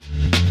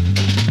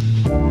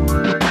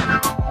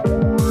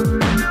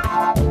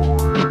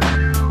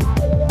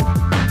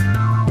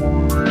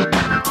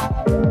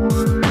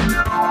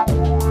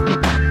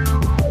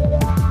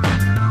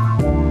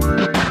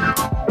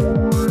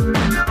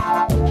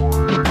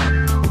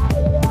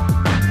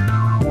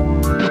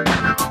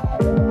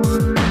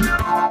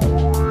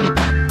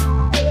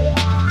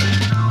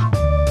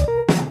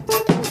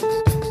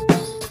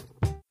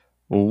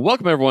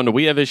Welcome, everyone, to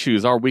We Have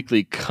Issues, our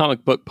weekly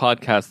comic book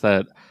podcast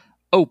that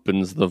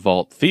opens the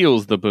vault,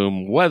 feels the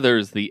boom,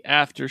 weathers the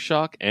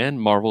aftershock,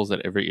 and marvels at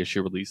every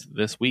issue released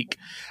this week.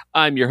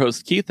 I'm your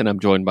host, Keith, and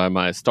I'm joined by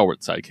my stalwart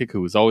sidekick,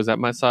 who is always at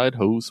my side,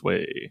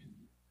 Josue.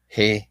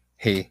 Hey,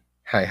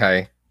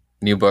 hi.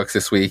 New books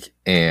this week,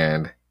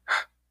 and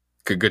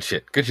good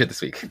shit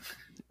this week.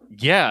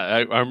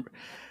 Yeah,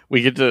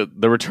 we get to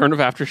the return of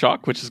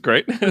Aftershock, which is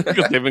great,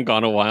 because they've been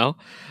gone a while.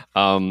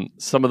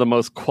 Some of the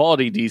most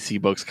quality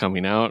DC books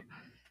coming out.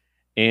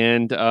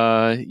 And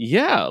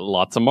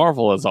lots of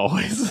Marvel as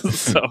always.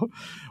 So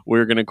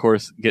we're going to, of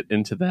course, get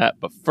into that.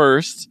 But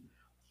first,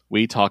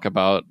 we talk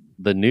about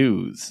the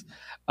news.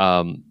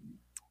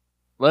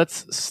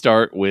 Let's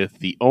start with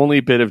the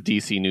only bit of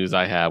DC news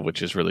I have,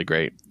 which is really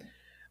great.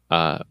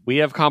 We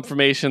have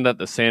confirmation that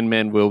The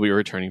Sandman will be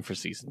returning for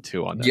season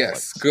 2 on Netflix.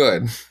 Yes,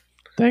 good.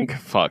 Thank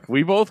fuck.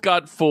 We both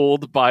got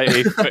fooled by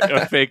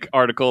a fake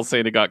article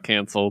saying it got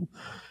canceled.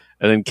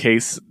 And then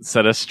Case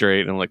set us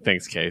straight, and I'm like,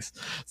 thanks, Case.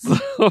 So,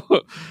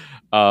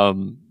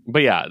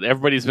 but yeah,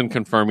 everybody's been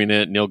confirming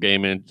it. Neil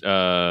Gaiman,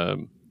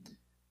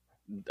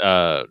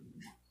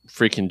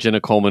 freaking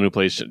Jenna Coleman, who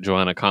plays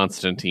Joanna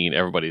Constantine,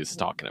 everybody's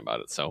talking about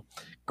it. So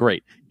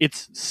great.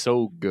 It's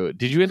so good.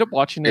 Did you end up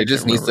watching it? It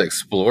just needs to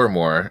explore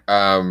more.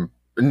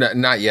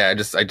 Not yet. I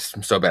just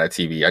am so bad at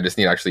TV. I just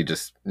need to actually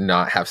just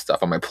not have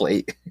stuff on my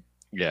plate.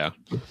 Yeah.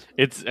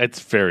 It's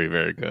very,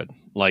 very good.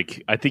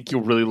 Like, I think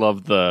you'll really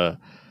love the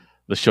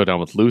showdown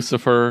with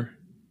Lucifer.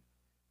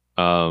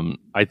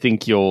 I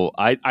think you'll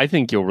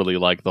really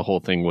like the whole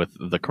thing with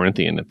the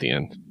Corinthian at the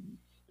end.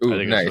 Ooh, I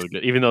think nice. it's really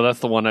good. Even though that's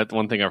the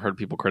one thing I've heard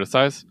people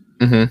criticize.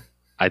 Mm-hmm.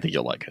 I think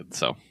you'll like it.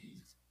 So,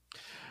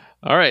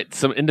 all right,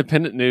 some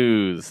independent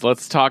news.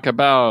 Let's talk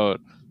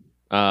about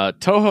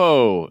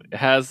Toho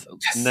has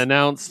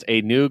announced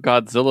a new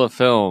Godzilla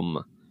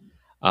film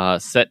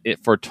set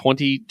it for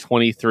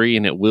 2023,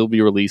 and it will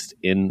be released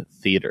in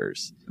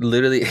theaters.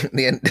 Literally,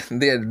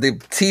 they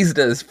teased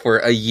us for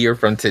a year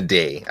from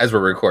today, as we're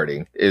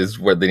recording, is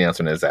where the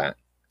announcement is at.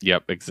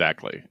 Yep,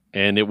 exactly.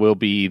 And it will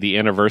be the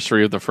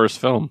anniversary of the first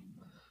film.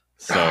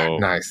 So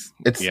nice.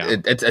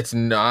 It's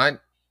not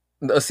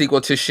a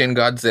sequel to Shin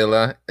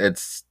Godzilla.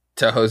 It's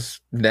Toho's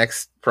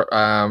next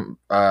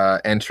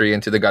entry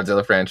into the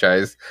Godzilla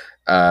franchise,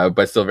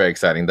 but still very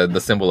exciting.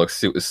 The symbol looks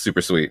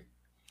super sweet.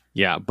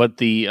 Yeah, but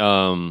the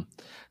Takashi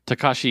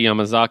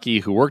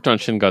Yamazaki, who worked on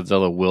Shin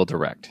Godzilla, will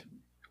direct.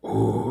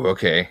 Ooh,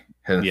 okay.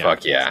 Yeah.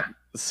 Fuck yeah.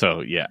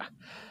 So, yeah.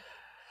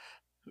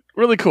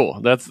 Really cool.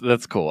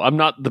 That's cool. I'm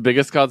not the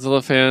biggest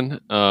Godzilla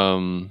fan,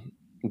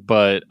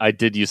 but I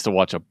did used to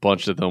watch a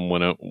bunch of them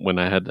when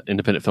I had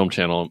Independent Film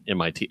Channel in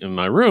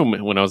my room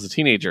when I was a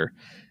teenager,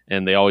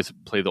 and they always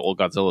play the old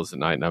Godzillas at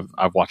night, and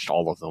I've watched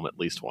all of them at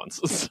least once.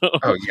 So.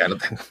 Oh yeah,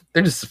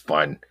 they're just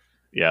fun.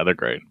 Yeah, they're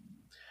great.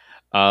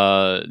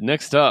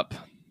 Next up,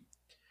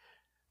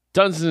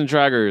 Dungeons and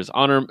Dragons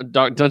Honor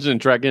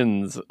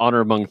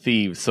Among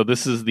Thieves. So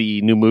this is the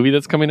new movie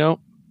that's coming out.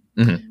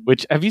 Mm-hmm.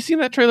 Which, have you seen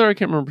that trailer? I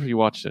can't remember if you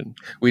watched it.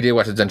 We did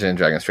watch the Dungeons and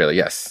Dragons trailer.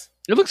 Yes,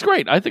 it looks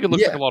great. I think it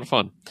looks like a lot of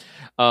fun.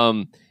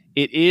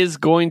 It is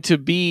going to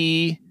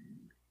be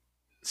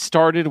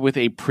started with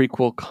a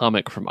prequel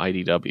comic from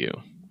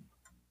IDW.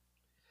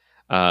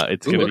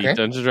 It's going to be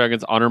Dungeons and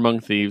Dragons Honor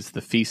Among Thieves: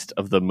 The Feast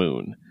of the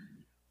Moon.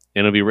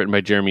 And it'll be written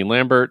by Jeremy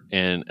Lambert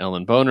and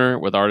Ellen Boner,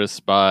 with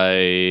artists by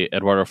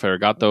Eduardo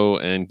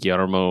Ferragato and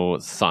Guillermo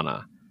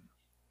Sana.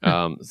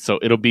 So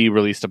it'll be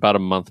released about a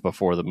month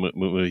before the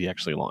movie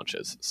actually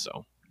launches.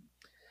 So,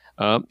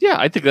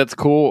 I think that's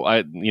cool.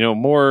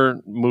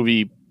 More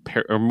movie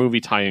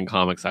tie-in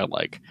comics I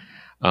like.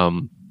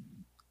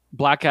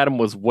 Black Adam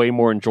was way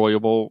more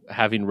enjoyable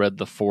having read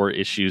the 4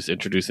 issues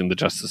introducing the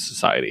Justice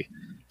Society.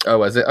 Oh,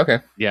 was it? Okay.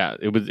 Yeah,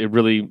 it was. It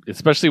really,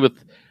 especially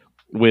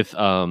with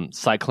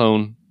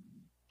Cyclone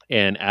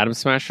and Atom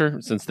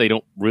Smasher, since they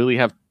don't really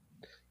have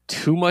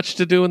too much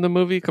to do in the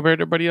movie compared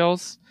to everybody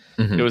else.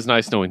 Mm-hmm. It was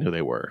nice knowing who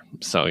they were.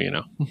 So,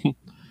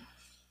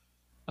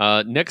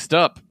 next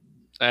up,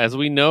 as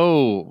we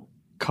know,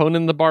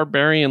 Conan the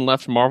Barbarian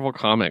left Marvel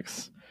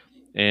Comics,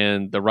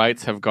 and the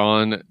rights have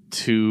gone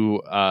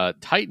to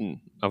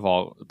Titan, of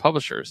all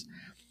publishers.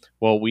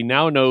 Well, we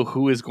now know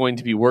who is going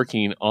to be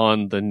working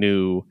on the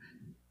new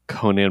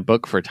Conan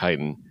book for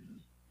Titan,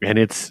 and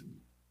it's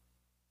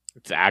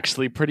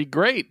actually pretty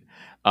great.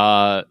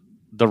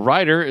 The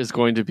writer is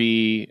going to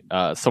be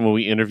someone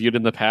we interviewed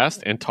in the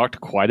past and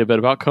talked quite a bit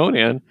about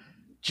Conan,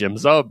 Jim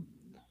Zub.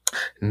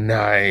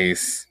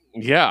 Nice.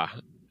 Yeah.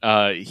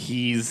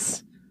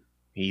 He's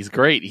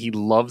great. He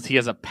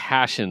has a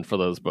passion for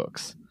those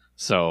books.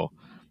 So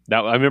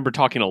I remember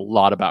talking a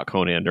lot about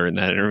Conan during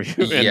that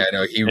interview.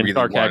 He really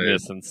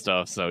wanted and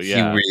stuff. So yeah,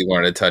 he really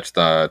wanted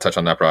to touch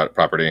on that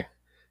property.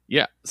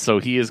 Yeah. So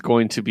he is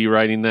going to be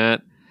writing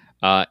that.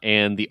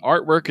 And the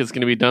artwork is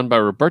going to be done by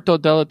Roberto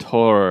Della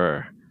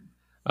Torre,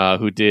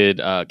 who did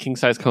King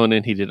Size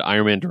Conan. He did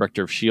Iron Man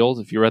Director of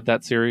S.H.I.E.L.D., if you read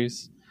that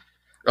series.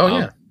 Oh,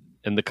 yeah.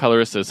 And the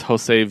colorist is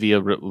Jose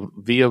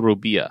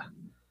Villarrubia.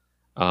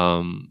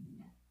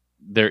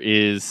 There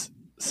is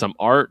some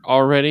art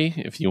already.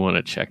 If you want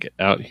to check it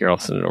out, here I'll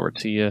send it over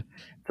to you.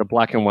 It's a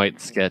black and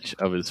white sketch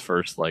of his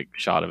first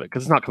shot of it,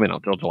 because it's not coming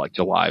out till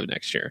July of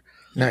next year.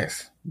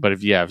 Nice. But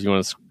if you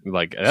want to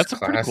that's a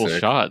pretty cool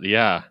shot.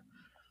 Yeah,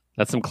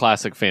 that's some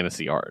classic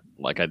fantasy art.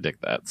 I dig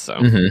that. So,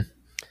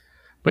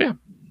 but yeah,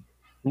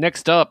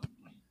 next up,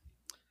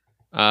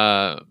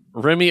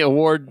 Remy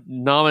Award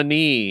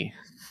nominee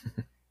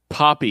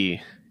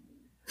Poppy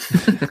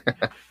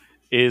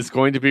is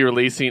going to be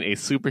releasing a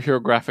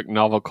superhero graphic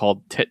novel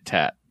called Tit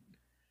Tat,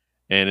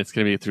 and it's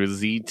going to be through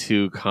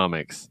Z2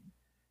 Comics,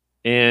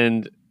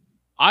 and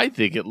I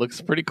think it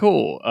looks pretty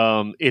cool.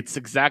 It's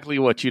exactly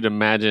what you'd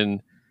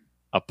imagine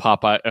a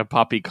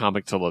Poppy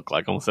comic to look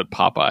like. I almost said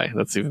Popeye.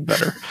 That's even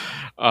better.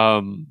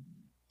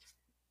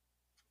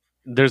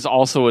 There's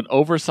also an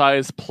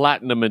oversized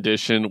platinum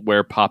edition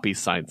where Poppy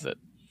signs it,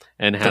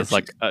 and has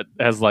a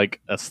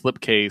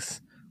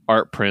slipcase,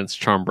 art prints,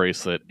 charm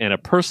bracelet, and a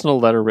personal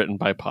letter written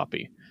by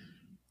Poppy.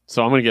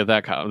 So I'm gonna get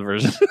that kind of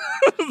version.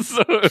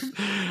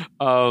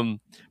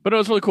 But it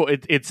was really cool.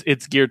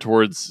 It's geared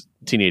towards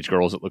teenage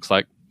girls. It looks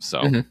like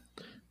so,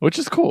 which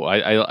is cool.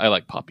 I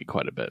like Poppy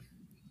quite a bit.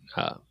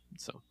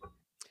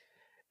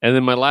 And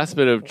then my last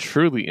bit of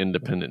truly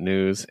independent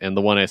news, and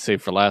the one I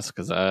saved for last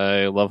because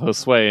I love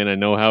Josue and I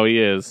know how he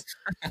is.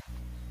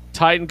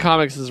 Titan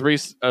Comics has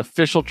released an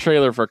official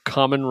trailer for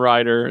Kamen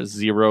Rider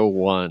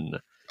 01,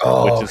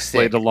 which is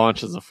slated to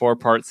launch as a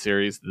 4-part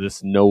series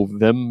this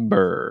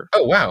November.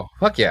 Oh, wow.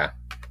 Fuck yeah.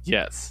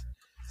 Yes.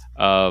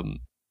 So,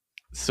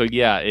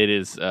 yeah, it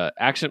is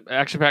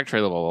action-packed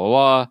trailer, blah,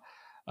 blah,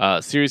 blah.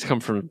 Series come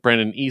from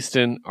Brandon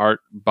Easton, art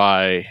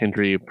by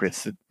Henry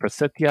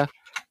Presetia,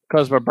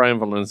 caused by Brian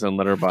Valenza, and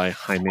letter by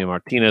Jaime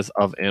Martinez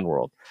of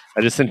AndWorld.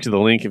 I just sent you the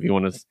link if you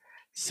want to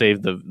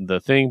save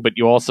the thing, but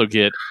you also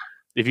get,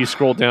 if you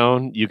scroll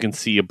down, you can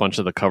see a bunch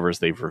of the covers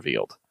they've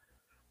revealed.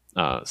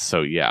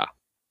 So yeah,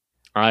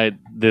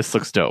 this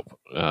looks dope.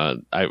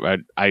 I'm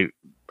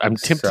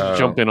tempted to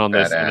jump in on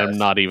this, badass. And I'm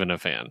not even a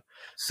fan.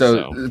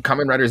 So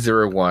Kamen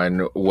Rider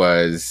 01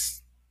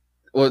 was,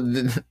 well,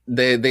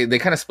 they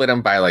kind of split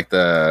them by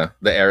the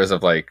eras of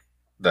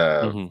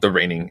the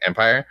reigning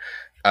empire.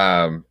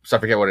 So I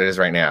forget what it is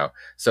right now.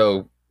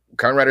 So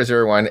Kamen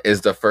Rider 01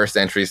 is the first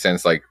entry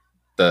since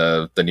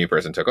the new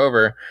person took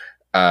over.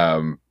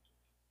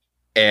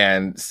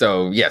 And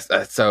so yes,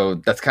 so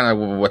that's kind of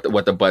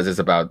what the buzz is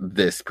about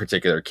this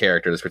particular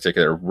character, this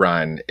particular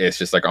run. It's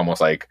just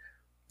almost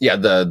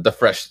the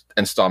fresh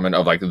installment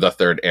of the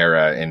third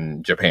era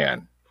in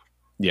Japan.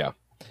 Yeah.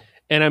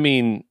 And I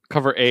mean,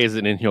 cover A is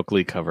an In-Hyuk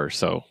Lee cover,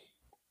 so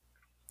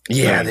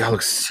yeah, they all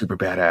look super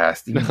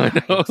badass. I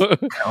know.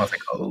 Kind of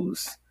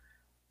O's.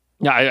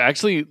 Yeah,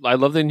 I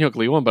love the In-Hyuk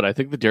Lee one, but I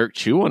think the Derek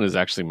Chu one is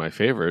actually my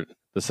favorite.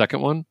 The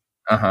second one.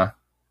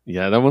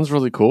 Yeah, that one's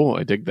really cool.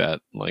 I dig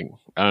that. I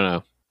don't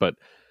know. But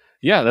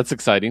yeah, that's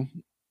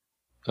exciting.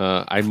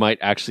 I might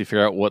actually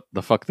figure out what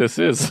the fuck this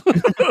is.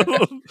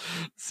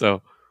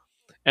 So,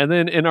 and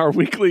then in our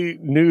weekly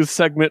news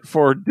segment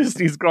for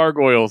Disney's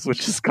Gargoyles,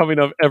 which is coming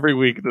up every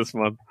week this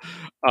month,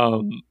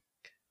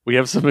 we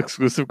have some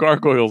exclusive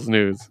Gargoyles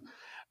news.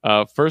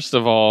 First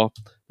of all,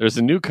 there's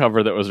a new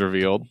cover that was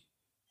revealed.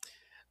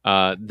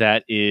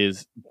 That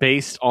is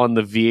based on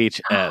the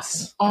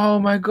VHS. Oh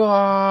my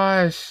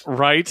gosh!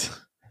 Right?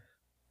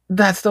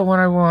 That's the one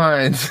I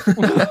want.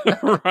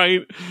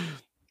 Right?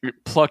 It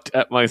plucked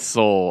at my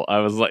soul. I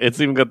was like, it's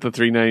even got the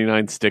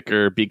 $3.99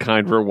 sticker, Be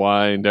Kind,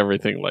 Rewind,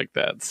 everything like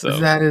that. So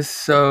that is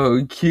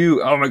so cute.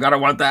 Oh my god, I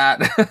want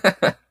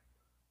that.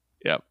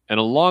 Yeah, and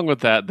along with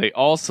that, they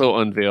also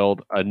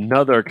unveiled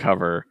another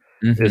cover.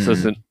 This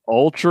is an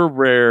ultra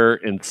rare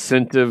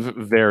incentive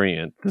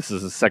variant. This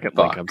is the second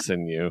link I'm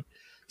sending you.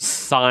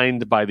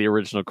 Signed by the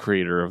original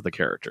creator of the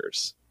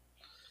characters.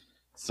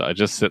 So I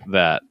just sent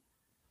that.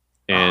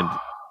 And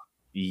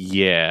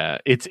yeah,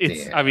 it's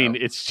damn. I mean,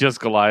 it's just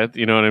Goliath,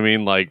 you know what I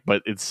mean?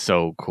 But it's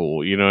so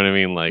cool, you know what I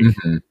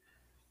mean?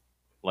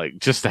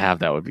 Just to have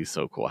that would be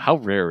so cool. How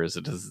rare is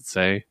it, does it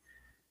say?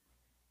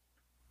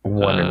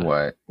 1 in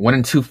what? 1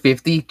 in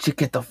 250?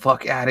 Get the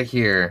fuck out of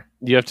here.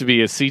 You have to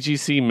be a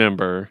CGC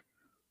member.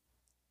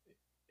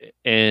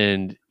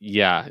 And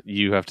yeah,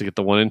 you have to get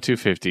the 1 in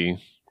 250.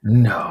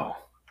 No.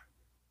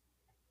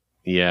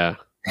 Yeah.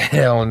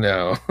 Hell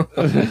no.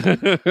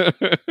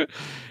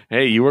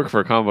 Hey, you work for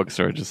a comic book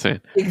store, just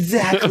saying.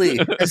 Exactly.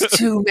 There's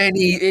too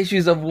many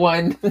issues of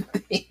one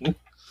thing.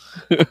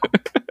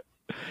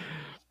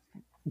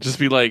 Just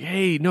be like,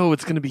 hey, no,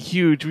 it's going to be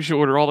huge. We should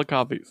order all the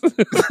copies.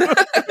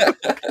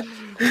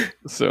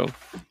 So,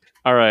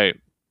 all right.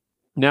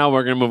 Now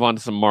we're going to move on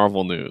to some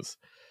Marvel news.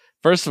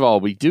 First of all,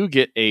 we do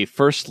get a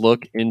first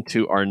look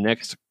into our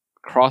next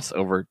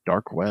crossover,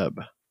 Dark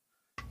Web.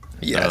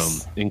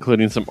 Yes.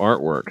 Including some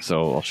artwork.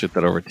 So I'll shoot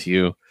that over to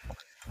you.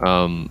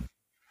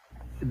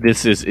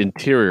 This is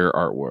interior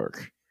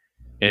artwork.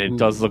 And it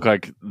does look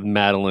like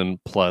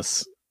Madeline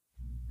plus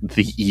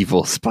the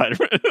evil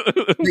Spider-Man.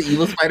 The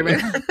evil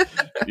Spider-Man?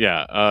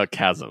 Yeah.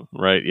 Chasm,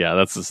 right? Yeah,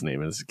 that's his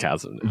name. Is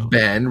Chasm now.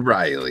 Ben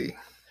Reilly.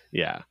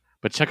 Yeah.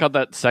 But check out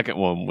that second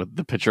one with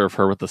the picture of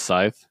her with the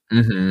scythe.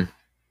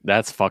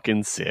 That's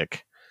fucking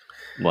sick.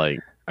 Like,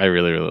 I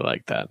really, really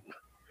like that.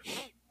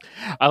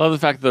 I love the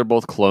fact that they're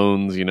both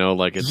clones, you know,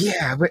 like but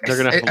they're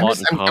gonna have a lot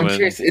in common. I'm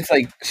curious. It's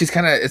like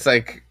it's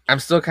like I'm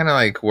still kind of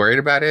like worried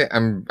about it.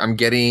 I'm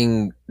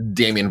getting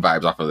Damien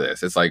vibes off of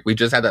this. It's like we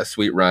just had that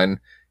sweet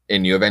run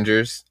in New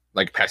Avengers,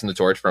 like passing the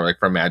torch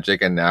from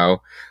Magic, and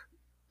now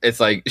it's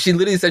like she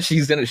literally said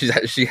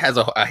she has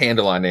a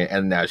handle on it,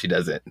 and now she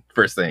doesn't.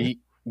 First thing.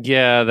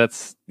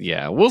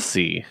 Yeah, we'll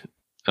see.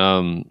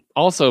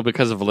 Also,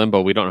 because of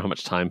Limbo, we don't know how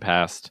much time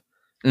passed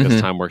because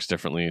time works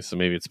differently. So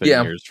maybe it's been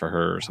years for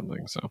her or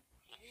something. So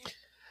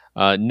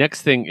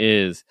next thing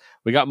is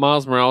we got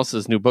Miles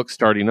Morales' new book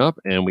starting up,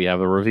 and we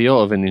have a reveal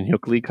of an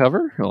Inhyukli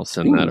cover. I'll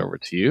send that over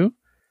to you.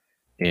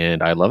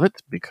 And I love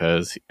it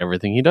because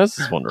everything he does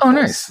is wonderful. Oh,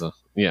 nice. So,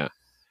 yeah.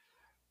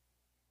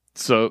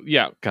 So,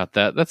 yeah, got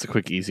that. That's a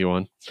quick, easy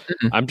one.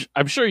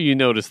 I'm sure you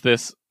noticed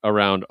this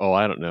around,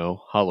 I don't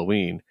know,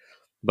 Halloween.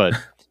 But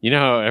you know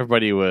how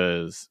everybody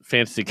was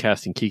fantasy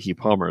casting Keke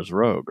Palmer as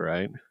Rogue,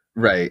 right?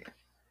 Right.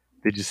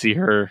 Did you see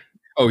her?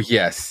 Oh,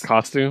 yes.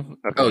 Costume?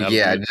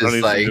 Okay,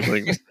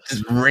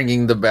 just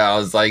ringing the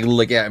bells, like,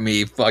 look at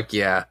me, fuck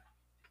yeah.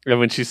 And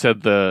when she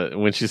said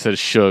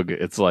shug,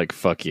 it's like,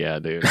 fuck yeah,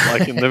 dude.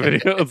 Like in the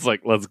video, it's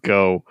like, let's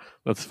go.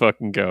 Let's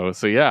fucking go.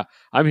 So yeah,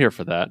 I'm here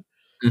for that.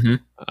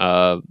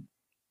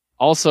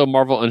 Also,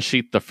 Marvel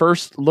unsheathed the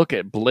first look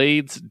at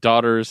Blade's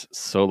Daughters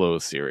solo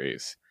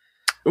series.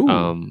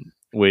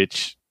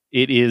 Which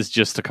it is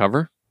just a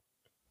cover.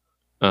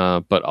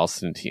 But I'll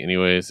send it to you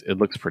anyways. It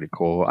looks pretty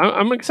cool.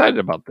 I'm excited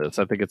about this.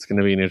 I think it's going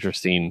to be an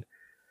interesting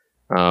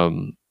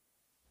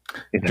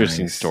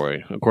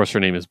story. Of course, her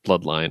name is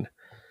Bloodline.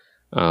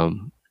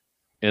 And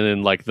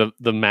then like the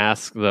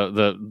mask,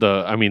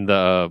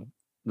 the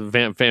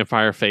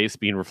vampire face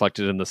being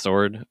reflected in the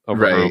sword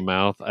over her own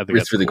mouth. I think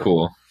that's really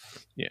cool.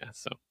 Yeah.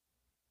 So,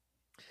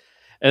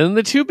 and then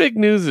the two big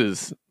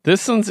newses.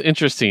 This one's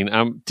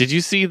interesting. Did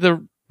you see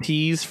the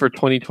tease for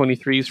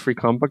 2023's Free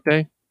Comic Book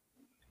Day?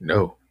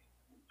 No.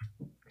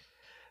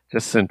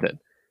 Just sent it.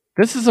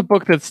 This is a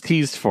book that's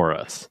teased for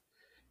us.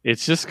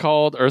 It's just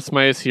called Earth's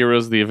Mightiest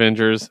Heroes, The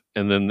Avengers,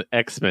 and then the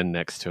X-Men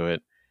next to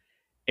it.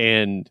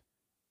 And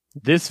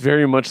this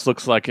very much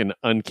looks like an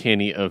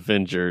Uncanny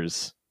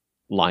Avengers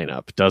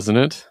lineup, doesn't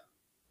it?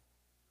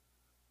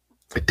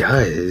 It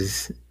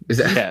does.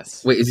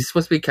 Yes. Wait, is he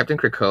supposed to be Captain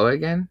Krakoa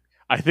again?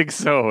 I think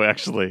so,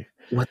 actually.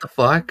 What the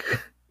fuck?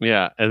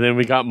 Yeah, and then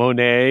we got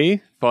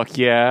Monet. Fuck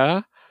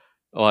yeah.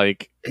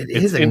 Like, it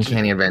is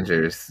Uncanny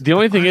Avengers. The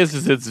only thing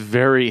is it's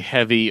very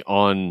heavy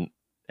on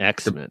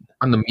X-Men.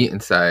 On the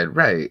mutant side,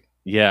 right.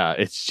 Yeah,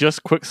 it's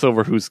just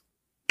Quicksilver who's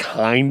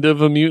kind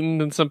of a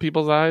mutant in some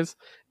people's eyes,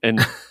 and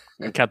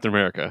Captain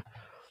America.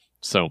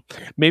 So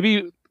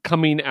maybe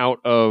coming out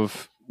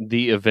of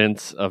the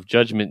events of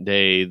Judgment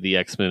Day, the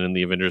X-Men and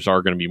the Avengers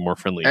are going to be more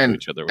friendly to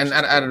each other. And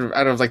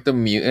out of like the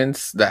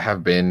mutants that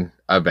have been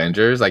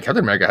Avengers, like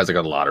Captain America has like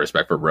a lot of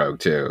respect for Rogue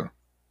too.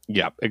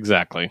 Yeah,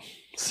 exactly.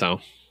 So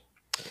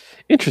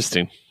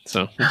interesting.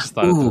 So I just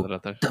thought I'd throw that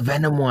out there. The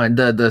Venom one,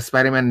 the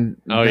Spider-Man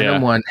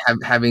Venom one,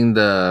 having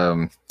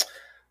the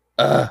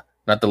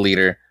not the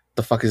leader.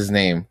 The fuck is his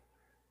name?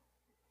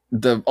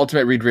 The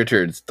Ultimate Reed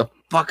Richards. The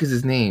fuck is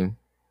his name?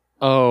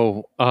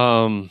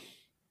 Ultimate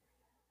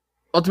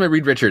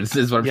Reed Richards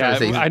is what I'm trying to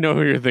say. I know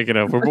who you're thinking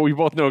of. We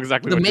both know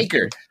exactly the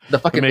Maker. The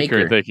fucking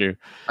Maker. Thank you.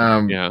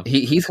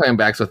 He's coming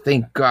back, so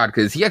thank God,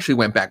 because he actually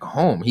went back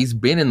home. He's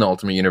been in the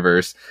Ultimate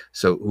Universe.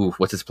 So,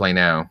 what's his play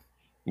now?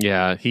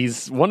 Yeah,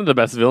 he's one of the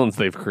best villains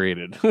they've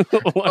created.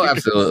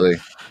 Absolutely.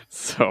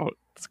 So,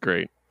 it's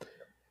great.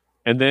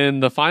 And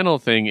then the final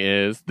thing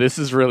is, this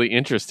is really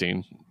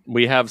interesting.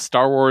 We have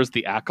Star Wars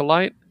The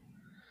Acolyte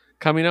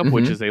coming up,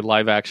 which is a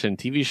live-action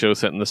TV show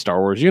set in the Star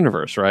Wars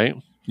universe, right?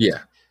 Yeah.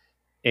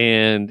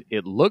 And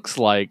it looks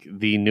like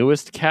the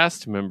newest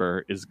cast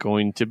member is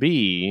going to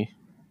be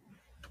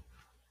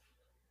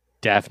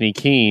Daphne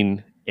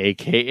Keane,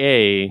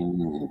 a.k.a.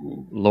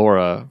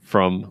 Laura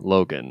from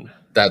Logan.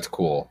 That's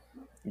cool.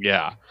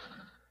 Yeah.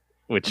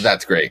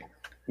 That's great.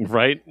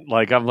 Right?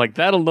 Like, I'm like,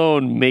 that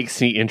alone makes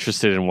me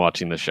interested in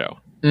watching the show.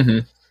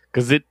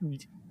 Because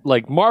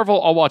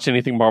Marvel, I'll watch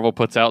anything Marvel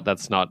puts out.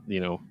 That's not,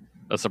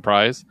 a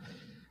surprise.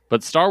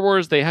 But Star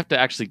Wars, they have to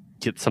actually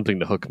get something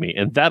to hook me.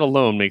 And that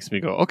alone makes me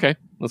go, okay,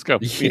 let's go.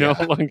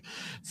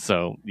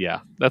 So,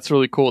 yeah, that's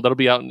really cool. That'll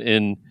be out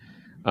in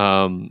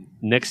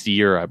next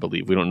year, I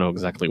believe. We don't know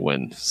exactly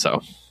when.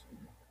 So,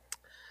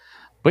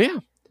 but yeah,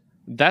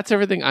 that's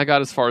everything I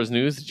got as far as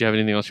news. Did you have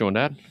anything else you want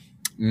to add?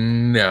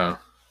 No.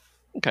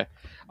 Okay.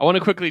 I want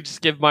to quickly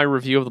just give my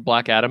review of the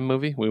Black Adam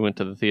movie. We went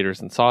to the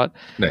theaters and saw it.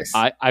 Nice.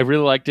 I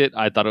really liked it.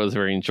 I thought it was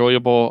very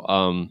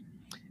enjoyable.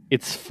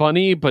 It's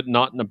funny, but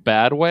not in a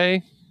bad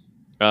way.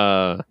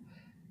 Black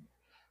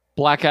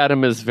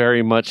Adam is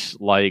very much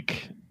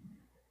like,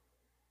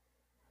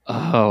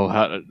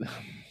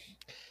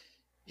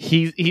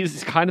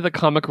 he's kind of the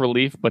comic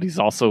relief, but he's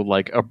also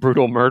like a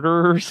brutal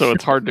murderer, so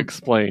it's hard to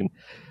explain.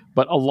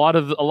 But a lot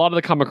of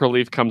the comic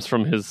relief comes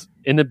from his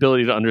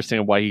inability to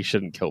understand why he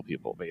shouldn't kill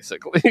people,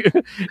 basically.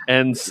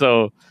 And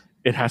so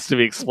it has to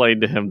be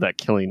explained to him that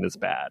killing is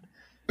bad.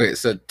 Okay,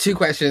 so 2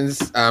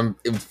 questions. For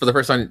the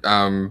first one,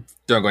 don't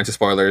go into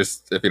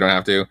spoilers if you don't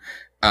have to.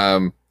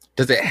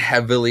 Does it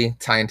heavily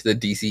tie into the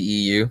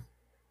DCEU?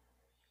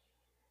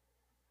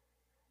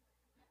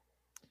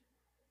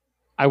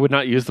 I would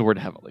not use the word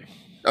heavily.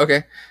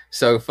 Okay,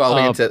 so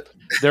falling into...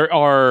 There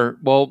are...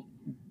 Well,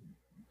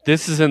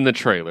 this is in the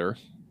trailer,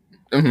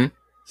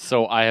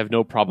 so I have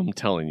no problem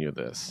telling you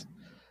this.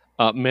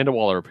 Amanda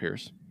Waller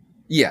appears.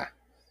 Yeah.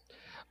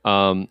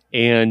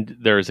 And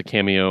there is a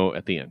cameo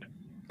at the end.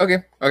 Okay.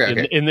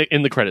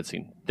 In the credit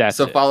scene. That's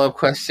so. It. Follow-up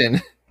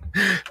question.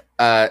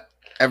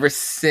 Ever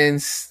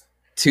since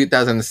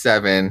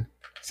 2007,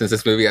 since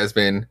this movie has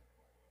been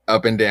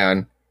up and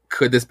down,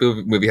 could this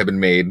movie have been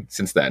made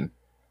since then?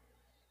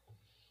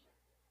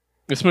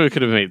 This movie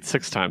could have been made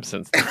 6 times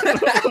since then.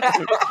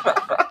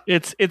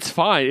 It's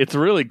fine. It's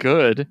really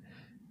good.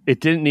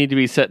 It didn't need to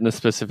be set in a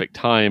specific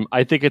time.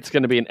 I think it's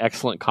going to be an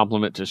excellent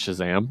compliment to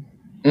Shazam.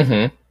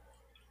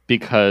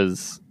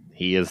 Because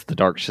he is the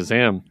Dark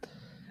Shazam.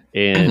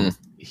 And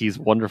he's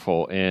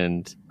wonderful.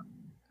 And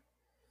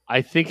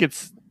I think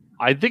it's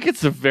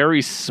a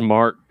very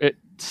smart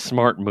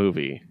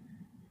movie.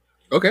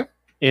 Okay.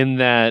 In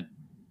that,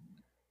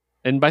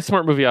 and by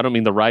smart movie, I don't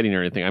mean the writing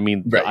or anything. I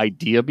mean the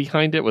idea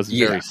behind it was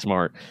very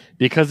smart,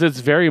 because it's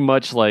very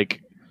much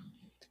like,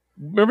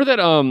 remember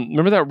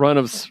that run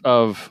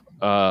of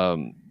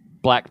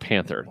Black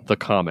Panther, the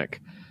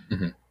comic.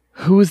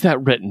 Who is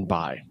that written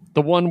by?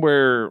 The one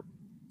where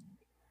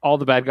all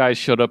the bad guys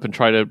showed up and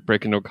tried to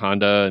break into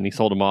Wakanda, and he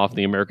sold them off. And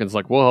the Americans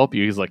like, "We'll help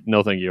you." He's like,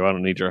 "No, thank you. I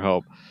don't need your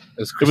help."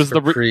 It was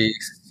the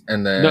Priest,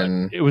 and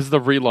then it was the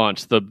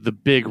relaunch, the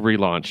big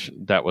relaunch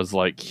that was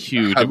like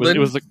huge. It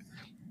was like,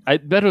 I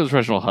bet it was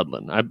Reginald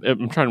Hudlin.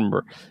 I'm trying to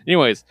remember.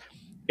 Anyways,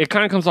 it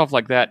kind of comes off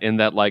like that, in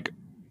that like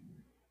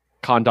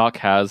Kahndaq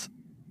has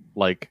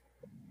like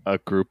a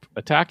group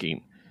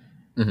attacking,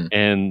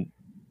 and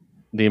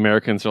the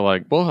Americans are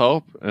like, "We'll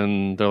help,"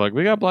 and they're like,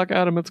 "We got Black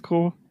Adam. It's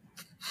cool."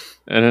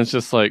 And it's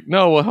just like,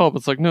 "No, we'll help."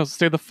 It's like, "No,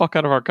 stay the fuck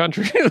out of our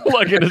country."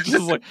 Like, and it's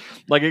just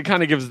like it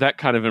kind of gives that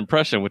kind of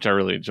impression, which I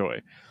really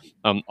enjoy.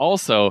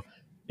 Also,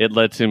 it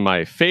led to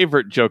my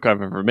favorite joke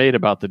I've ever made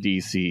about the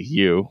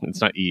DCU.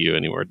 It's not EU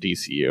anymore,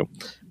 DCU,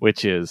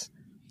 which is,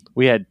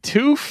 we had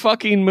 2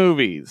 fucking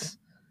movies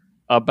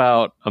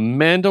about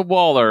Amanda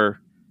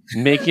Waller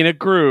making a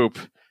group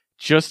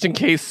just in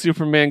case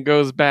Superman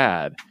goes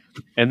bad.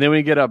 And then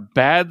we get a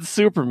bad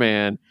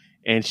Superman,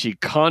 and she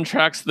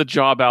contracts the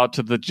job out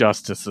to the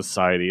Justice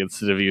Society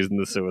instead of using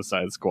the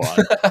Suicide Squad.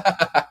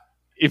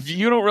 If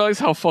you don't realize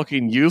how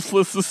fucking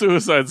useless the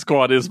Suicide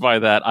Squad is by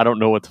that, I don't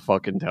know what to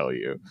fucking tell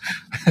you.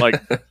 Like,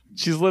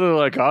 she's literally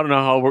like, "I don't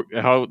know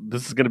how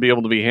this is going to be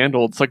able to be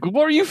handled." It's like,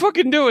 what are you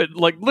fucking doing?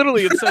 Like,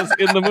 literally, it says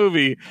in the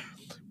movie,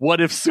 "What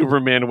if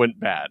Superman went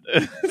bad?"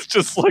 It's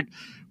just like,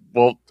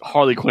 well,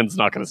 Harley Quinn's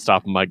not going to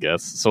stop him, I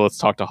guess. So let's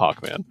talk to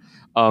Hawkman.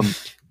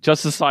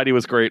 Justice Society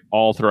was great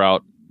all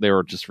throughout. They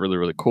were just really,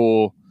 really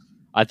cool.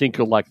 I think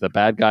you'll like the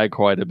bad guy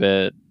quite a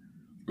bit.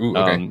 Ooh,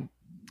 okay.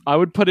 I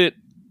would put it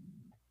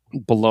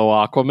below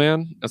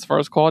Aquaman as far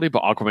as quality,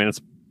 but Aquaman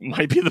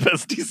might be the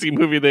best DC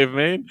movie they've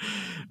made.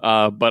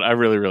 But I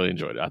really, really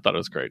enjoyed it. I thought it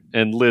was great.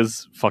 And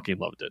Liz fucking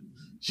loved it.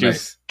 She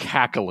was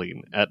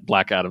cackling at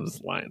Black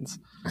Adam's lines.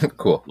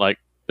 Cool. Like,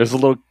 there's a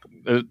little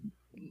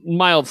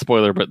mild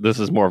spoiler, but this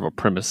is more of a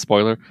premise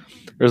spoiler.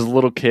 There's a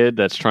little kid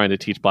that's trying to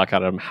teach Black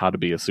Adam how to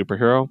be a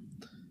superhero.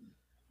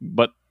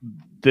 But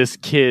this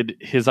kid,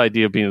 his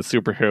idea of being a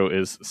superhero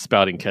is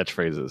spouting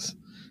catchphrases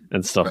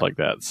and stuff like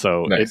that.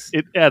 So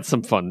it adds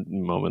some fun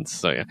moments.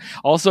 So yeah.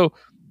 Also,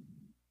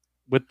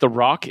 with The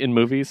Rock in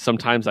movies,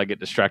 sometimes I get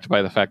distracted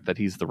by the fact that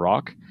he's The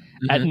Rock.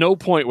 At no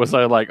point was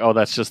I like, "Oh,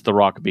 that's just The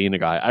Rock being a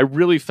guy." I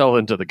really fell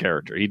into the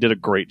character. He did a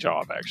great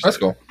job, actually. That's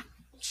cool.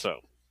 So,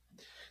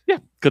 yeah,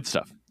 good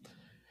stuff.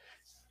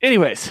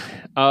 Anyways,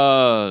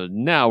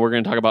 now we're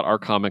going to talk about our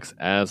comics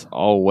as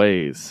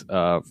always.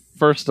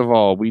 First of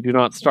all, we do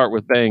not start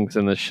with bangs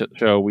in this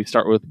show. We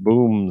start with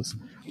booms.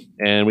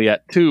 And we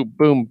got 2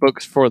 boom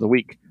books for the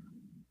week.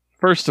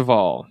 First of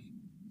all,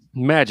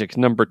 Magic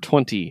number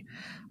 20.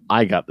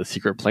 I got the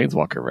Secret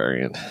Planeswalker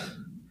variant.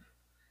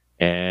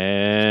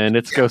 And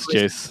it's Ghost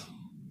Jace.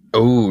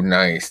 Oh,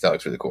 nice. That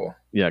looks really cool.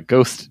 Yeah,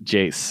 Ghost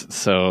Jace.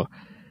 So,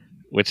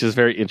 which is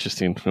very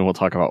interesting, and we'll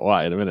talk about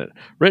why in a minute.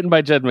 Written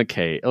by Jed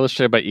McKay,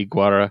 illustrated by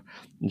Iguara,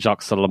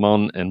 Jacques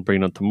Salomon, and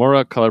Bruno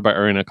Tamura, colored by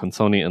Arina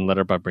Consoni, and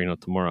lettered by Bruno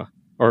Tamura.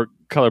 Or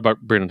colored by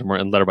Bruno Tamura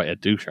and lettered by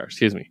Ed Duchar,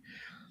 excuse me.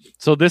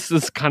 So this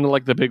is kind of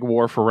like the big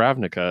war for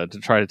Ravnica to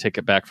try to take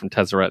it back from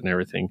Tezzeret and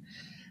everything.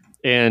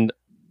 And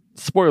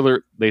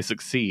spoiler, they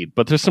succeed.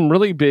 But there's some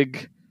really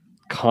big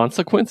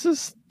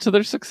consequences to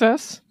their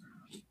success,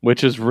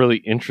 which is really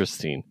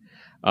interesting.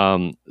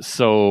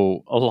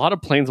 So a lot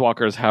of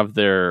Planeswalkers have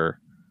their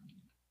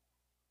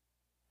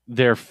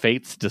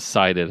fates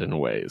decided in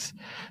ways.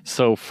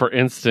 So for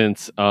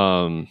instance,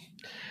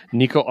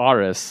 Nico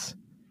Aris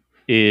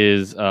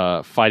is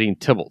fighting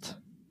Tybalt.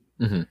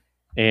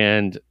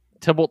 And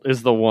Tybalt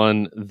is the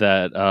one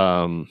that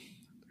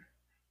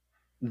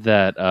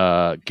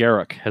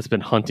Garruk has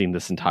been hunting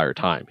this entire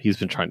time. He's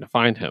been trying to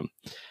find him.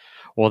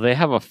 Well, they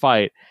have a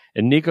fight,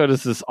 and Nico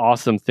does this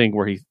awesome thing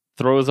where he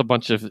throws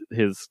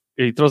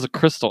a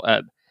crystal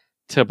at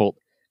Tybalt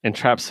and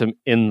traps him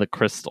in the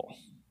crystal.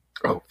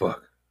 Oh,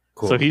 fuck.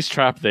 Cool. So he's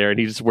trapped there, and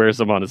he just wears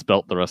them on his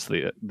belt the rest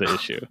of the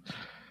issue.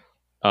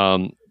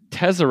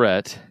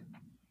 Tezzeret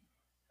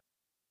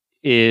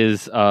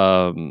is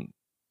let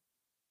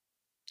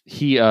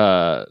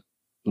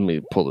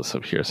me pull this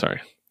up here.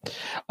 Sorry.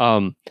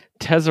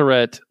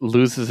 Tezzeret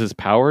loses his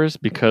powers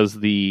because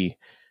the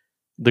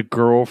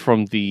girl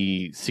from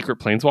the Secret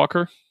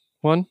Planeswalker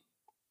one,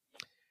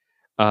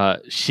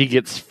 she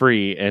gets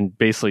free and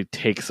basically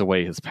takes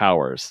away his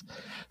powers.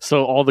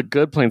 So all the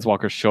good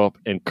Planeswalkers show up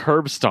and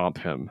curb stomp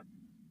him.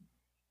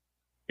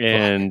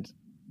 And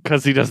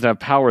because he doesn't have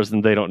powers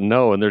and they don't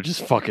know, and they're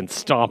just fucking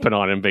stomping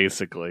on him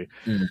basically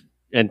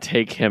and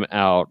take him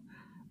out.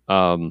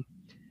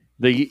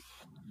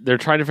 They're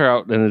trying to figure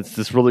out, and it's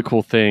this really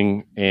cool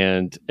thing,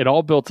 and it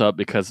all built up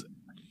because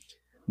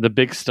the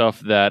big stuff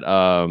that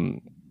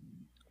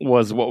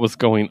was what was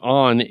going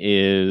on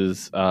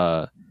is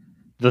the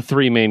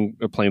three main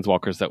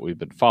planeswalkers that we've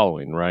been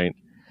following, right?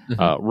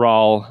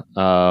 Rahl,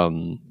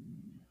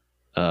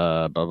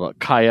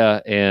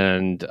 Kaya,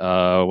 and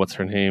what's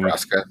her name?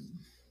 Vraska.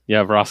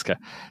 Yeah, Vraska.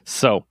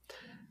 So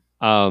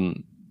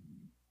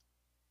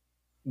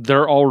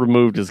they're all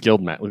removed as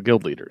guild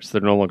leaders.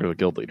 They're no longer the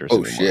guild leaders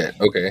anymore. Shit.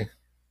 Okay.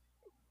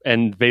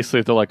 And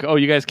basically, if they're like, "Oh,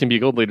 you guys can be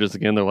guild leaders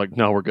again," they're like,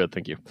 "No, we're good,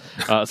 thank you."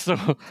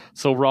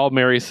 So Rahl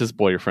marries his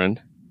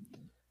boyfriend,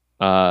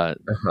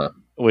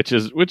 which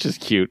is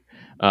cute.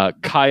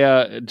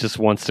 Kaya just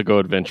wants to go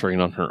adventuring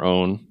on her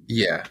own.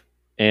 Yeah.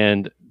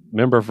 And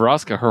remember,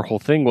 Vraska, her whole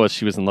thing was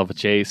she was in love with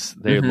Jace.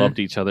 They loved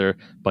each other,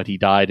 but he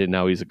died, and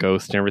now he's a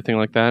ghost and everything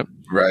like that.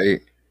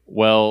 Right.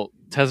 Well,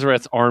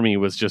 Tezzeret's army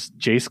was just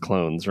Jace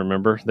clones.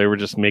 Remember, they were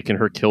just making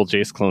her kill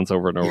Jace clones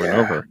over and over and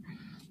over.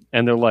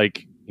 And they're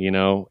like,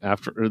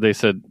 after they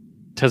said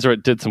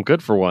Tezzeret did some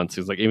good for once.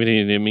 He's like, even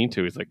he didn't mean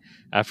to. He's like,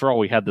 after all,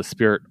 we had the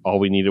spirit. All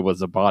we needed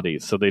was a body.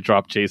 So they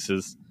dropped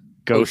Jace's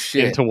ghost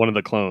into one of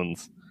the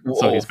clones.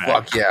 So he's back.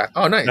 Fuck yeah!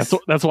 Oh, nice.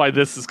 That's why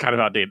this is kind of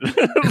outdated.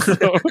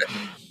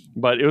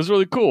 But it was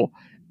really cool,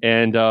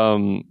 and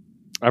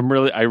I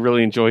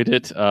really enjoyed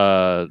it.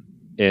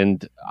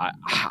 And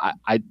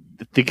I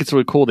think it's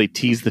really cool. They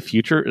tease the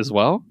future as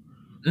well,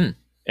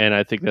 and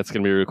I think that's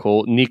going to be really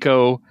cool.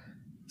 Nico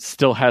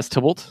still has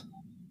Tybalt.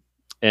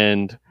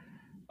 And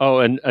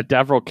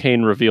Davral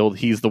Kane revealed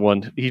he's the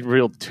one. He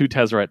revealed to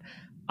Tezzeret,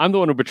 "I'm the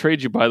one who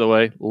betrayed you, by the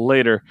way,"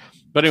 later.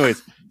 But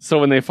anyways, so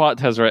when they fought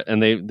Tezzeret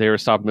and they were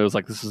stopping, it was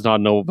like, this is not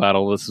a noble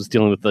battle. This was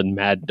dealing with a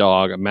mad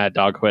dog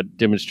who had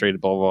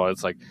demonstrated blah, blah, blah.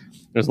 It's like,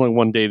 there's only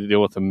one day to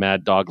deal with a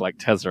mad dog like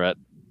Tezzeret.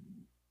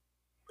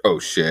 Oh,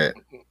 shit.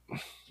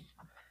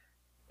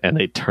 And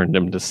they turned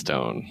him to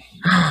stone.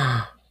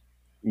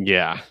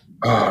 Yeah.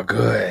 Oh,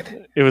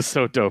 good. It was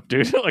so dope,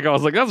 dude. Like, I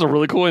was like, that's a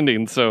really cool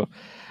ending. So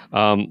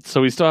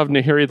we still have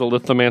Nahiri the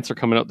Lithomancer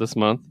coming out this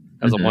month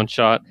as a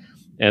one-shot.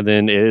 And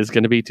then it is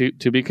going to be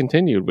to be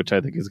continued, which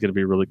I think is going to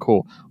be really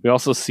cool. We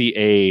also see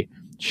a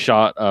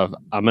shot of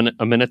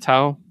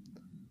Aminatau,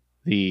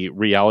 the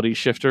reality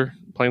shifter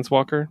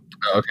planeswalker,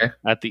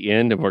 at the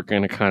end. And we're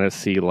going to kind of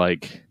see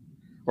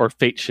or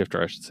fate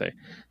shifter, I should say.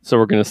 So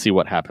we're going to see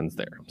what happens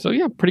there. So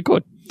yeah, pretty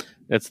good.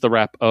 That's the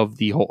wrap of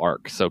the whole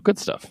arc. So good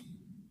stuff.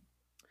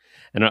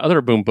 And our other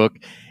boom book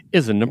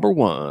is a number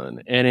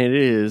 1, and it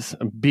is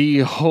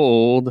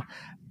Behold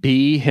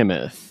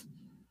Behemoth.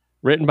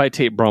 Written by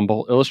Tate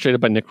Brumble,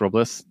 illustrated by Nick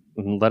Robles,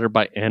 and lettered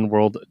by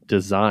World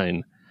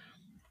Design.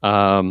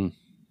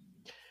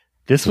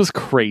 This was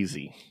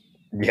crazy.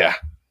 Yeah.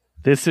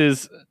 This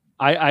is...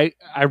 I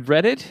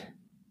read it,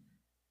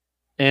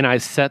 and I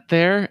sat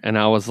there, and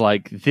I was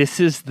like,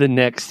 this is the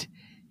next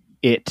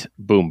It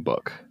boom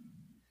book.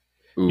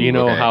 Ooh,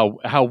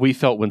 how we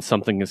felt when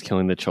Something is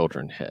Killing the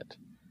Children hit.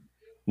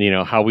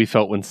 How we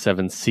felt when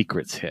Seven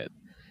Secrets hit.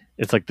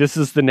 It's like, this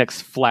is the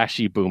next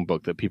flashy boom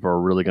book that people are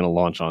really going to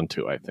launch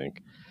onto, I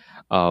think.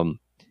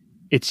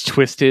 It's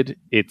twisted.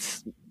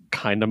 It's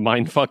kind of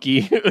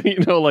mindfucky.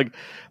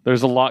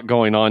 There's a lot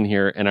going on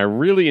here, and I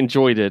really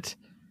enjoyed it.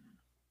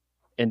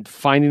 And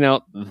finding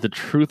out the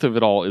truth of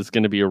it all is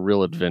going to be a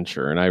real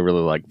adventure, and I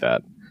really like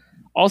that.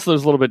 Also,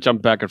 there's a little bit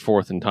jump back and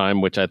forth in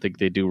time, which I think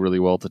they do really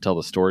well to tell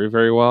the story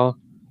very well.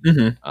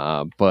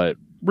 But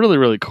really,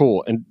 really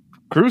cool. And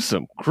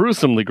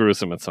gruesomely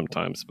gruesome at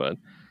sometimes, but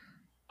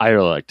I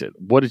really liked it.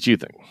 What did you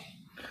think?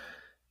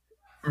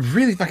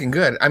 Really fucking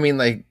good. I mean,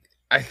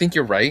 I think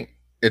you're right.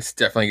 It's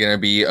definitely going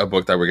to be a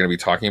book that we're going to be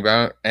talking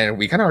about, and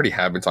we kind of already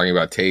have been talking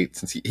about Tate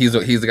since he's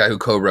the guy who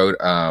co-wrote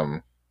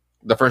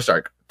the first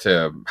arc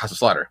to House of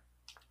Slaughter.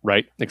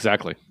 Right,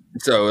 exactly.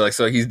 So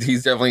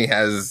he's definitely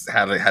has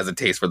a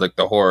taste for the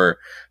horror,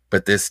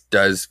 but this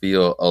does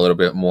feel a little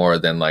bit more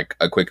than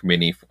a quick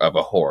mini of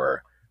a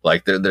horror.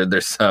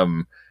 There's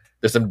some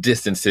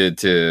distance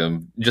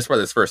to just by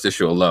this first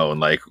issue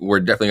alone. We're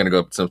definitely going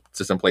to go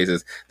to some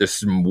places.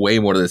 There's way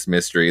more to this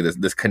mystery,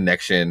 this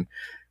connection.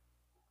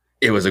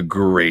 it was a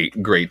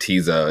great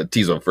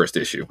teaser first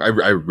issue. I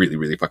really,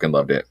 really fucking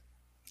loved it.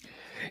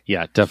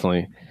 Yeah,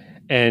 definitely.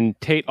 And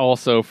Tate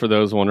also, for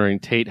those wondering,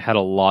 Tate had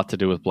a lot to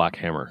do with Black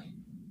Hammer.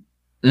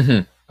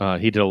 Mm-hmm.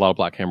 He did a lot of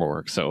Black Hammer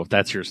work, so if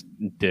that's your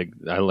dig,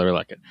 I really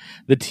like it.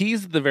 The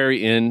tease at the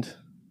very end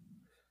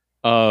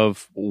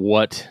of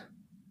what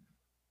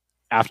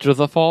after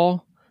the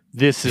fall,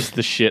 this is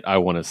the shit I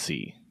want to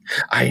see.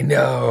 I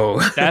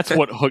know. That's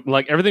what hooked.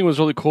 Like, everything was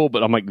really cool,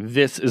 but I'm like,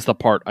 this is the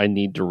part I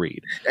need to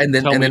read. And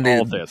then, Tell and me then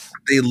all this.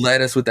 They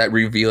led us with that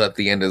reveal at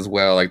the end as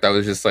well. Like, that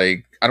was just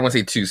like, I don't want to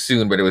say too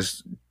soon, but it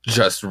was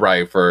just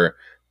right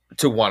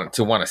to want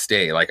to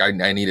stay. Like,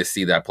 I need to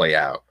see that play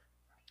out.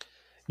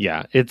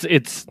 Yeah,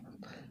 it's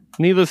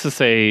needless to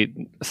say,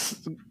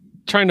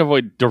 trying to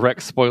avoid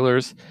direct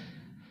spoilers.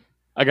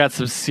 I got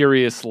some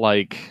serious,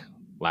 like,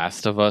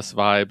 Last of Us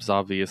vibes,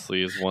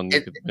 obviously, is one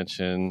you could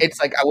mention. It's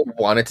like, I would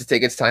want it to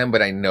take its time,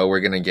 but I know we're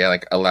going to get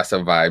like a Last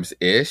of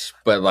vibes-ish.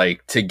 But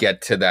like, to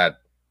get to that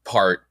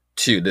part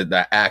 2,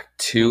 the act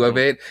 2 of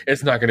it,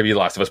 it's not going to be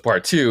Last of Us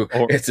part 2.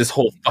 It's this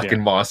whole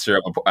fucking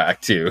monster of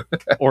act 2.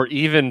 Or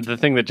even the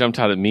thing that jumped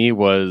out at me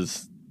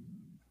was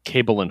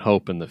Cable and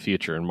Hope in the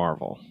future in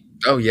Marvel.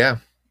 Oh, yeah.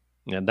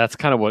 And that's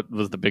kind of what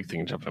was the big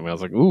thing that jumped at me. I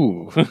was like,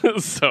 ooh.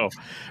 So,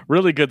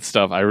 really good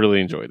stuff. I really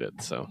enjoyed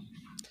it. So,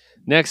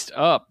 next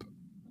up,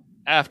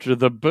 after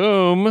the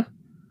boom,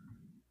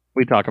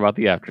 we talk about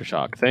the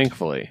Aftershock,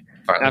 thankfully.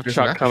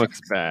 Aftershock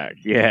comics back.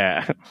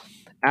 Yeah.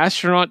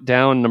 Astronaut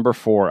Down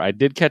 #4. I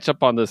did catch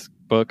up on this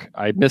book.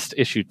 I missed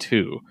issue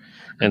 2.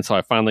 And so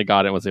I finally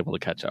got it and was able to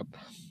catch up.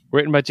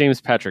 Written by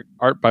James Patrick.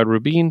 Art by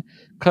Rubin.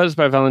 Colors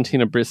by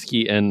Valentina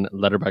Brisky. And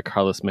letter by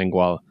Carlos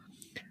Mangual.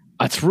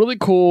 It's really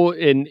cool.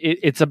 And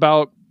it's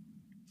about...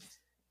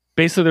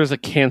 Basically, there's a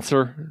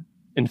cancer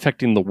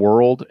infecting the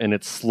world, and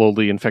it's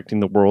slowly infecting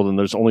the world, and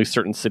there's only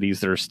certain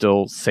cities that are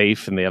still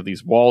safe, and they have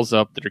these walls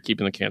up that are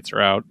keeping the cancer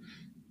out.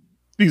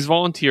 These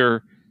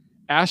volunteer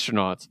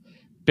astronauts,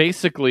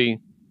 basically,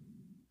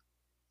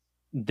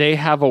 they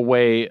have a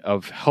way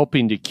of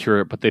helping to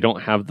cure it, but they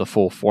don't have the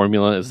full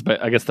formula, is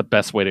I guess the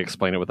best way to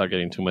explain it without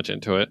getting too much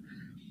into it.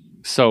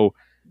 So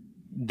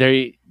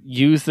they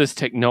use this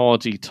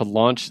technology to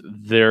launch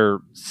their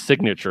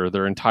signature,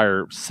 their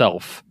entire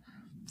self,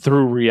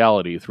 through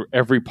reality, through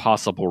every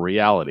possible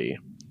reality.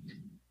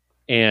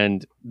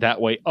 And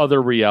that way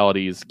other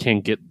realities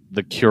can get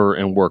the cure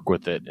and work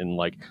with it. And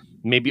like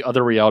maybe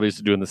other realities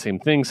are doing the same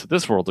thing, so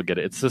this world will get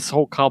it. It's this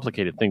whole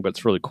complicated thing, but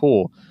it's really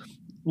cool.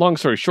 Long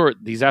story short,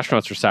 these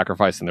astronauts are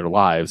sacrificing their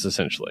lives,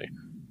 essentially.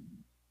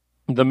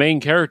 The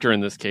main character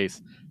in this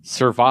case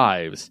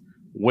survives,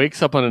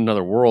 wakes up on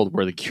another world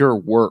where the cure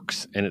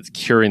works and it's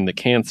curing the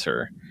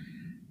cancer.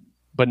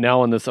 But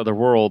now in this other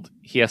world,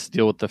 he has to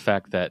deal with the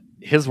fact that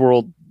his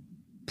world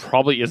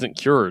probably isn't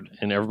cured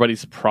and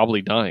everybody's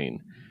probably dying.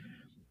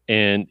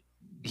 And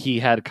he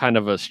had kind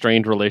of a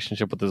strained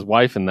relationship with his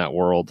wife in that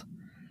world.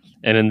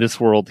 And in this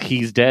world,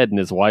 he's dead, and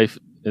his wife,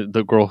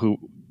 the girl who,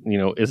 you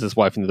know, is his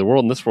wife in the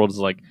world, in this world is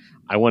like,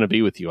 I want to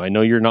be with you. I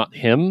know you're not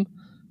him,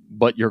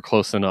 but you're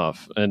close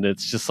enough. And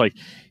it's just like,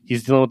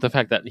 he's dealing with the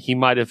fact that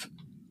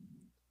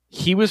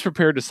he was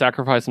prepared to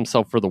sacrifice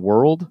himself for the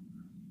world.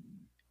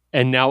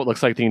 And now it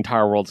looks like the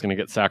entire world's going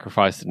to get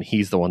sacrificed and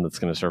he's the one that's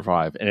going to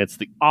survive. And it's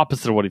the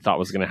opposite of what he thought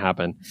was going to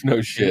happen. No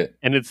shit.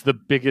 And it's the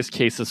biggest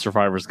case of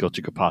survivor's guilt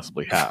you could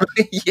possibly have.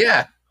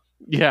 Yeah.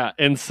 Yeah.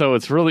 And so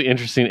it's really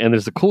interesting. And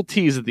there's a cool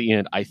tease at the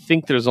end. I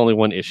think there's only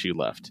one issue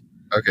left.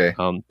 Okay.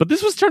 But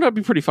this was turned out to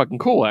be pretty fucking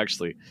cool,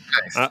 actually.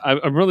 Nice.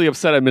 I'm really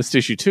upset I missed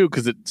issue 2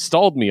 because it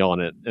stalled me on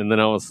it. And then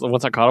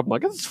once I caught up, I'm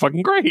like, this is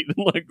fucking great.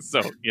 Like,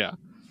 so, yeah.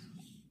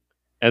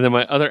 And then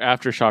my other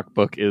Aftershock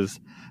book is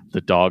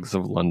The Dogs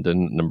of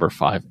London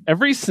 #5.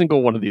 Every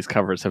single one of these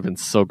covers have been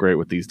so great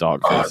with these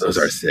dog faces. Oh, those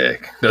are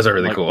sick. Those are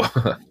really cool.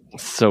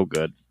 So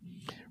good.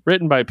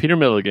 Written by Peter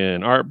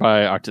Milligan, art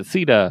by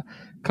Artesita,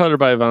 color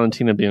by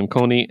Valentina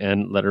Bianconi,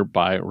 and letter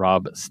by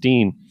Rob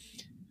Steen.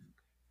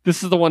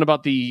 This is the one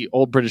about the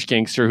old British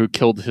gangster who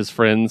killed his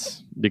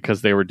friends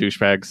because they were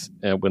douchebags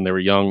when they were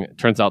young. It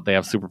turns out they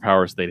have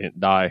superpowers. They didn't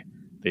die.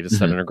 They just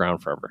sat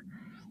underground forever.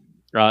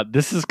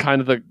 This is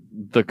kind of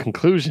the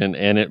conclusion,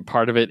 and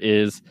part of it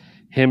is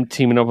him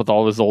teaming up with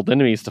all his old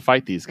enemies to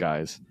fight these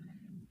guys.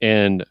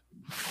 And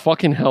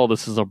fucking hell,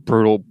 this is a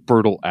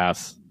brutal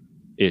ass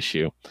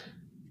issue.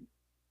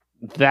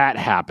 That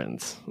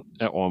happens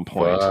at one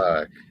point.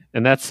 Fuck.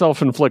 And that's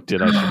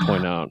self-inflicted, I should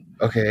point out.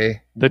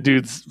 Okay. The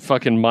dude's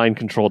fucking mind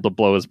controlled to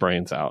blow his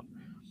brains out.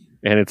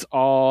 And it's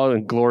all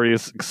in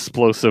glorious,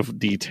 explosive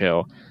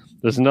detail.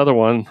 There's another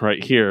one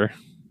right here.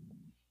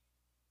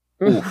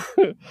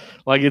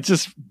 Like, it's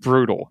just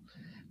brutal.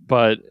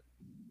 But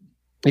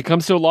it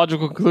comes to a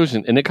logical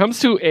conclusion. And it comes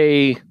to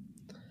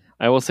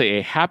I will say,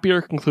 a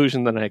happier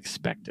conclusion than I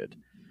expected.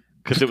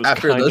 Because it was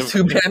after those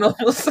two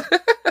panels?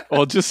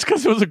 Well, just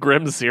because it was a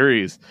grim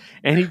series.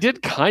 And he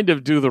did kind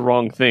of do the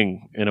wrong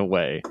thing in a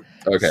way.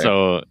 Okay.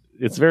 So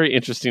it's very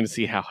interesting to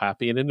see how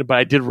happy it ended, but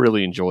I did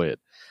really enjoy it.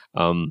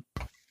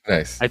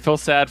 Nice. I feel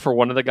sad for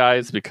one of the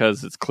guys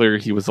because it's clear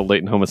he was a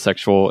latent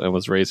homosexual and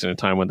was raised in a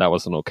time when that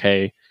wasn't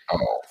okay.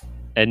 Oh.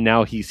 And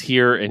now he's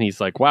here, and he's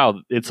like,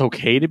 wow, it's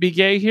okay to be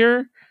gay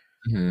here.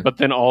 Mhm. But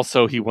then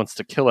also he wants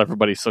to kill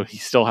everybody, so he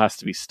still has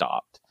to be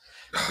stopped,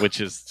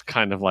 which is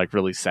kind of like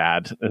really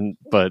sad,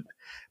 but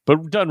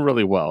done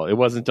really well. It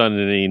wasn't done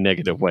in any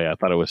negative way. I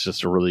thought it was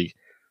just a really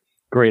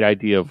great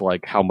idea of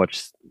like how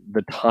much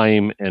the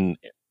time and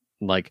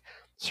like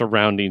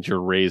surroundings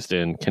you're raised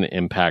in can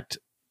impact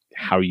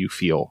how you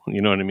feel.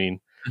 You know what I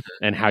mean?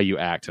 And how you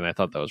act. And I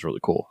thought that was really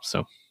cool.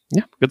 So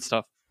yeah, good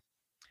stuff.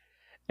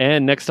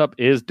 And next up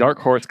is Dark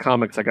Horse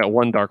Comics. I got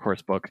one Dark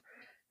Horse book,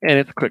 and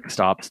it's Quick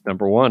Stops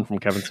 #1 from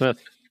Kevin Smith.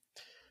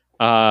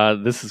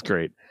 This is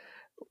great.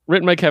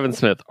 Written by Kevin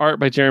Smith, art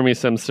by Jeremy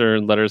Semser,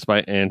 and letters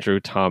by Andrew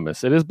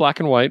Thomas. It is black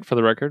and white for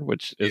the record,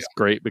 which is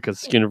great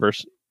because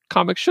Universe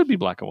comics should be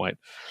black and white.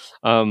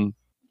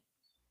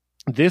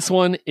 This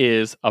one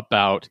is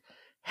about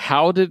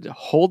how did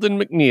Holden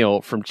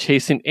McNeil from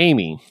Chasing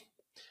Amy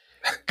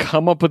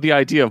come up with the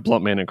idea of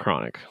Blunt Man and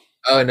Chronic?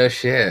 Oh, no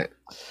shit.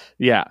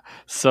 Yeah.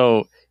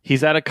 So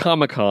he's at a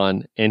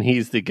Comic-Con and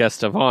he's the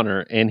guest of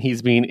honor and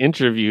he's being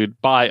interviewed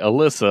by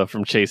Alyssa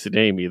from Chasing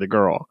Amy, the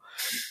girl.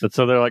 And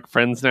so they're like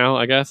friends now,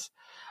 I guess.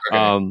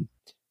 Okay.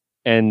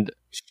 And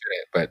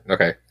but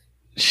okay.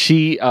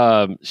 She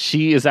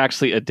is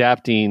actually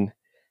adapting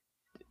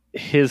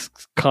his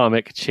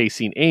comic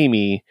Chasing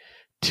Amy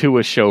to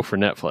a show for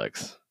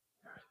Netflix.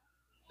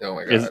 Oh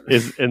my god!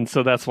 And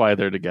so that's why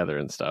they're together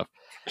and stuff.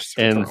 What's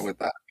and wrong with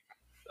that?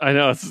 I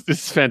know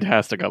it's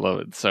fantastic. I love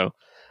it. So,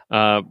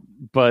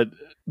 but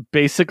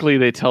basically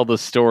they tell the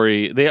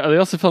story. They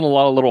also fill in a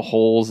lot of little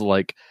holes.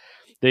 Like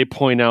they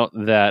point out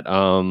that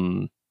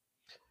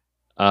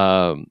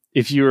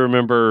if you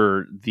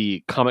remember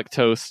the Comic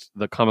Toast,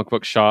 the comic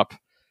book shop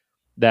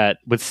that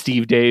with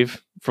Steve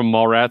Dave from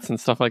Mallrats and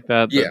stuff like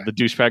that, the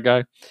douchebag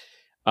guy,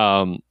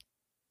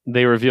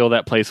 they reveal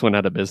that place went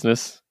out of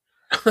business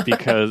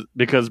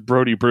because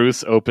Brody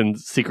Bruce opened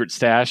Secret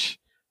Stash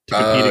to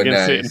compete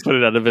against it and put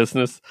it out of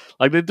business.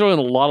 Like they throw in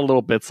a lot of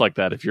little bits like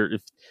that. If you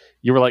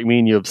were like me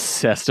and you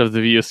obsessed of the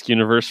VSQ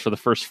universe for the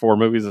first 4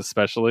 movies,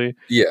 especially,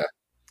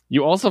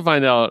 you also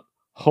find out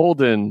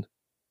Holden,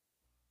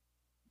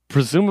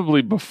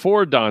 presumably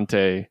before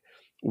Dante,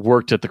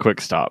 worked at the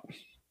Quick Stop,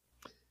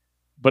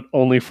 but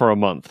only for a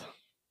month.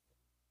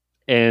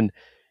 And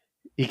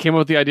he came up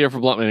with the idea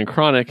for Blunt Man and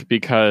Chronic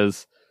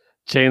because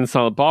Jay and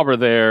Silent Bob are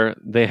there.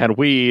 They had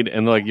weed,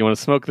 and they're like, "You want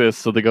to smoke this?"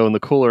 So they go in the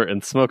cooler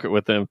and smoke it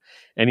with him.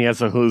 And he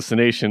has a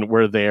hallucination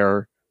where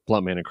they're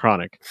Blunt Man and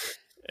Chronic.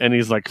 And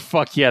he's like,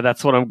 "Fuck yeah,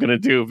 that's what I'm gonna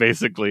do,"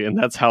 basically. And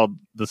that's how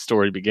the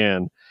story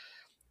began.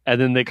 And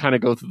then they kind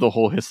of go through the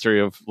whole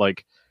history of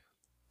like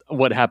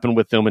what happened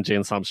with them and Jay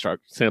and Silent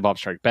Bob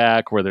Strike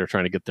Back, where they're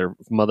trying to get their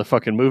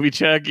motherfucking movie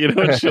check, and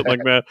shit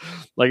like that.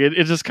 Like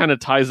it just kind of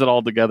ties it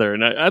all together.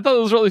 And I thought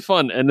it was really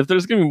fun. And if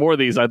there's gonna be more of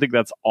these, I think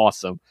that's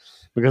awesome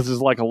because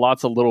there's like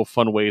lots of little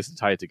fun ways to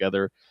tie it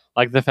together.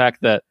 Like the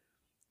fact that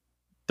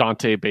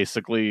Dante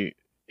basically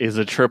is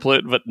a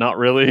triplet, but not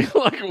really.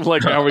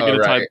 like how are we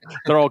gonna tie?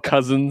 They're all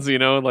cousins,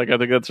 Like I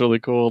think that's really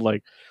cool.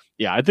 Like.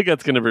 Yeah, I think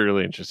that's going to be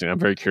really interesting. I'm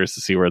very curious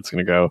to see where it's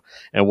going to go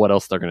and what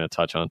else they're going to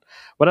touch on.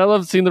 But I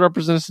love seeing the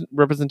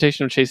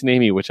representation of Chasing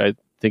Amy, which I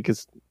think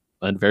is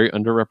a very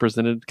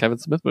underrepresented Kevin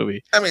Smith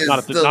movie. I mean,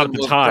 it's still the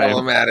most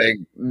problematic.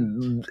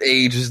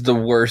 Age is the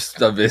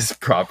worst of his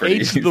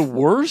properties. Age the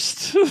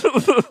worst?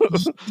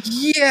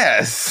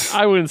 Yes.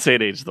 I wouldn't say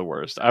it aged the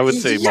worst. I would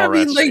say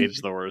Mallrats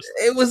aged the worst.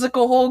 It was like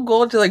a whole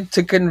goal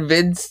to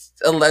convince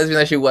a lesbian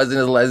that she wasn't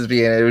a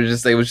lesbian.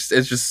 It's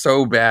just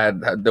so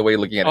bad the way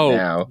looking at it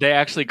now. They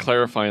actually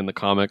clarify in the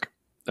comic.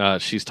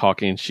 She's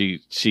talking.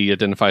 She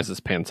identifies as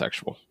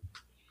pansexual.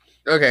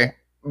 Okay.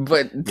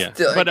 But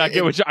still, but I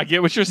get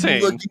what you're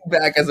saying. Looking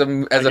back as a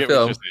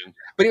film,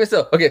 but even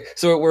still, okay.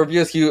 So we're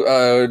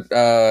VSQ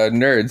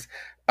nerds,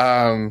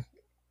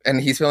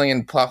 and he's filling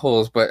in plot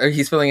holes, but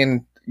he's filling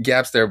in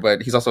gaps there.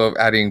 But he's also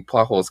adding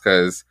plot holes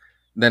because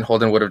then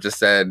Holden would have just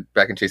said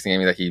back in Chasing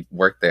Amy that he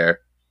worked there,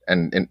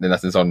 and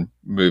that's his own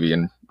movie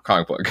and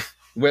comic book.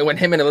 When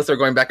him and Alyssa are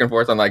going back and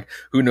forth on like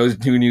who knows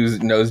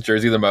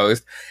Jersey the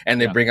most,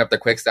 and they bring up the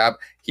Quick Stop,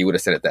 he would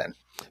have said it then.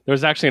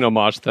 There's actually an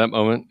homage to that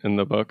moment in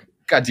the book.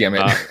 God damn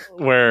it.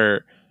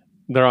 Where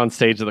they're on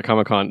stage at the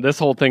Comic-Con. This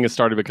whole thing has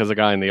started because a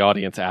guy in the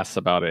audience asks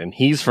about it, and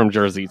he's from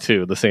Jersey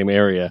too, the same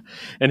area.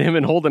 And him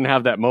and Holden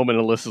have that moment,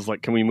 and Alyssa's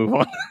like, "Can we move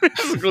on?"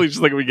 It's really just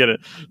like we get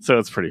it. So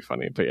it's pretty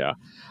funny, but yeah.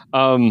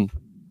 I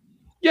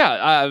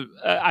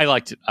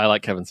liked it. I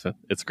like Kevin Smith.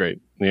 It's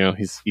great.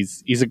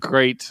 He's a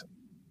great.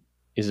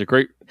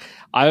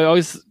 I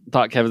always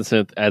thought Kevin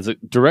Smith as a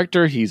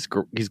director, he's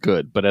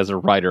good, but as a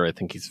writer, I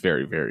think he's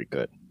very, very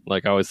good.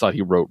 Like, I always thought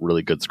he wrote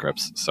really good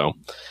scripts. So,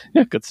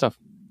 yeah, good stuff.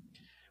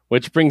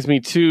 Which brings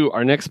me to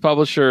our next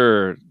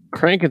publisher,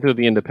 cranking through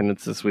the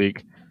independents this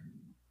week,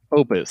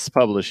 Opus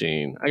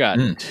Publishing. I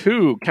got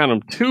two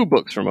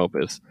books from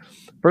Opus.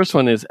 First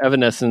one is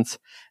Evanescence,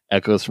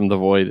 Echoes from the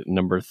Void,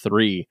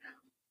 #3.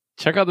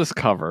 Check out this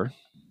cover.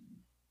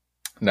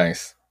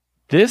 Nice.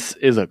 This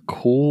is a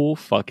cool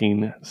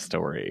fucking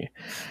story.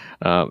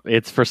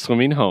 It's for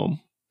Swimming Home.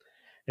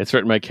 It's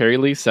written by Carrie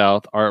Lee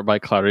South, art by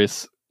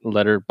Clarice,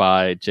 lettered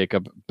by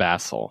Jacob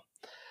Bassel.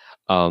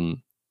 And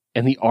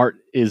the art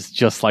is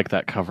just like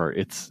that cover.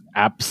 It's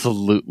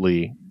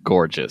absolutely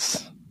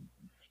gorgeous.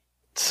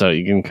 So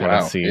you can kind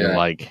of see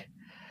like...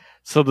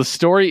 So the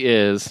story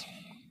is...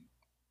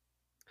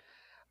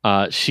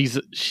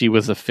 she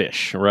was a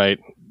fish, right?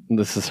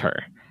 This is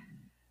her.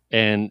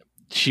 And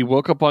she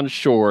woke up on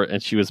shore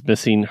and she was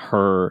missing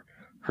her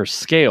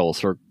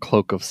scales, her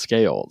cloak of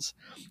scales.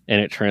 And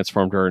it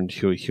transformed her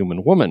into a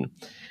human woman.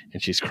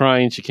 And she's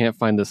crying. She can't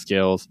find the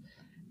scales.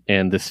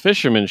 And this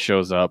fisherman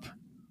shows up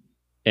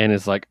and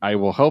is like, I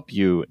will help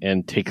you,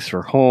 and takes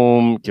her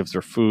home, gives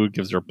her food,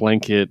 gives her a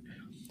blanket.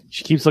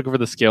 She keeps looking for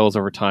the scales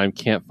over time,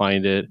 can't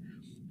find it.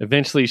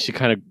 Eventually, she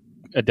kind of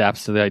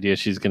adapts to the idea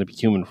she's going to be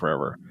human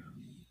forever.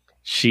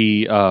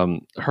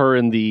 Her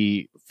and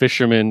the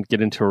fisherman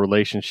get into a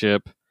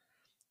relationship,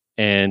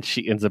 and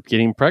she ends up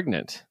getting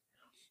pregnant.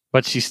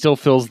 But she still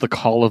feels the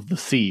call of the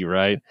sea,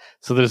 right?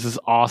 So there's this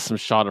awesome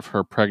shot of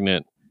her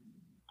pregnant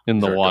in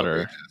the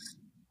water.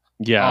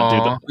 Yeah,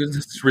 aww, dude. This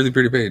is a really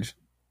pretty page.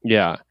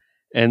 Yeah.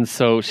 And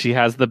so she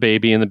has the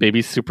baby, and the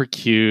baby's super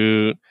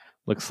cute.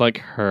 Looks like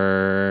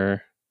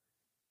her.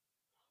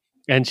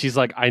 And she's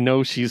like, I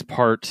know she's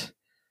part...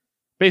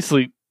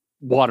 Basically,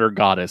 water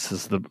goddess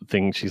is the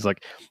thing. She's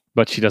like,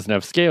 but she doesn't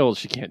have scales.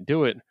 She can't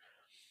do it.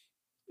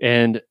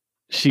 And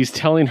she's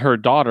telling her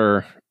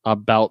daughter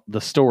about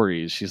the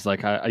stories. She's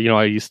like, I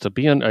used to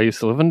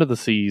live under the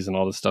seas and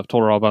all this stuff.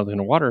 Told her all about the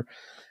underwater.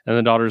 And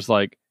the daughter's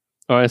like,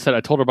 I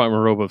told her about my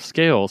robe of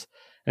scales.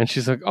 And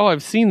she's like, oh,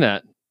 I've seen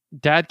that.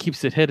 Dad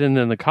keeps it hidden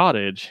in the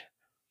cottage.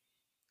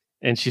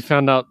 And she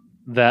found out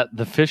that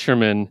the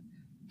fisherman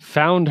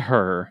found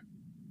her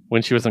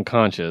when she was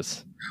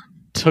unconscious,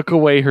 took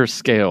away her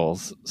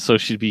scales so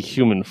she'd be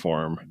human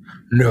form.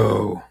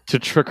 No. To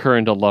trick her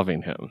into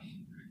loving him.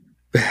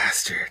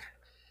 Bastard.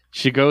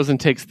 She goes and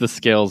takes the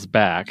scales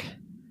back.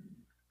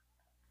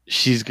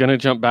 She's going to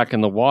jump back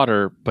in the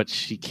water, but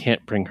she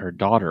can't bring her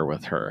daughter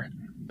with her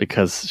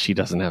because she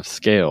doesn't have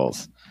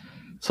scales.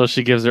 So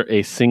she gives her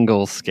a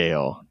single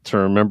scale to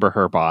remember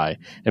her by,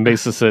 and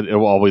basically said, it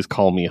will always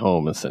call me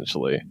home,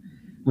 essentially.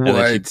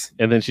 What?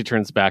 And then she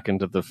turns back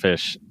into the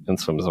fish and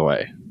swims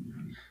away.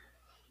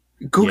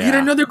 Go get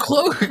another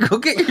cloak. Go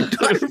get your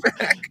daughter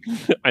back.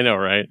 I know,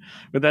 right?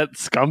 With that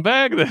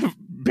scumbag that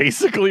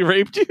basically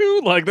raped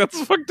you? Like,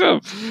 that's fucked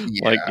up.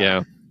 Yeah. Like,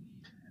 yeah.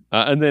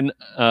 And then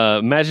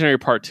Imaginary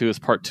Part 2 is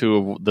part 2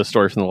 of the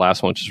story from the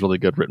last one, which is really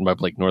good, written by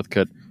Blake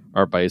Northcutt,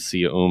 art by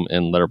Sia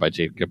and letter by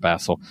Jacob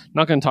Bassel.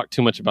 Not going to talk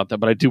too much about that,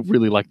 but I do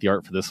really like the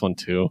art for this one,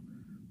 too.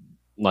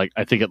 Like,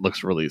 I think it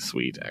looks really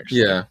sweet,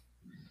 actually. Yeah.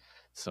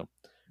 So,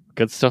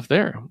 good stuff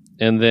there.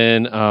 And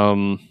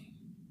then...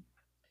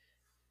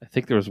 I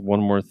think there was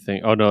one more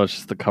thing. Oh no, it's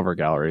just the cover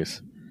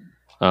galleries.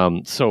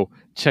 So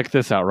check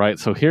this out, right?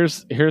 So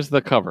here's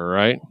the cover,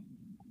 right?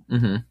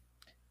 Mm-hmm.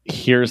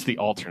 Here's the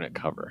alternate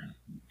cover.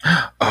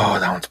 Oh,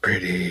 that one's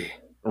pretty.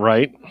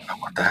 Right? I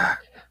want that.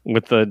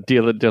 With the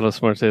Dia de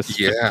los Muertos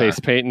face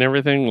paint and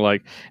everything.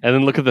 Like, and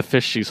then look at the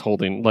fish she's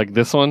holding. Like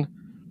this one.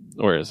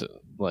 Where is it?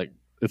 Like,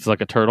 it's like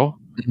a turtle.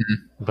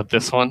 Mm-hmm. But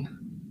this one.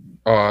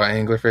 Oh,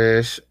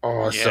 anglerfish.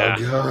 Oh, so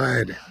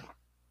good.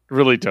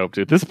 Really dope,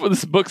 dude. This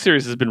book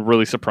series has been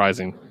really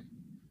surprising,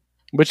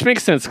 which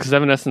makes sense because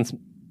Evanescence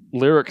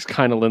lyrics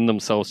kind of lend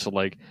themselves to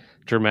like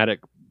dramatic,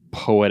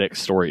 poetic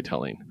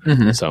storytelling.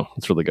 Mm-hmm. So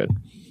it's really good.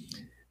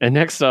 And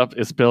next up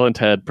is Bill and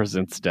Ted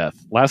Presents Death.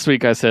 Last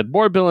week I said,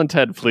 more Bill and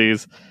Ted,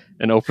 please.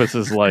 And Opus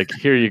is like,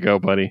 here you go,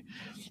 buddy.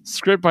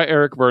 Script by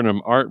Eric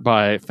Burnham, art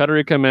by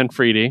Federica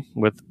Manfredi,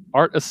 with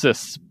art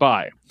assists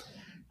by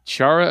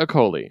Chiara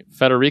Accoli,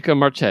 Federica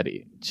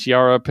Marchetti,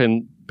 Chiara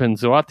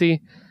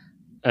Penzuati,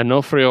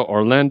 Onofrio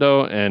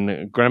Orlando,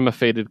 and Grandma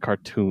Faded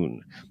Cartoon.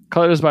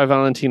 Colors by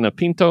Valentina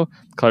Pinto.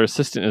 Color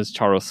assistant is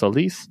Charo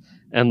Solis,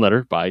 and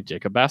letter by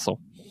Jacob Bassel.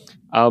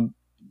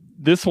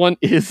 This one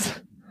is...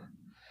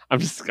 I'm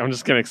just going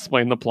to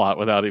explain the plot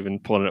without even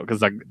pulling it up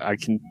because I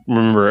can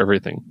remember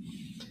everything.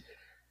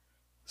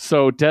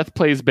 So Death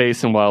plays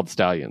bass in Wild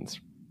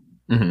Stallions.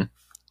 Mm-hmm.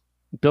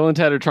 Bill and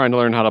Ted are trying to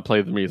learn how to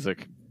play the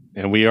music,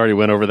 and we already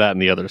went over that in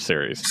the other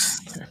series.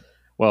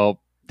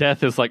 Well,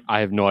 Death is like,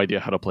 I have no idea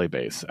how to play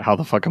bass. How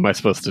the fuck am I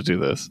supposed to do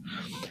this?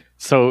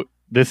 So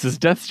this is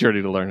Death's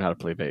journey to learn how to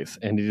play bass.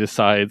 And he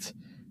decides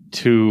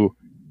to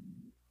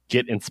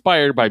get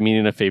inspired by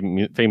meeting a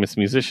famous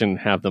musician and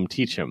have them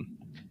teach him.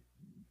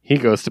 He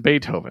goes to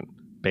Beethoven.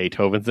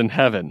 Beethoven's in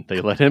heaven.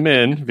 They let him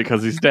in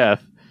because he's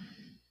Death.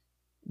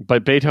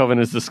 But Beethoven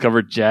has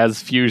discovered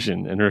jazz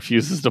fusion and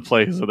refuses to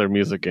play his other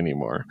music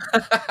anymore.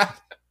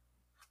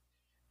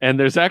 And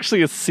there's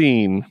actually a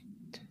scene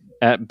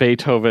at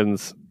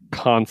Beethoven's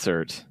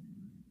concert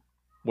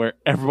where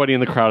everybody in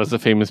the crowd is a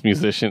famous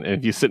musician, and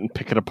if you sit and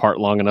pick it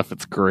apart long enough,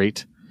 it's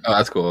great. Oh,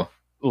 that's cool.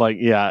 Like,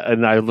 yeah,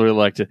 and I really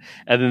liked it.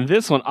 And then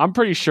this one, I'm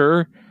pretty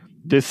sure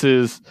this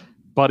is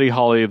Buddy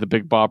Holly, the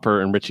Big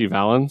Bopper, and Richie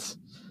Valens,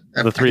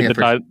 the three that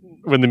died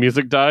when the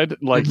music died.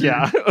 Like,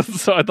 yeah.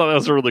 So I thought that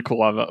was a really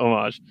cool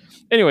homage.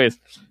 Anyways,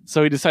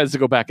 so he decides to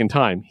go back in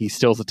time. He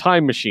steals a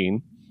time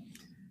machine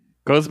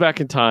goes back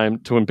in time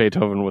to when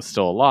Beethoven was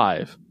still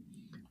alive,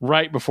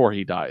 right before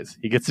he dies.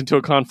 He gets into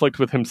a conflict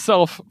with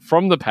himself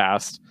from the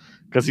past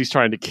because he's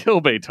trying to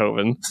kill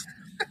Beethoven.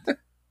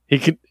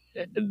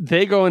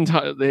 They go in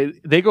time.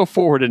 They go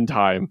forward in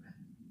time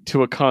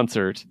to a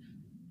concert.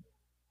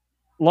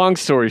 Long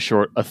story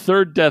short, a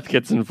third death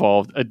gets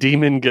involved. A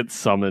demon gets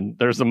summoned.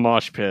 There's a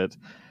mosh pit.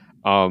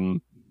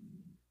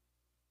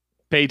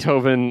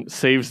 Beethoven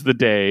saves the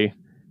day,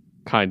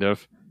 kind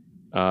of.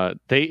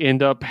 They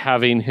end up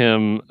having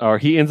him, or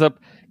he ends up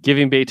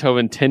giving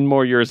Beethoven 10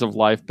 more years of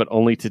life, but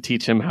only to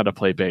teach him how to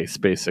play bass,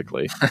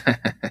 basically.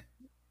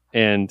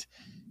 And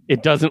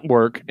it doesn't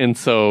work. And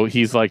so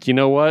he's like, you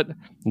know what? At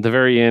the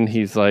very end,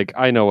 he's like,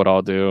 I know what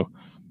I'll do.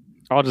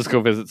 I'll just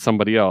go visit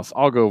somebody else.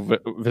 I'll go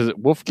visit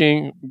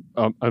Wolfgang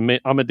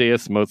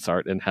Amadeus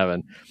Mozart in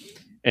heaven.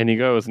 And he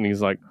goes and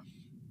he's like,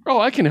 oh,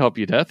 I can help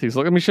you, Death. He's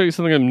like, let me show you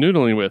something I'm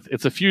noodling with.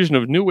 It's a fusion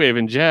of new wave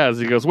and jazz.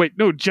 He goes, wait,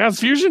 no, jazz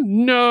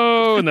fusion?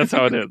 No. And that's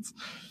how it ends.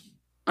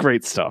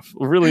 Great stuff.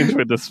 Really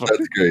enjoyed this one.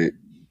 That's great.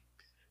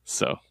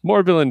 So,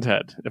 more Bill and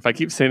Ted. If I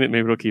keep saying it,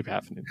 maybe it'll keep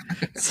happening.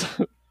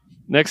 So,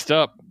 next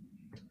up,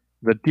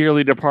 the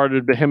dearly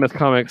departed Behemoth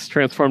Comics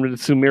transformed into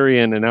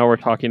Sumerian, and now we're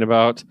talking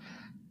about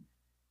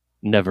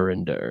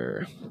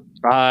Neverender.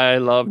 I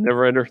love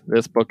Neverender.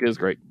 This book is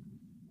great.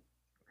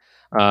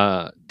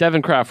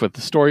 Devin Kraft with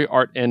the story,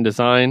 art, and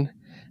design,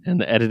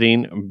 and the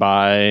editing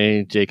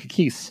by Jake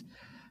Akis.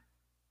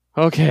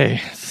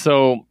 Okay,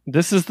 so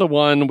this is the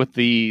one with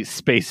the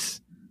space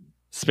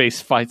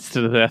fights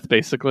to the death,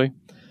 basically.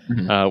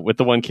 Mm-hmm. With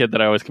the one kid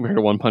that I always compare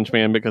to One Punch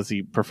Man because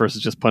he prefers to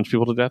just punch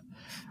people to death.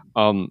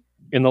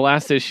 In the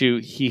last issue,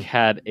 he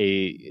had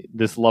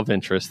this love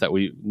interest that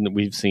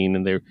we've seen,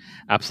 and they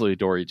absolutely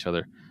adore each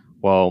other.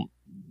 Well,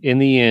 in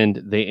the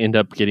end, they end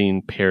up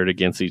getting paired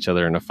against each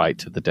other in a fight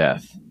to the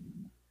death.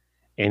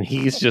 And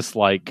he's just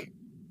like,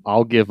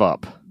 I'll give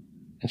up.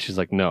 And she's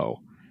like,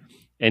 no.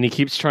 And he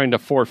keeps trying to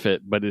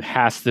forfeit, but it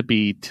has to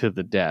be to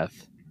the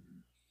death.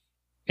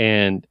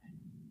 And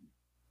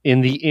in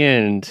the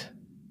end,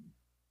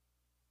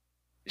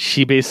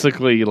 she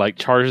basically like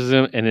charges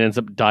him and ends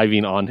up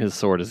diving on his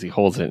sword as he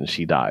holds it, and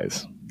she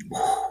dies.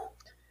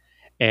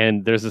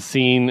 And there's a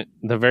scene,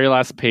 the very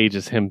last page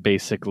is him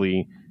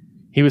basically,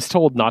 he was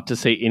told not to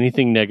say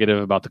anything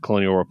negative about the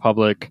Colonial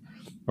Republic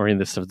or any of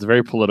this stuff. It's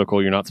very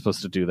political. You're not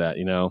supposed to do that,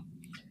 you know?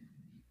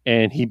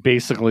 And he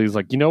basically is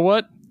like, you know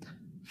what?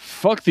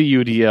 Fuck the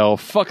UDL.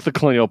 Fuck the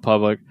Colonial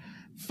Republic.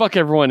 Fuck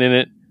everyone in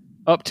it,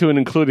 up to and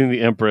including the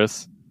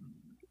Empress.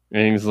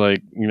 And he's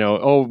like, you know,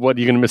 oh, what, are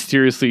you going to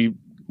mysteriously,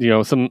 you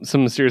know, some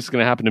mysterious is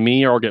going to happen to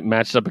me, or I'll get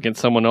matched up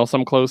against someone else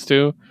I'm close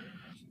to?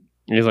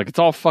 And he's like, it's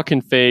all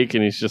fucking fake.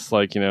 And he's just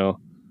like, you know,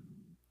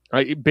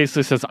 he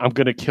basically says, I'm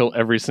going to kill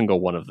every single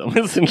one of them,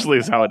 essentially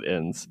is how it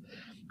ends.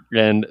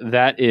 And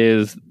that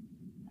is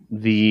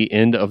the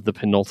end of the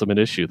penultimate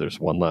issue. There's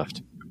one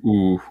left.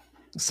 Ooh.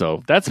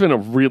 So that's been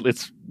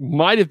it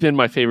might have been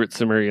my favorite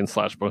Sumerian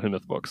 /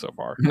 Behemoth book so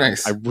far.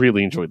 Nice. I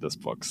really enjoyed this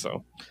book.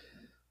 So,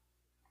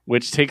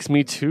 which takes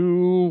me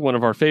to one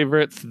of our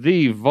favorites,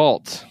 The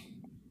Vault.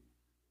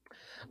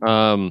 We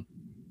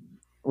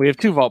have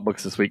 2 Vault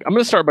books this week. I'm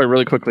going to start by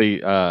really quickly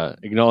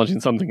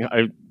acknowledging something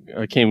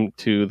I came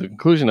to the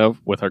conclusion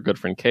of with our good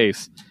friend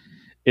Case,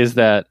 is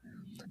that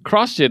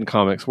CrossGen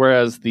Comics,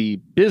 whereas the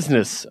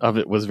business of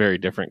it was very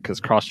different because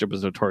CrossGen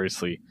was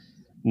notoriously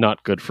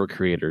not good for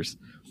creators,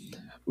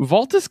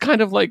 Vault is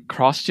kind of like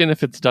CrossGen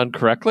if it's done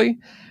correctly,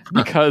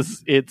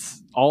 because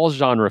it's all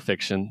genre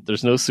fiction.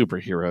 There's no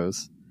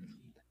superheroes,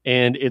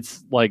 and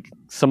it's like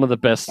some of the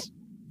best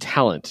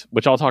talent,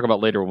 which I'll talk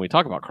about later when we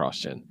talk about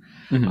CrossGen.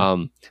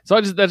 Mm-hmm.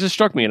 So that just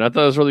struck me, and I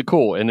thought it was really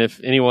cool. And if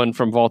anyone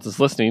from Vault is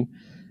listening,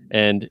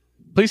 and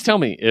please tell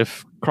me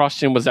if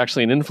CrossGen was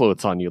actually an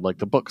influence on you, like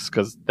the books,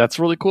 because that's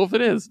really cool if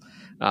it is.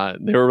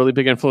 They were a really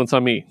big influence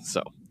on me.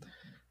 So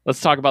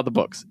let's talk about the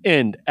books.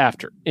 End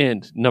After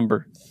End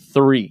number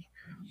 3.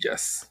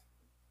 Yes.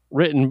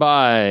 Written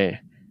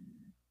by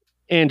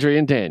Andrea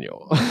and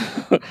Daniel.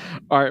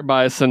 Art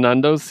by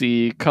Sanando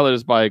C.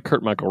 Colors by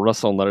Kurt Michael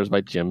Russell, and letters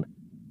by Jim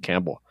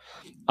Campbell.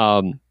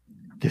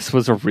 This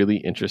was a really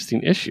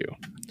interesting issue.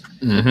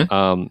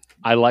 Mm-hmm.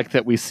 I like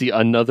that we see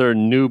another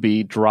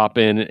newbie drop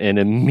in and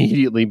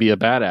immediately be a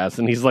badass,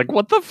 and he's like,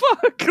 "What the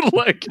fuck?"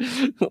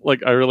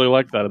 like I really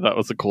like that. That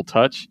was a cool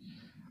touch.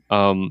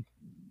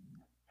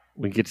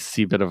 We get to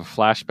see a bit of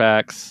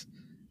flashbacks.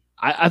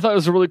 I thought it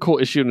was a really cool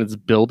issue in its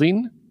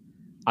building.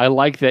 I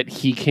like that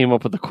he came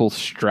up with a cool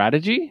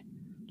strategy.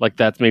 Like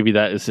that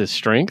is his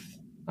strength.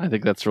 I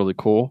think that's really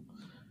cool.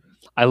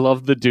 I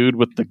love the dude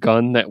with the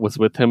gun that was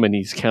with him, and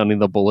he's counting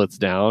the bullets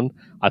down.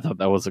 I thought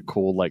that was a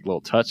cool, like,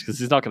 little touch because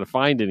he's not going to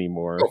find any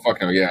more. Oh fuck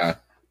no, yeah.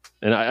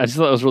 And I just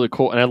thought it was really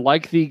cool, and I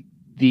like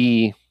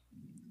the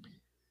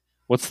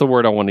what's the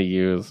word I want to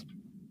use?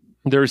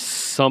 There's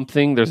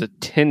a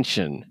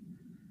tension,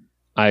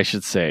 I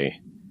should say,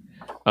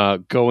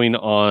 going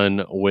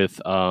on with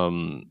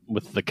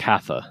the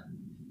Katha.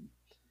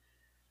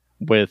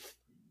 With,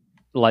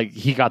 like,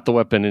 he got the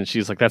weapon, and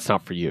she's like, "That's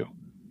not for you."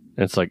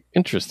 And it's like,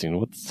 interesting,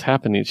 what's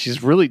happening?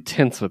 She's really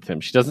tense with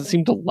him. She doesn't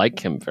seem to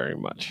like him very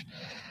much.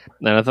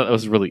 And I thought that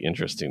was really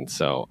interesting.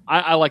 So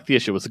I like the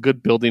issue. It was a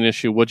good building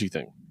issue. What'd you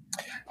think?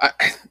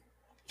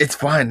 It's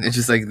fun. It's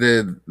just like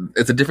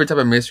it's a different type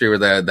of mystery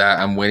where that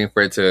I'm waiting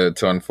for it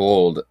to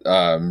unfold.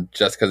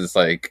 Just because it's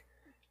like,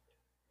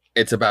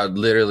 it's about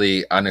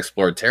literally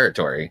unexplored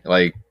territory.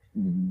 Like,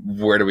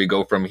 where do we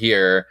go from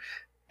here?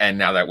 And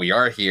now that we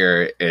are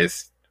here,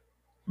 is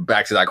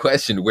back to that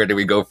question: where do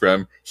we go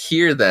from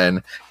here?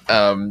 Then,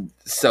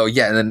 so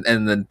yeah, and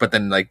then, but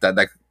then like that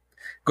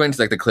going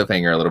to like the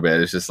cliffhanger a little bit.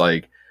 It's just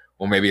like,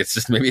 well, maybe it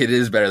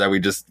is better that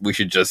we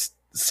should just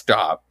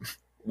stop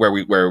where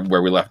we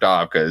left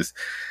off, because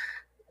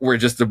we're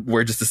just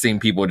the same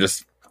people,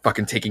 just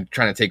fucking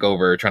trying to take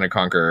over, trying to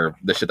conquer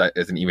the shit that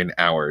isn't even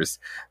ours.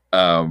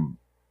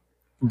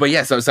 But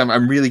yeah, so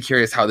I'm really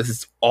curious how this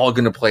is all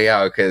going to play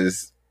out,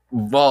 because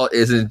Vault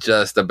isn't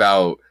just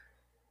about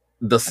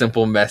the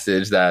simple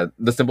message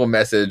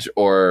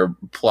or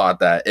plot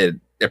that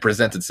it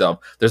presents itself.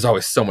 There's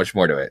always so much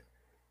more to it.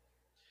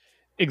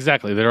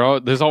 Exactly.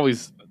 There's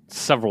always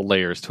several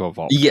layers to a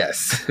Vault.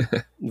 Yes.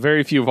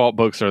 Very few Vault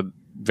books are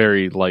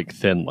very like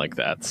thin like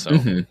that. So,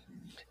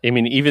 I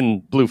mean, even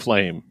Blue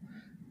Flame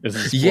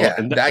is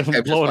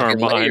blowing our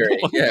mind.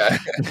 Yeah.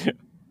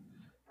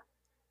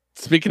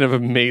 Speaking of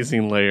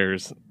amazing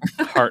layers,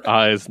 Heart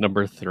Eyes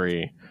number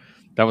 3.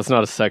 That was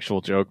not a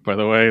sexual joke, by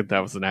the way. That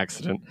was an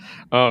accident.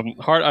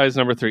 Heart Eyes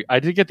number 3. I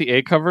did get the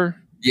A cover.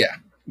 Yeah.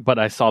 But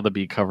I saw the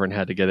B cover and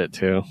had to get it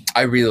too.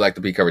 I really like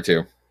the B cover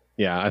too.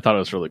 Yeah, I thought it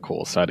was really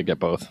cool, so I had to get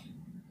both.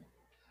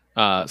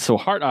 So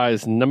Heart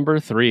Eyes number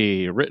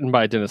 3, written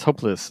by Dennis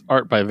Hopeless,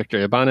 art by Victor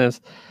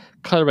Ibanez,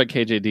 color by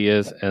KJ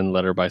Diaz, and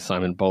letter by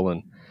Simon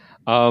Bolin.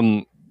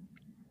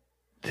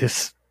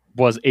 This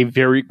was a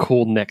very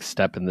cool next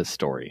step in this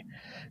story,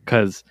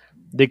 because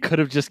they could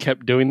have just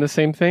kept doing the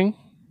same thing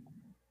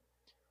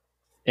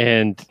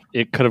and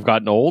it could have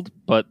gotten old,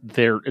 but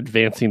they're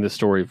advancing the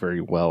story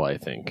very well, I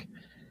think.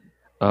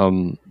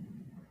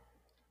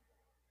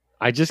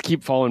 I just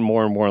keep falling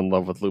more and more in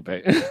love with Lupe.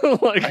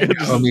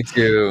 Me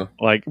too.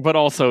 But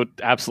also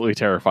absolutely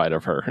terrified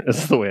of her.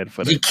 Is the way I'd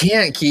put it. You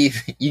can't,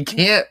 Keith. You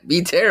can't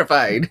be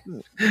terrified.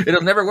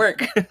 It'll never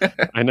work.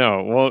 I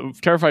know. Well,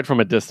 terrified from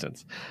a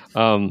distance.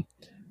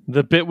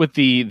 The bit with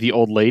the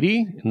old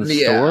lady in the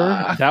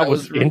store, that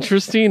was really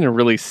interesting and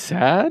really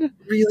sad.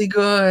 Really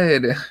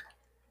good.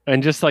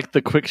 And just like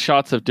the quick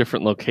shots of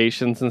different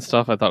locations and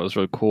stuff, I thought was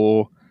really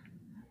cool.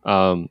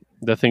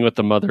 The thing with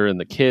the mother and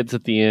the kids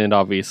at the end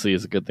obviously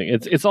is a good thing.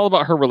 It's all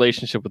about her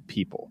relationship with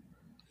people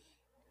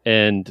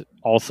and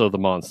also the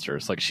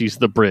monsters. Like, she's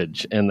the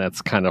bridge, and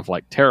that's kind of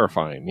like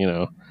terrifying, you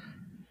know.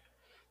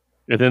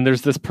 And then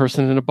there's this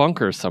person in a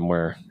bunker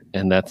somewhere,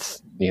 and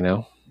that's, you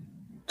know,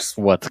 just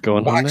what's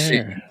going on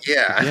there.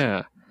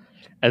 Yeah.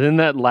 And then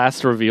that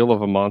last reveal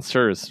of a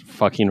monster is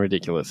fucking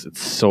ridiculous.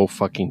 It's so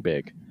fucking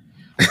big.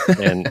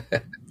 And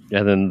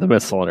then the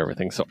missile and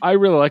everything. So I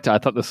really liked it. I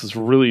thought this was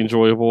really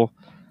enjoyable.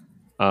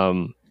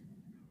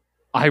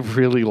 I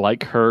really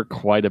like her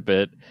quite a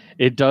bit.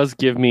 It does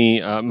give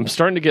me, I'm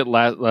starting to get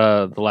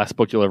the last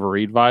book you'll ever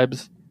read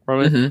vibes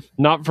from it. Mm-hmm.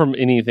 Not from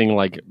anything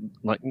like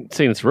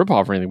saying it's a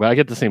ripoff or anything, but I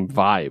get the same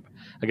vibe.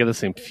 I get the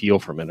same feel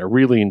from it. I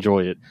really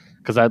enjoy it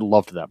because I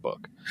loved that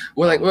book.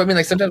 Well, I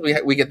mean, sometimes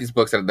we get these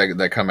books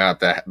that come out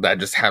that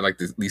just have like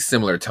these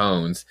similar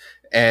tones.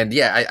 And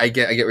yeah, I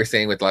get what you're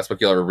saying with the last book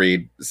you'll ever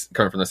read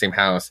coming from the same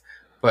house,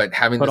 but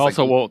having but this,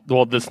 also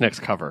well this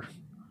next cover.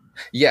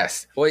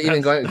 Yes. Well,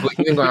 even going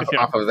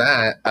off of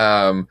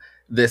that,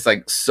 this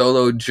like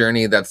solo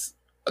journey that's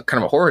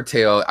kind of a horror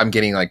tale, I'm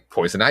getting like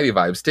Poison Ivy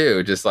vibes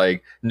too. Just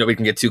like nobody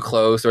can get too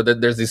close, or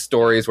there's these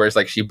stories where it's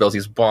like she builds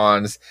these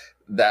bonds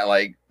that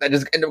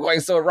just end up going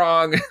so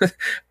wrong.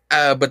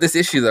 But this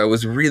issue though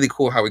was really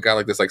cool how we got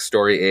like this like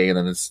story A and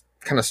then this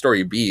kind of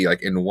story B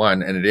like in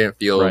one, and it didn't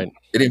feel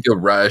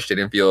rushed. It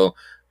didn't feel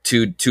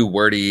too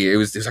wordy. It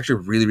was actually a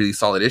really, really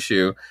solid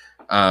issue.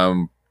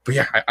 But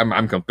yeah,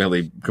 I'm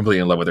completely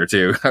in love with her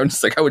too. I'm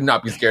just like, I would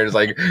not be scared. It's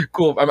like,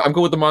 cool. I'm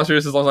cool with the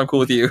monsters as long as I'm cool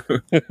with you.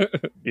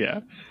 Yeah.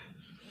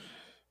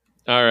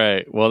 All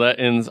right. Well, that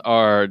ends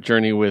our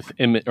journey with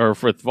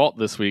Vault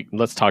this week.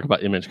 Let's talk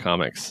about Image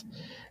Comics.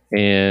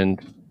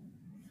 And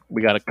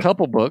we got a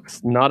couple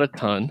books, not a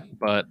ton,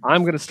 but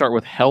I'm going to start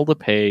with Hell to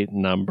Pay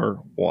number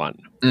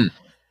 1.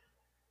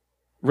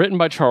 Written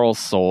by Charles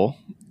Soule,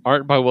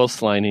 art by Will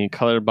Sliney,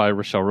 colored by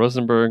Rochelle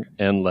Rosenberg,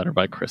 and letter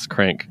by Chris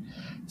Crank.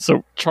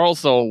 So Charles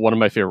Soule, one of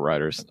my favorite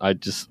writers. I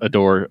just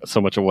adore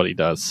so much of what he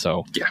does.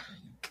 So yeah,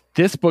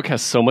 this book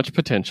has so much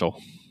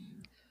potential.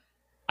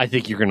 I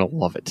think you're going to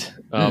love it.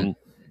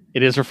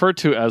 It is referred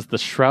to as the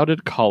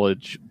Shrouded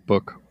College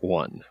Book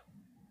 1.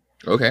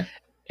 Okay.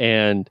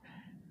 And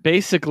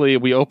basically,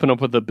 we open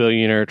up with a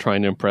billionaire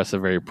trying to impress a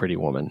very pretty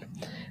woman.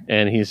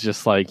 And he's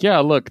just like, yeah,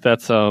 look,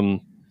 that's a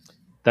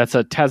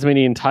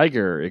Tasmanian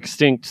tiger,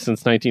 extinct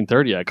since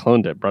 1930. I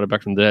cloned it, brought it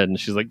back from the dead. And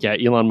she's like, yeah,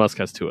 Elon Musk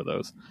has 2 of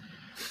those.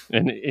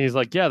 And he's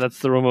like, yeah, that's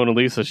the Ramona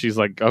Lisa. She's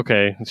like,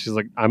 okay. And she's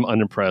like, I'm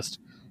unimpressed.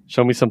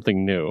 Show me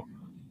something new.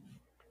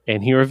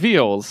 And he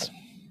reveals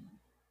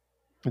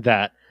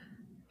that,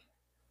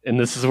 and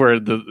this is where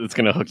it's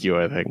going to hook you,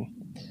 I think.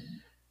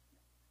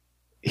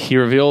 He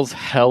reveals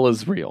hell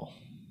is real.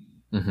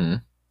 Mm-hmm.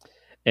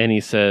 And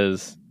he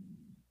says,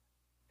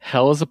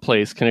 hell is a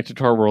place connected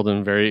to our world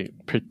in very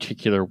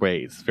particular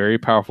ways. Very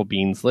powerful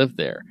beings live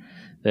there.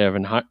 They have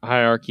a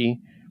hierarchy,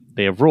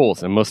 they have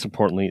rules, and most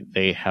importantly,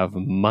 they have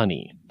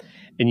money.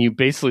 And you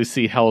basically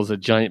see hell as a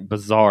giant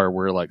bazaar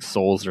where like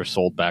souls are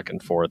sold back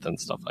and forth and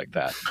stuff like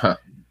that. Huh.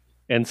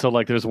 And so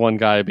like there's one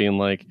guy being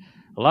like,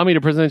 allow me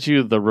to present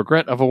you the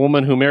regret of a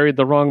woman who married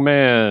the wrong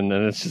man.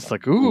 And it's just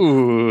like,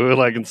 ooh,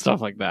 like, and stuff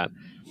like that.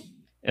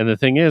 And the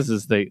thing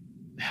is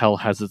hell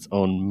has its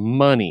own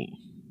money.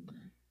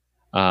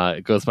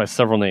 It goes by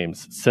several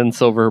names: sin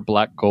silver,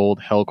 black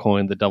gold, hell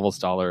coin, the devil's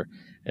dollar.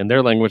 In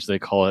their language, they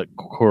call it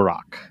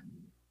kurak,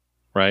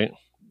 right?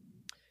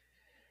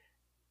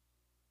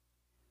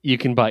 You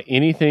can buy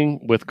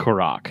anything with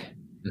kurak,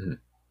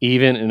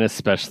 even and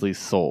especially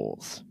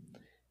souls.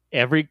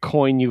 Every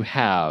coin you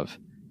have,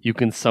 you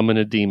can summon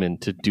a demon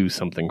to do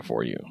something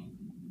for you,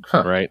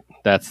 right?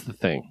 That's the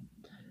thing.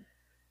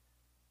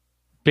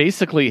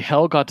 Basically,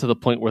 hell got to the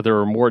point where there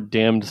were more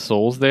damned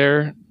souls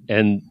there,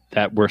 and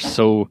that were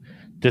so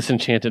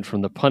disenchanted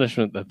from the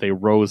punishment that they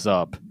rose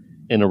up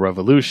in a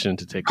revolution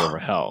to take over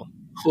hell.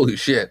 Holy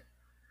shit.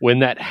 When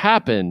that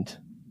happened,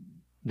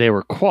 they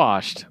were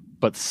quashed,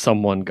 but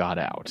someone got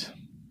out.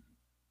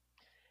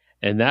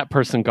 And that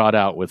person got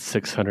out with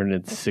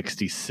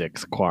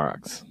 666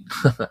 Quarks.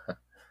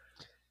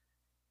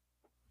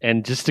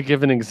 And just to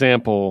give an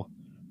example,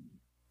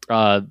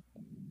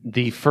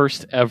 the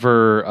first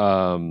ever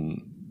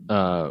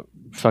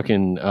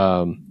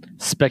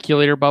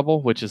speculator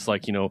bubble, which is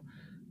like,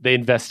 they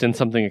invest in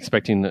something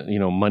expecting,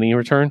 money in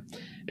return,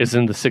 is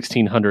in the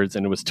 1600s,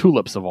 and it was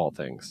tulips of all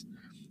things.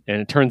 And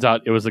it turns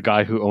out it was a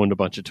guy who owned a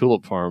bunch of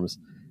tulip farms,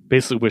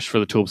 basically wished for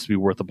the tulips to be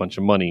worth a bunch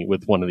of money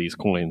with one of these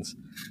coins.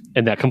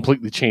 And that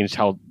completely changed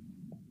how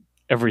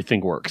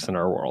everything works in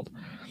our world.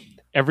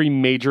 Every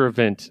major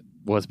event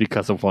was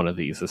because of one of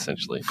these,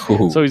 essentially.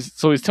 Ooh. So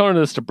he's telling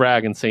us to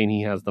brag and saying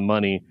he has the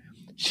money.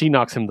 She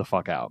knocks him the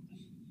fuck out.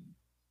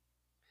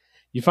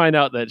 You find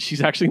out that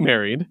she's actually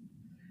married,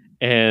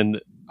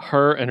 and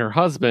her and her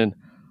husband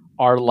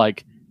are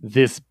like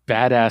this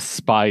badass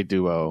spy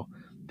duo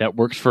that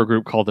works for a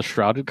group called the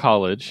Shrouded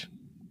College.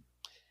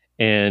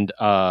 And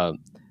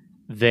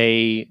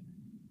they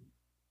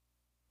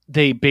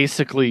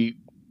basically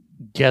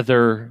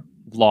gather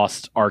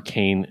lost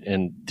arcane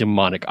and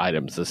demonic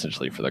items,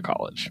 essentially, for the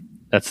college.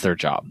 That's their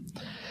job.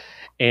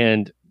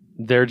 And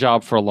their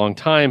job for a long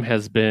time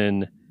has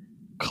been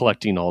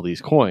collecting all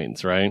these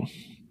coins, right?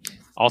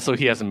 Also,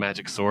 he has a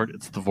magic sword.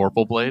 It's the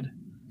Vorpal Blade.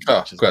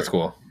 Oh, that's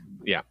cool.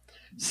 Yeah.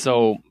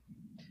 So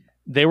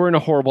they were in a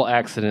horrible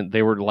accident.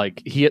 They were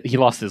like, he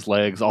lost his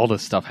legs. All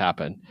this stuff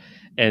happened.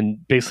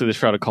 And basically the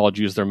Shrouded College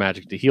used their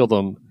magic to heal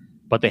them,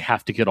 but they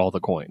have to get all the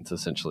coins,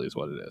 essentially, is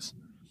what it is.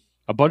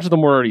 A bunch of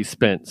them were already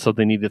spent, so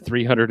they needed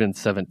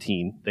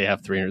 317. They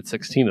have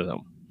 316 of them.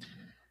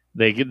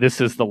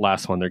 This is the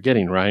last one they're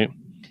getting, right?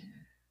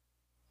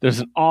 There's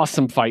an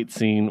awesome fight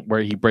scene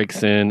where he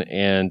breaks in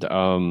and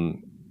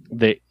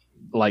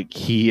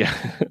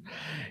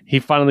he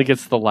finally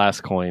gets the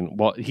last coin.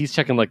 Well, he's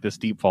checking like this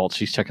deep vault.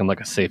 She's checking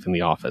like a safe in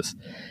the office.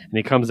 And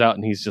he comes out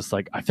and he's just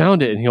like, I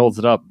found it. And he holds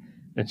it up.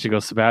 And she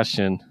goes,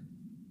 Sebastian,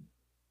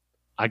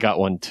 I got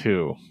one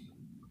too.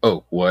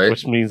 Oh, what?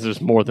 Which means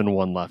there's more than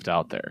one left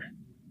out there.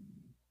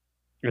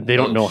 And they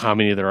don't know how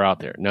many there are out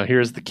there. Now,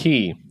 here's the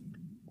key.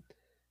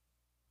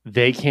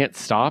 They can't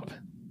stop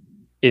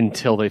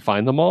until they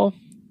find them all.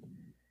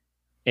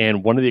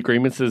 And one of the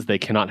agreements is they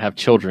cannot have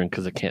children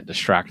because it can't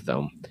distract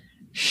them.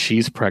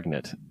 She's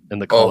pregnant,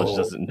 and the college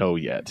doesn't know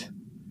yet.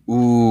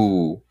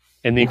 Ooh.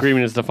 And the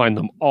agreement is to find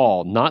them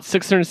all, not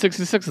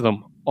 666 of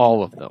them,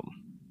 all of them.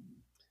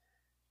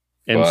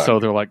 And so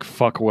they're like,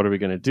 fuck, what are we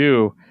going to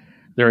do?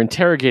 They're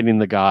interrogating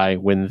the guy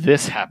when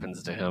this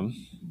happens to him.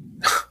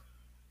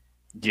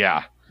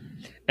 Yeah.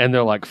 And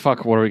they're like,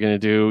 fuck, what are we going to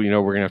do?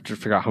 We're going to have to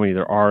figure out how many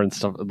there are and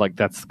stuff. Like,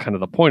 that's kind of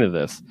the point of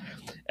this.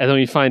 And then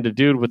we find a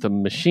dude with a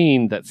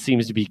machine that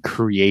seems to be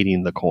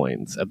creating the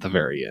coins at the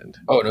very end.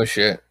 Oh, no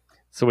shit.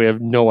 So we have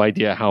no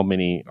idea how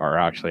many are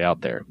actually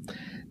out there.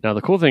 Now,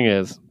 the cool thing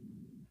is,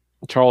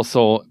 Charles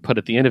Soule put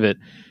at the end of it,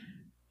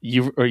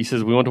 he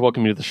says, we want to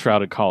welcome you to the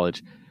Shrouded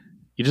College.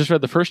 You just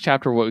read the first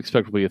chapter of what we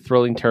expect will be a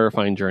thrilling,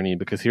 terrifying journey,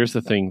 because here's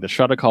the thing. The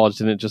Shrouded College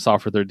didn't just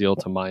offer their deal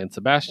to Maya and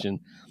Sebastian.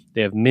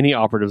 They have many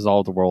operatives all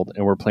over the world,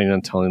 and we're planning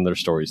on telling their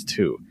stories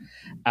too.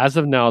 As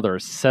of now, there are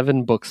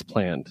 7 books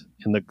planned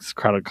in the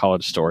Shrouded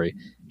College story.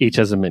 Each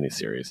has a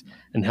miniseries,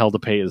 and Hell to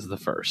Pay is the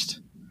first.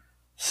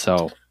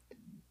 So,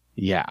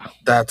 yeah.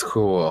 That's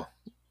cool.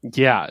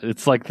 Yeah,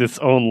 it's like this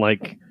own,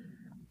 like,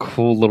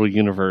 cool little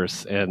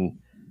universe, and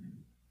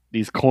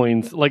these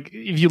coins, like,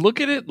 if you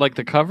look at it, like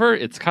the cover,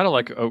 it's kind of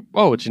like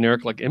a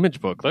generic like image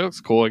book. That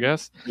looks cool, I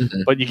guess.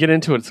 Mm-hmm. But you get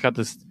into it, it's got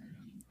this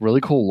really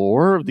cool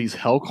lore of these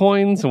hell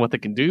coins and what they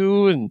can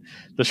do, and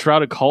the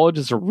Shrouded College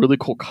is a really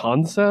cool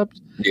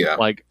concept. Yeah.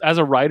 Like, as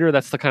a writer,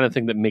 that's the kind of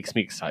thing that makes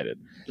me excited.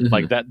 Mhm.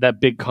 Like that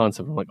big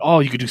concept. I'm like, oh,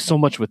 you could do so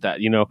much with that,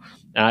 you know?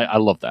 And I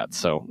love that.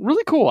 So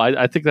really cool.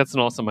 I think that's an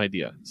awesome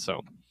idea.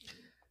 So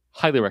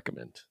highly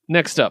recommend.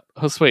 Next up,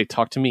 Josue,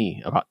 talk to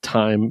me about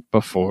Time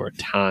Before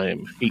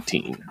Time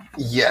 18.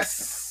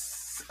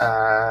 Yes.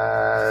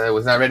 I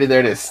was not ready. There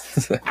it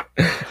is.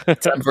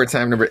 Time Before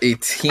Time number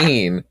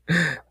 18.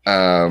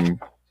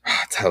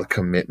 Title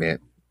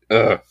Commitment.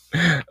 Ugh.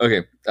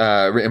 Okay.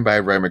 Written by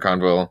Roy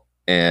McConville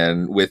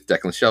and with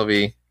Declan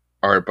Shelby.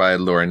 Art by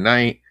Laura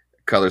Knight.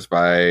 Colors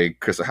by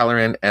Chris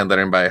O'Halloran. And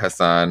lettering by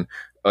Hassan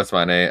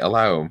Osmane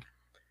Alao.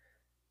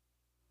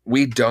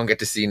 We don't get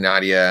to see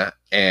Nadia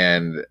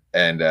and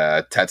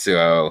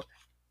Tetsuo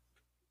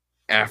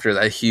after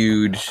that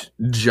huge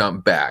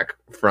jump back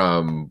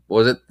from, what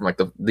was it, like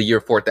the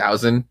year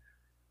 4000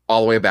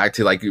 all the way back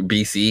to like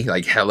BC,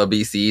 like hella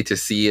BC, to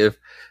see if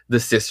the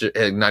sister,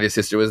 Nadia's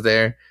sister, was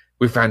there.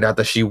 We found out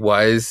that she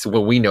was.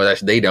 Well, we know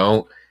that they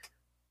don't.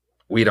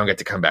 We don't get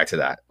to come back to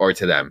that or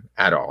to them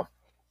at all.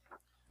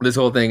 This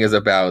whole thing is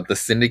about the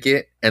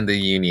Syndicate and the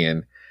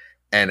Union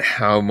and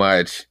how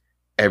much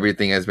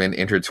everything has been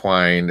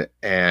intertwined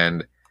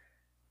and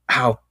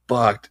how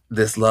fucked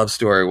this love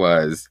story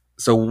was.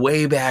 So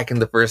way back in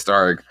the first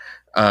arc,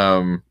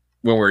 when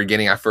we were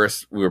getting at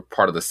first, we were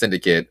part of the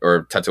Syndicate,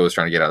 or Tetsuo was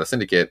trying to get out of the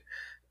Syndicate,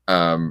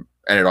 and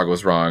it all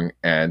goes wrong.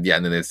 And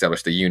then they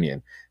established the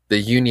Union. The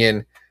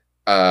Union,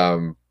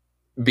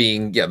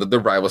 being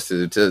the rivals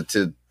to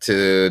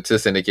the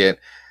Syndicate.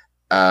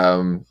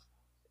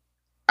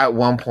 At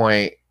one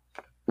point,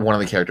 one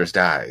of the characters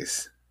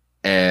dies,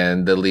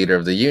 and the leader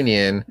of the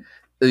Union,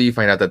 you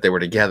find out that they were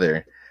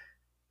together.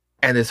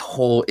 And this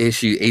whole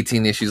issue,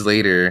 18 issues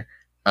later,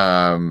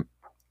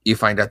 you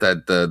find out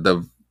that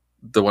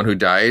the one who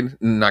died,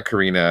 not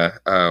Karina,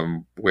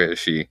 where is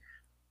she?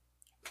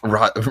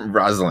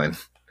 Rosalind.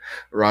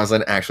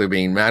 Rosalind, actually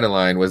being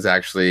Madeline, was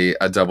actually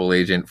a double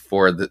agent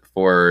for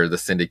the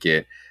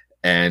Syndicate,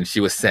 and she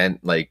was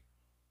sent like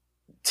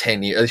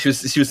 10 years. She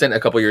was sent a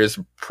couple years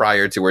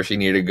prior to where she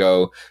needed to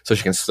go, so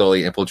she can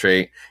slowly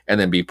infiltrate and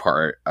then be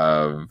part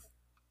of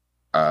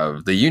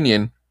the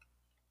Union.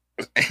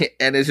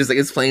 And it's just like,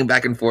 it's playing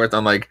back and forth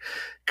on like,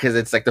 because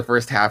it's like the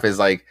first half is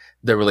like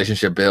the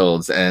relationship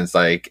builds, and it's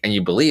like, and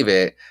you believe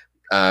it.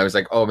 It's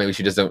like, oh, maybe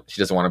she doesn't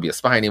want to be a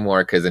spy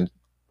anymore, because then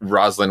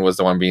Rosalind was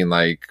the one being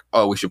like,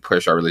 oh, we should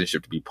push our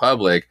relationship to be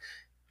public.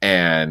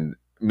 And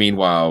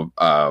meanwhile,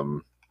 I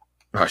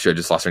should have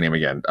just lost her name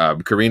again.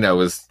 Karina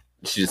was,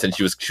 she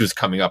was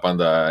coming up in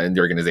the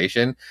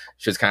organization.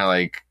 She was kind of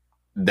like,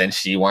 then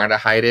she wanted to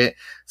hide it.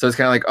 So it's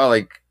kind of like, oh,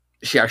 like,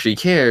 she actually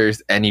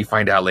cares. And you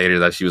find out later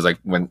that she was like,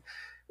 when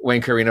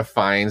Karina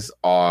finds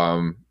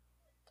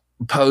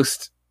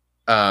post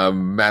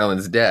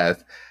Madeline's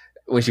death,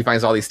 when she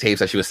finds all these tapes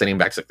that she was sending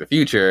back to like the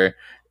future,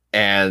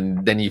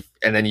 and then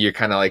you're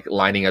kind of like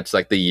lining up to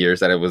like the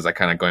years that it was like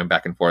kind of going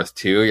back and forth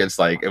too. It's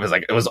like it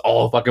was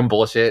all fucking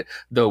bullshit.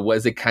 Though,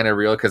 was it kind of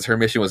real? Because her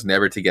mission was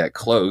never to get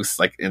close,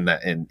 like in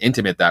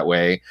intimate that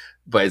way.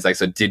 But it's like,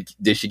 so did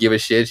she give a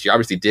shit? She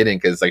obviously didn't,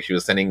 because like she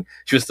was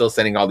still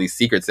sending all these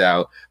secrets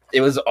out.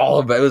 It was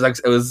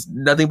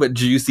nothing but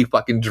juicy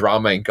fucking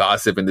drama and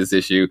gossip in this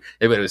issue.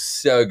 It was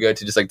so good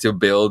to just like to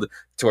build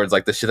towards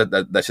like the shit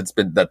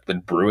that's been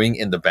brewing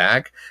in the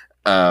back.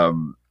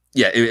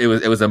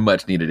 It was a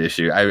much needed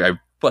issue. I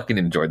fucking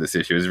enjoyed this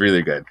issue. It was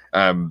really good.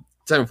 Time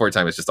Before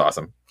Time is just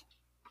awesome.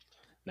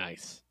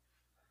 Nice.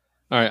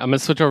 All right, I'm going to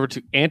switch over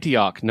to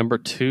Antioch number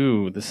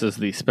 2. This is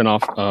the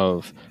spinoff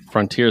of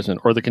Frontiersman,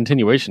 or the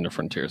continuation of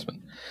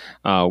Frontiersman.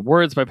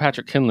 Words by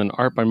Patrick Kinlan,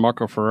 art by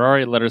Marco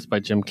Ferrari, letters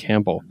by Jim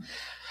Campbell.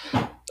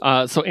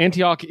 So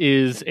Antioch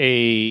is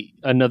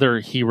another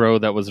hero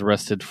that was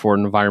arrested for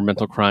an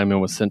environmental crime and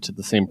was sent to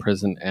the same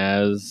prison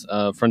as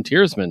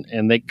Frontiersman.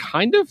 And they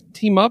kind of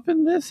team up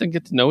in this and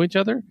get to know each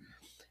other.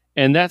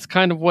 And that's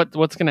kind of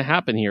what's going to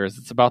happen here. Is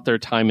it's about their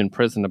time in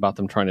prison, about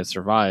them trying to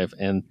survive.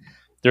 And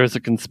there's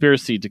a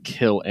conspiracy to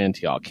kill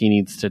Antioch. He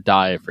needs to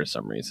die for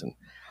some reason.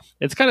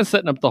 It's kind of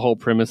setting up the whole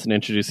premise and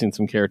introducing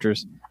some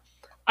characters.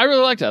 I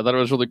really liked it. I thought it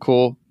was really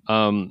cool.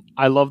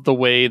 I love the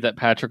way that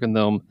Patrick and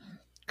them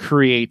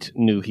create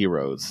new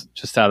heroes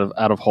just out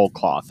of whole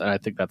cloth, and I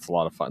think that's a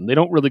lot of fun. They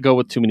don't really go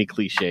with too many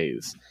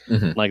cliches.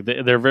 Mm-hmm. Like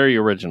they're very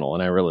original,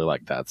 and I really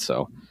like that.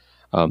 So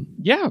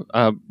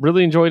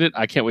really enjoyed it.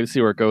 I can't wait to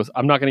see where it goes.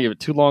 I'm not going to give it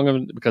too long of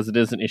it because it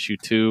is an issue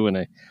 2, and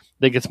I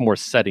think it's more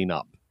setting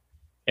up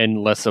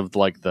and less of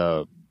like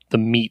the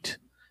meat,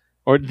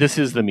 or this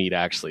is the meat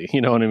actually.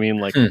 You know what I mean?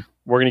 Like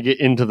we're going to get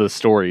into the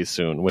story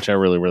soon, which I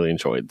really, really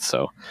enjoyed.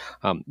 So,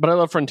 but I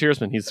love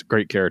Frontiersman. He's a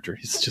great character.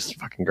 He's just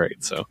fucking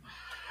great. So,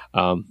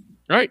 all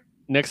right.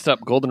 Next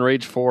up, Golden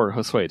Rage 4.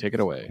 Josue, take it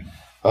away.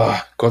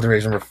 Golden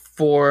Rage number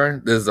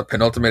 4. This is the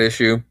penultimate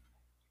issue.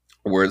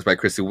 Words by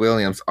Chrissy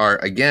Williams.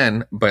 Art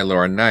again by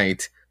Laura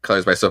Knight.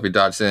 Colors by Sophie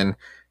Dodson.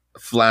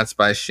 Flats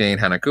by Shane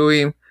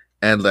Hanakui.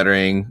 And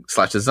lettering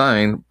 /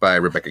 design by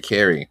Rebecca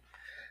Carey.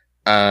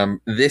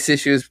 This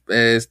issue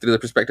is through the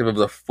perspective of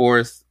the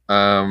fourth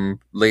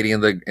lady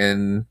in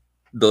the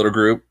little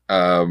group,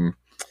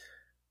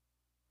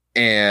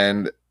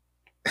 and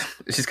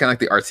she's kind of like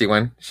the artsy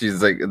one.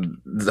 She's like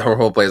her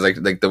whole play is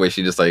like the way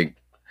she just like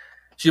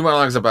she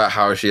monologues about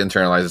how she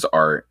internalizes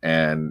art,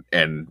 and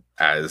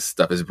as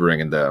stuff is brewing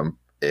in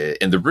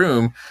the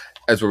room,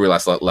 as where we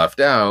last left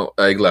out,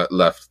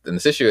 left in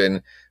this issue,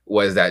 and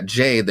was that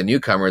Jay, the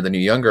newcomer, the new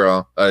young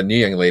girl, new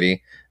young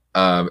lady,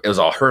 it was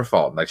all her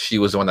fault. Like she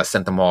was the one that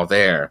sent them all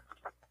there.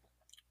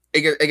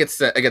 It gets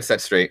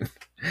set straight.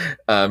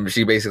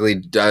 She basically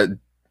does.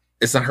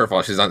 It's not her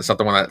fault. She's not. It's not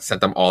the one that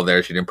sent them all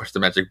there. She didn't push the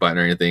magic button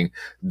or anything.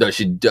 Though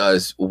she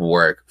does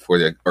work for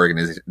the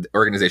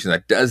organization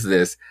that does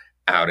this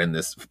out in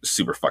this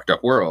super fucked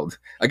up world.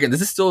 Again, this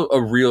is still a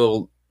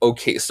real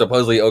okay,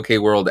 supposedly okay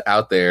world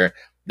out there.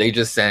 They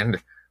just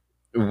send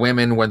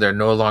women when they're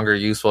no longer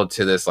useful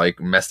to this like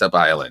messed up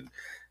island.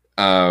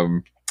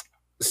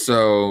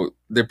 So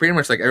they're pretty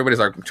much like everybody's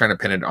like trying to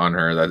pin it on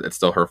her that it's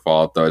still her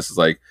fault. Though it's just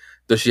like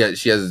though she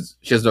has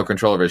no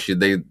control over it.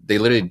 They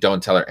literally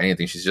don't tell her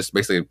anything. She's just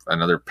basically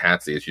another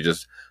patsy. She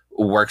just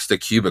works the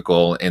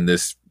cubicle in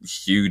this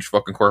huge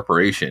fucking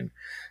corporation.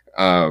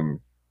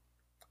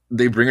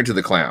 They bring her to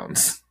the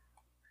clowns,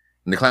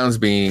 and the clowns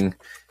being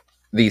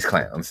these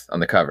clowns on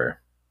the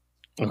cover.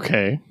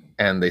 Okay.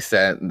 And they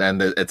said,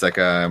 and it's like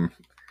and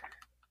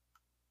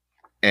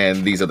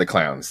these are the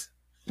clowns.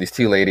 These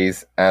two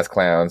ladies as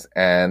clowns,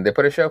 and they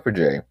put a show for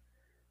Jay.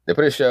 They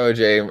put a show,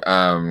 Jay, with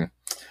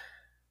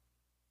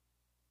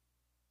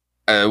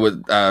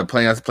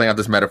playing out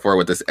this metaphor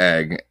with this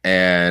egg,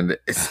 and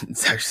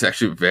it's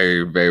actually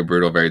very, very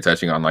brutal, very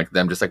touching on like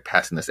them just like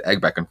passing this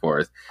egg back and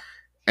forth.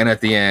 And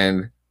at the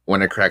end,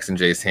 when it cracks in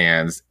Jay's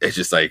hands, it's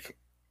just like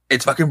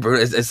it's fucking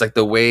brutal. It's like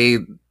the weight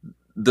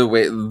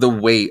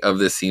of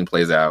this scene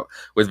plays out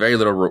with very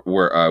little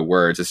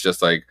words. It's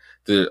just like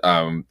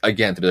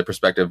again through the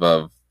perspective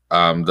of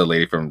the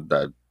lady from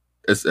the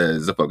is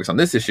the focus on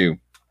this issue.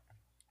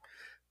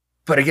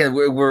 But again,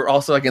 we're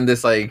also like in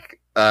this like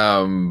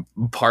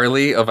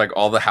parley of like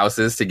all the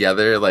houses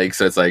together, like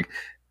so it's like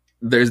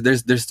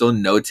there's still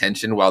no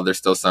tension while there's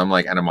still some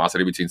like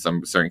animosity between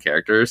some certain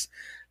characters.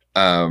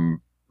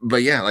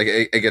 But yeah, like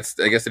it gets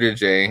through to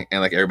Jay,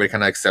 and like everybody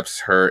kind of accepts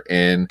her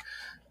in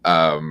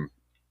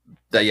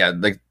that yeah,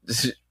 like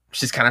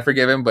she's kind of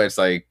forgiven, but it's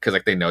like because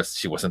like they know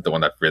she wasn't the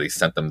one that really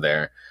sent them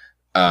there.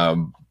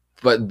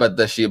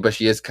 But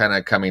she is kind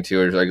of coming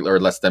to or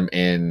lets them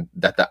in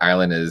that the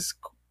island is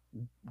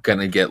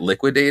gonna get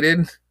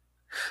liquidated,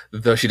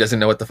 though she doesn't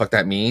know what the fuck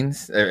that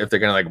means. If they're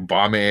gonna like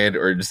bomb it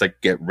or just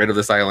like get rid of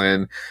this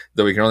island,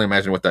 though we can only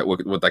imagine what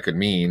that could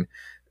mean.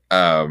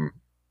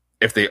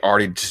 If they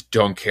already just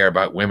don't care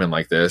about women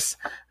like this,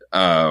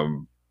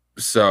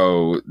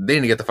 so they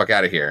need to get the fuck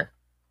out of here.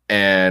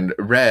 And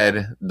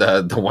Red,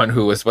 the one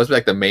who was supposed to be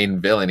like the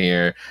main villain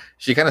here,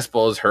 she kind of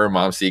spoils her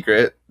mom's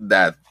secret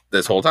that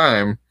this whole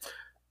time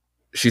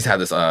she's had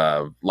this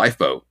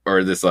lifeboat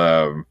or this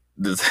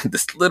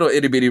little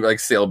itty bitty like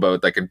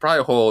sailboat that can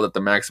probably hold at the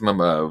maximum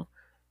of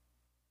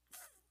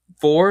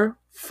 4,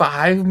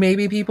 5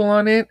 maybe people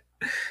on it.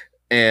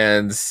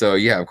 And so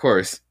yeah, of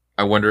course,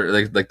 I wonder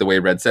like the way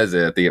Red says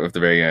it at the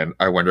very end.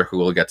 I wonder who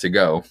will get to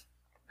go.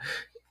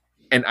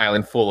 An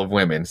island full of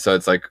women. So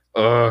it's like,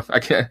 I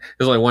can't.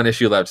 There's only one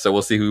issue left, so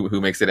we'll see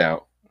who makes it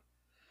out.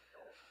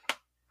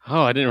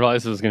 Oh, I didn't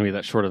realize it was going to be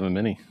that short of a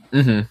mini.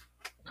 Mm-hmm.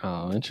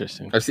 Oh,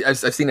 interesting. I've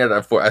seen it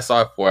at 4. I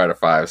saw it 4 out of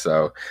 5.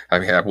 So I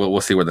mean,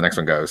 we'll see where the next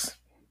one goes.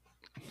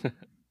 All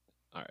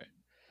right.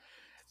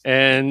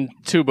 And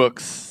 2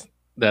 books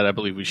that I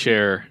believe we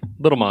share: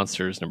 Little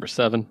Monsters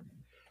 #7,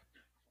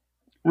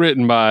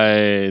 written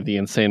by the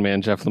insane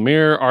man Jeff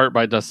Lemire, art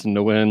by Dustin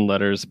Nguyen,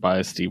 letters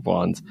by Steve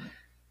Wands.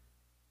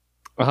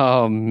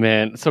 Oh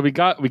man! So we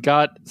got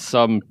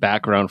some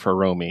background for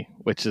Romy,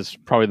 which is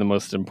probably the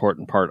most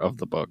important part of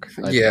the book.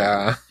 I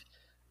think.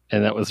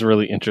 And that was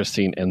really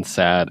interesting and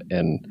sad,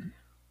 and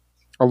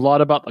a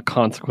lot about the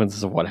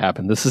consequences of what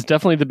happened. This is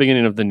definitely the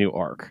beginning of the new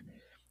arc,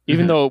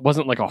 even though it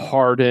wasn't like a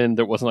hard end.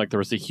 There wasn't like there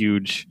was a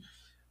huge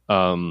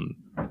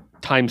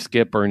time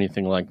skip or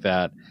anything like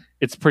that.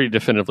 It's pretty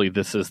definitively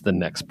this is the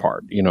next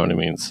part. You know what I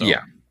mean? So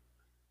yeah.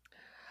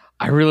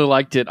 I really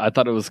liked it. I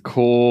thought it was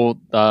cool.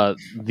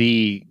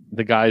 The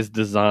guy's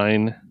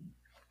design,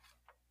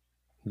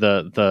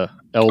 the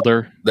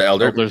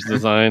elder's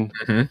design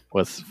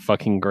was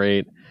fucking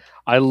great.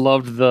 I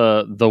loved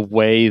the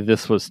way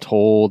this was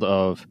told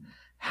of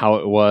how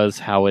it was,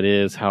 how it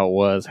is, how it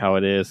was, how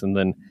it is, and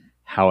then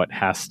how it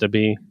has to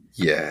be.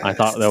 Yeah, I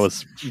thought that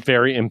was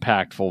very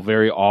impactful,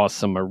 very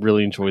awesome. I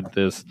really enjoyed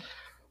this.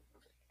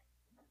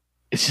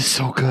 It's just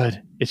so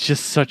good. It's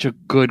just such a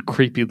good,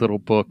 creepy little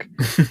book.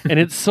 And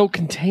it's so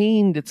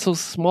contained. It's so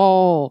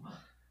small.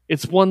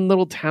 It's one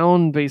little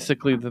town,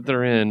 basically, that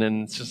they're in.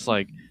 And it's just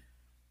like,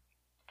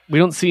 we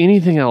don't see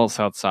anything else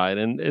outside.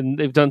 And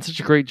they've done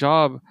such a great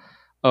job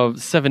of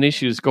 7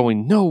 issues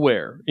going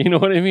nowhere. You know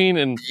what I mean?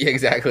 And yeah,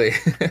 exactly.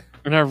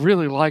 And I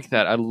really like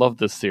that. I love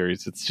this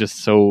series. It's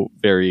just so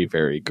very,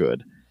 very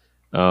good.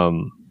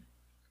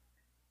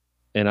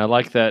 And I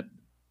like that.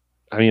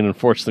 I mean,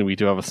 unfortunately, we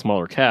do have a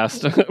smaller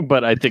cast,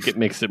 but I think it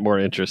makes it more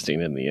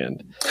interesting in the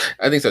end.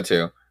 I think so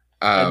too.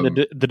 And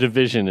the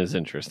division is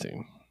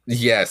interesting.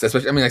 Yes,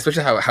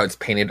 especially how it's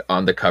painted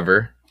on the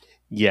cover.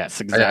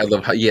 Yes, exactly. I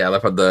love how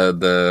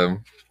the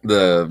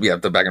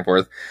back and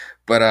forth.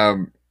 But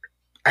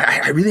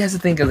I really have to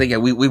think of like,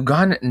 we've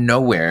gone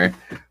nowhere,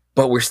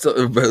 but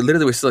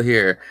literally we're still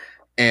here,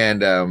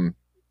 and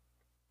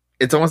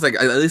it's almost like,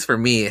 at least for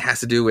me, it has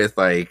to do with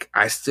like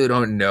I still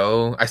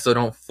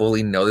don't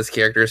fully know these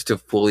characters to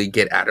fully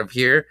get out of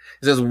here.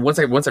 Because once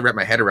I wrap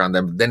my head around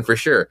them, then for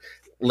sure,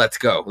 let's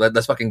go.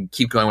 Let's fucking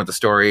keep going with the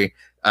story.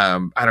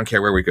 I don't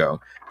care where we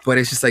go, but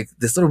it's just like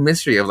this little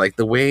mystery of like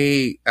the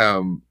way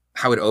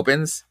how it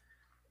opens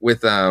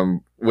with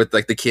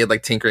like the kid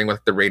like tinkering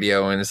with the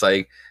radio, and it's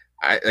like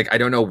I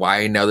don't know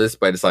why I know this,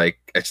 but it's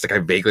just like I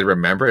vaguely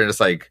remember, and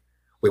it's like,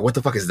 wait, what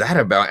the fuck is that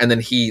about? And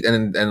then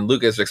and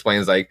Lucas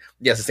explains like,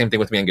 yeah, it's the same thing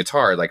with me on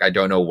guitar. Like, I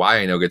don't know why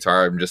I know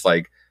guitar. I'm just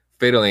like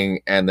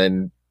fiddling, and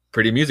then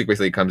pretty music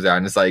basically comes out,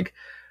 and it's like,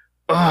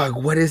 oh,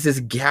 what is this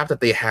gap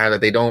that they have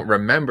that they don't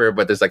remember,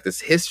 but there's like this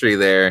history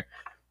there.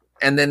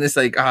 And then it's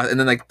like, and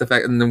then like the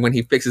fact, and then when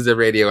he fixes the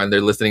radio and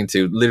they're listening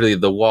to literally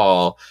The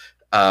Wall,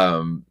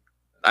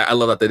 I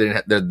love that they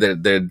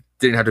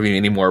didn't have to be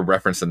any more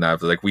reference than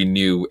that. But like, we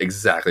knew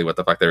exactly what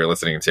the fuck they were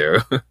listening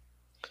to.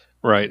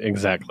 Right,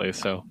 exactly.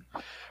 So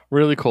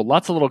really cool.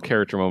 Lots of little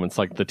character moments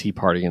like the tea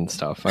party and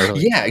stuff.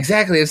 Yeah,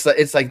 exactly.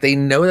 It's like they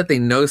know that they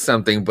know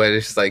something, but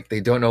it's just like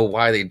they don't know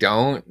why they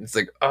don't. It's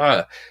like,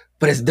 but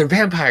they're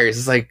vampires.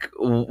 It's like,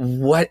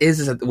 what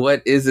is this?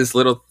 What is this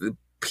little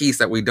piece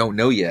that we don't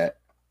know yet?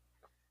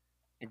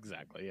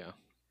 Exactly, yeah.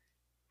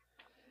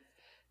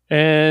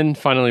 And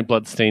finally,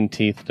 Bloodstained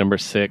Teeth, number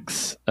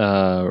 6.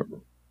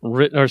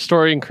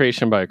 Story and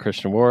creation by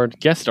Christian Ward.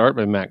 Guest art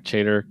by Mac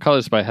Chater.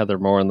 Colors by Heather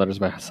Moore. And letters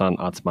by Hassan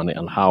Atzmani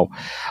Al-How.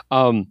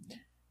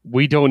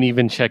 We don't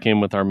even check in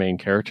with our main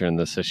character in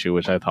this issue,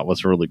 which I thought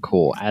was really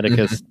cool.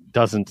 Atticus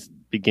doesn't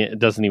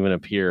even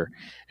appear.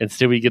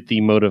 Instead, we get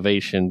the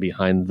motivation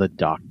behind the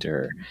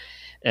Doctor.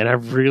 And I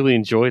really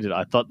enjoyed it.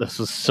 I thought this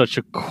was such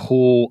a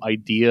cool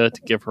idea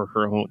to give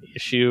her own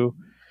issue.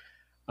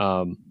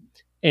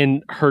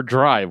 And her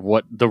drive,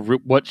 what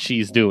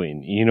she's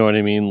doing. You know what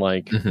I mean?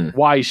 Like,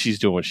 why she's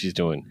doing what she's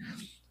doing.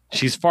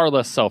 She's far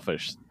less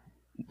selfish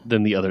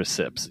than the other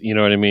sips. You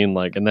know what I mean?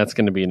 Like, and that's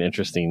going to be an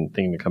interesting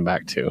thing to come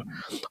back to.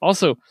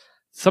 Also,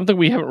 something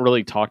we haven't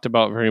really talked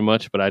about very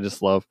much, but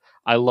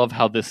I love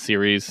how this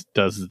series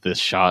does this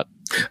shot.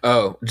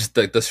 Oh, just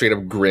like the straight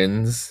up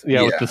grins.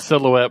 Yeah, with the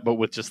silhouette, but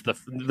with just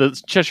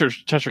the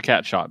Cheshire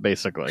Cat shot,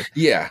 basically.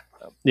 Yeah.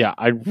 Yeah,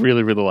 I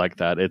really, really like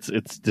that.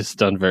 It's just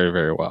done very,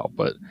 very well.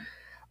 But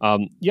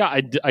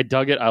I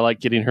dug it. I like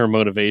getting her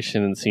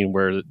motivation and seeing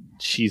where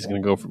she's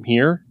going to go from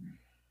here,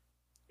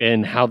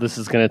 and how this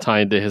is going to tie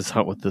into his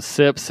hunt with the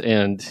Sips,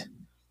 and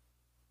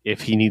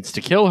if he needs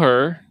to kill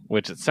her,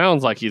 which it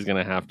sounds like he's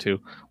going to have to,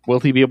 will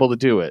he be able to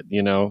do it?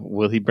 You know,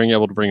 will he be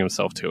able to bring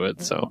himself to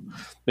it? So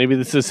maybe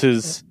this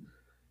is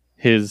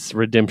his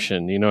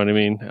redemption. You know what I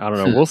mean? I don't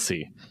know. We'll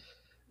see.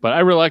 But I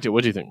really liked it.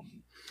 What do you think?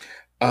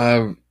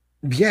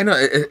 Yeah, no,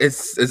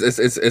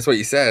 it's what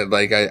you said.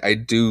 Like, I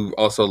do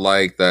also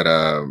like that.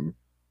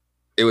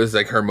 It was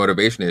like her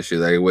motivation issue.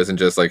 That it wasn't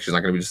just like she's not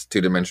going to be just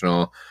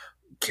 2-dimensional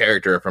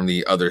character from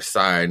the other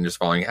side and just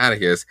following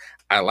Atticus.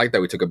 I like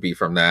that we took a beat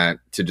from that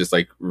to just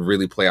like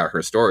really play out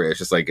her story. It's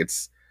just like,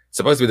 it's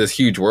supposed to be this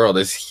huge world,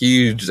 this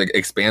huge like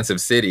expansive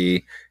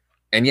city,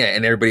 and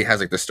everybody has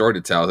like the story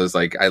to tell. So it's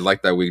like, I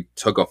like that we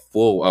took a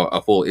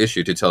full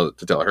issue to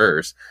tell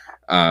hers.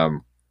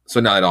 So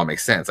now it all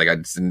makes sense. Like,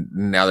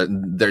 now that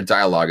their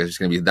dialogue is just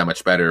going to be that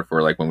much better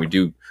for like when we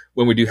do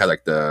have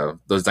like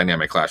those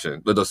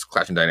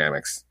clashing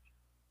dynamics.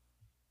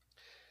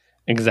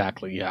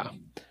 Exactly. Yeah.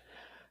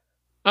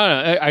 I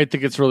don't know, I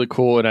think it's really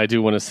cool, and I do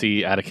want to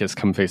see Atticus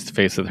come face to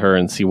face with her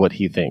and see what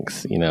he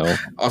thinks. You know.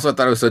 Also, I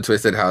thought it was so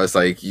twisted how it's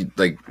like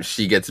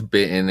she gets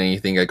bitten and you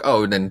think like,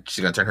 oh, and then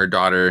she's gonna turn her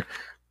daughter,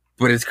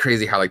 but it's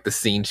crazy how like the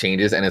scene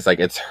changes and it's like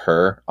it's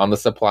her on the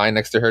supply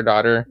next to her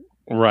daughter.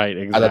 Right.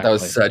 Exactly. I thought that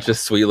was such a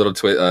sweet little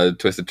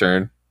twisted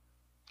turn.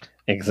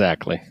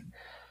 Exactly.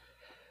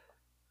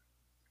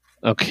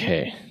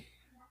 Okay.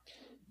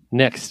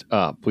 Next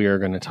up, we are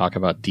going to talk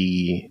about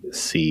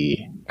DC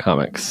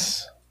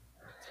Comics.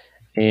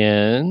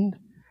 And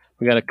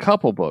we got a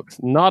couple books,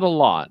 not a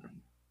lot,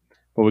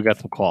 but we got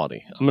some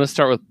quality. I'm going to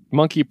start with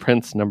Monkey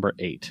Prince number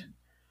 8.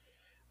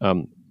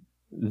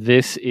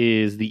 This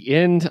is the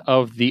end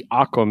of the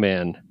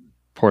Aquaman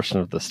portion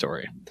of the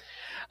story.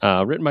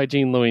 Written by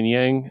Jean Louis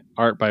Yang,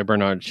 art by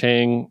Bernard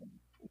Chang,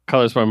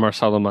 colors by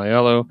Marcelo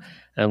Maiello,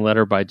 and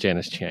letter by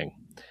Janice Chiang.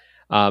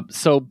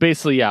 So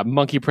basically,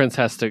 Monkey Prince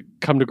has to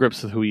come to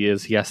grips with who he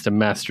is. He has to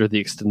master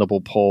the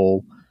extendable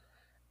pole,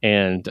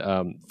 and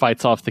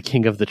fights off the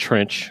King of the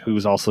Trench,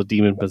 who's also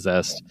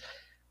demon-possessed.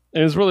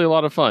 And it's really a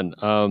lot of fun.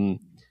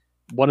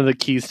 One of the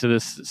keys to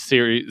this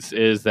series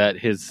is that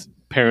his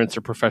parents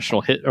are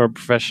professional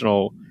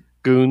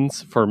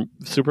goons for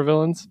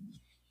supervillains.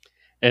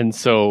 And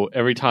so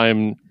every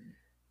time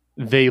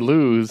they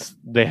lose,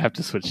 they have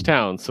to switch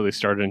towns. So they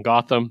started in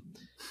Gotham.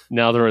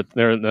 Now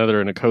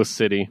they're in a coast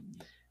city,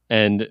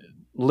 and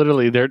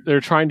literally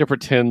they're trying to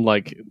pretend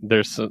like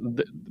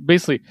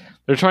basically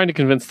they're trying to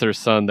convince their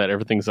son that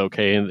everything's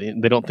okay,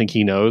 and they don't think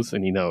he knows,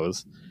 and he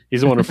knows.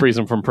 He's the one who frees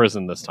him from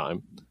prison this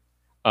time.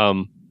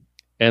 And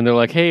they're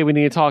like, "Hey, we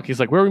need to talk." He's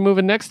like, "Where are we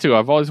moving next to?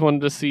 I've always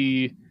wanted to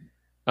see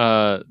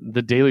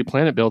the Daily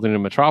Planet building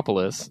in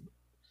Metropolis."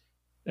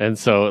 And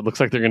so it looks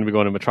like they're going to be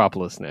going to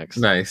Metropolis next.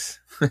 Nice.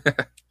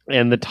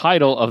 And the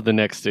title of the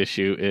next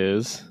issue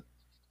is,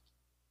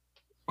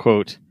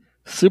 quote,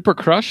 "Super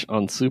Crush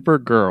on Super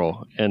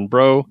Girl." And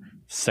bro,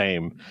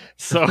 same.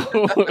 So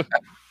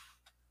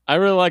I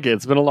really like it.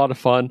 It's been a lot of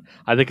fun.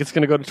 I think it's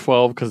going to go to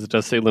 12 because it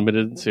does say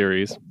limited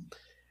series.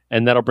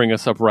 And that'll bring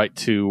us up right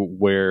to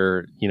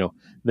where,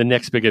 the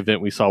next big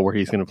event we saw where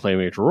he's going to play a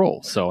major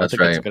role. So I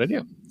think that's a good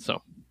idea.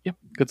 So, yeah,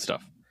 good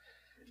stuff.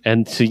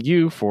 And to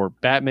you for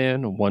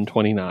Batman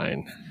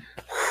 129.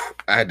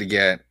 I had to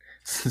get...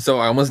 So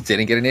I almost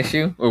didn't get an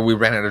issue, or we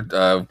ran out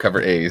of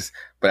cover A's,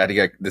 but I had to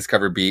get this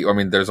cover B.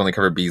 There's only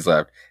cover B's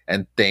left.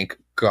 And thank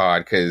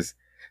God, because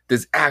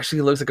this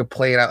actually looks like a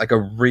played out, like a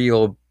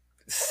real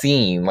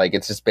scene. Like,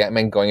 it's just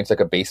Batman going into like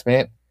a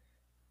basement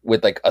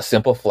with like a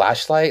simple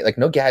flashlight, like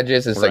no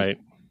gadgets. It's right.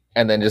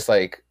 And then just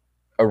like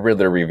a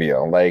Riddler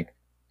reveal, like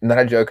not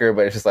a Joker,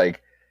 but it's just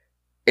like,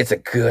 it's a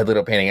good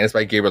little painting, and it's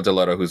by Gabriel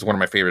Delotto, who's one of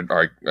my favorite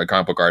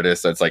comic book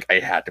artists. So it's like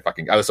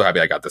I was so happy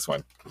I got this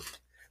one.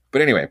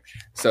 But anyway,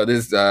 so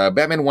this is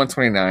Batman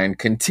 129,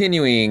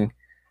 continuing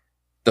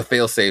the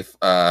failsafe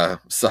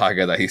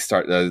saga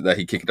that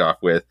he kicked off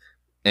with,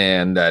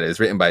 and that is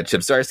written by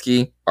Chip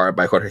Zdarsky, art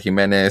by Jorge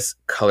Jimenez,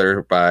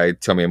 color by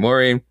Tomi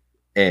Amori,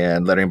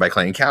 and lettering by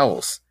Clayton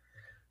Cowles.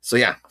 So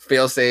yeah,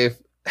 failsafe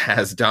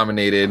has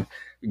dominated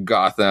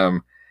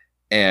Gotham,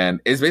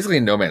 and it's basically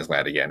no man's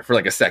land again for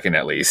like a second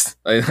at least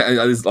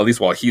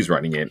while he's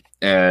running it.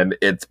 And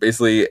it's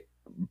basically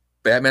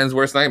Batman's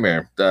worst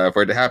nightmare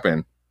for it to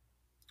happen,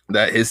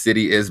 that his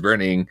city is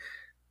burning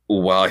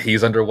while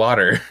he's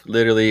underwater,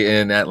 literally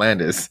in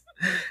Atlantis.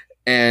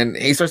 And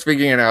he starts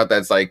figuring out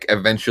that's like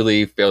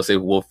eventually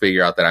failsafe will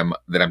figure out that I'm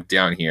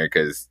down here,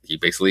 because he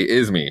basically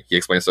is me. He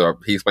explains to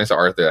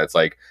Arthur that's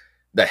like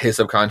that his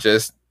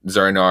subconscious,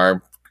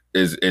 Zernar,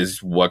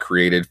 is what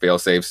created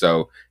failsafe,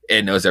 so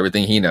it knows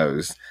everything he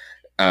knows.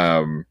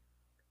 And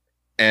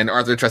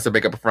Arthur tries to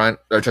put up a front,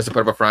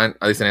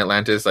 at least in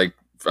Atlantis, like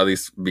at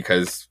least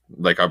because,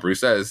 like how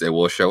Bruce says, it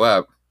will show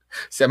up.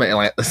 Some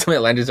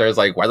Atlantis are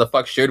like, why the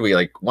fuck should we?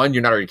 Like, one,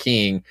 you're not our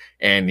king,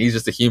 and he's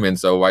just a human,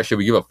 so why should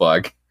we give a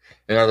fuck?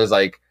 And Arthur's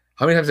like,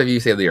 how many times have you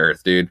saved the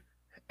Earth, dude?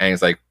 And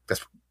he's like,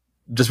 that's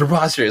just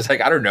preposterous.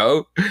 Like, I don't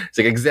know. It's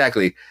like,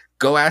 exactly.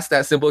 Go ask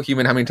that simple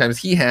human how many times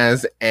he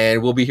has,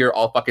 and we'll be here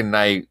all fucking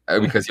night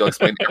because he'll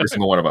explain every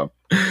single one of them.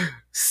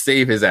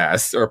 Save his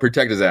ass, or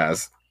protect his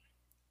ass.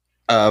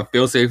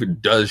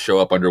 Failsafe does show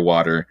up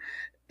underwater,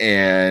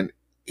 and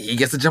he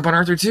gets to jump on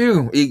Arthur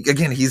too.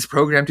 He's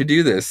programmed to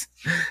do this.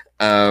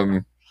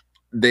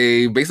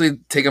 They basically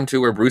take him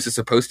to where Bruce is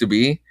supposed to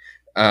be,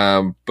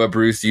 but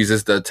Bruce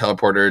uses the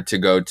teleporter to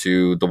go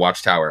to the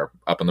Watchtower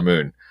up on the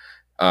moon.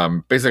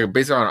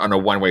 Basically on a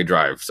one-way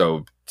drive,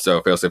 so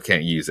failsafe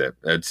can't use it.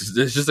 It's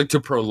just like to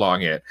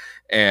prolong it.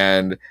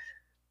 And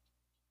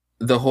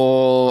the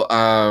whole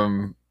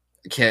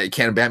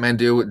can Batman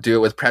do it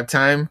with prep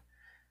time?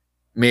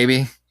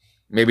 Maybe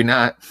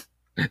not.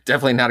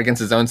 Definitely not against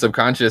his own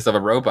subconscious of a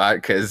robot,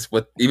 because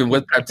even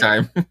with prep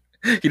time,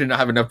 he did not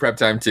have enough prep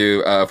time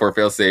for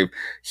failsafe.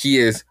 He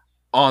is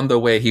on the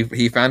way.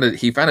 He found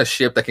a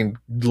ship that can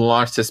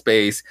launch to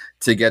space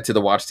to get to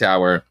the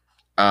Watchtower.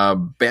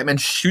 Batman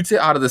shoots it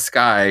out of the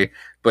sky,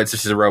 but it's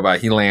just a robot.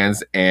 He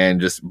lands and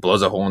just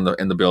blows a hole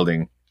in the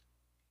building.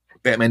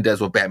 Batman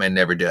does what Batman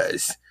never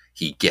does.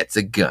 He gets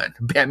a gun.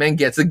 Batman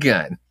gets a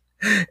gun,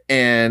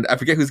 and I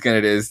forget whose gun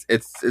it is.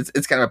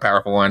 It's kind of a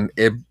powerful one.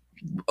 It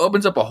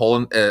opens up a hole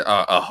in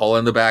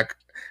the back,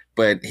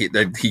 but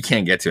he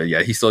can't get to it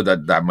yet. He's still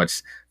that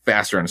much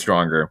faster and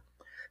stronger.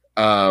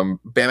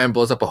 Batman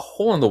blows up a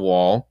hole in the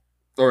wall,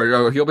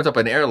 or he opens up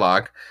an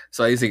airlock.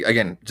 So he's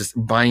again just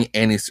buying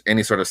any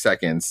sort of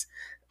seconds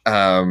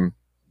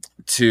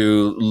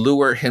to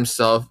lure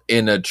himself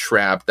in a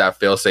trap that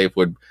failsafe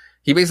would.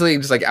 He basically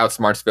just like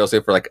outsmarts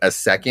failsafe for like a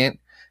second,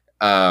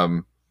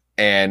 and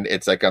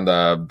it's like on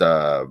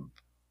the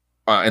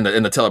in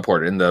the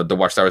teleporter, in the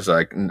Watchtower's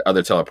like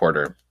other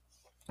teleporter,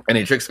 and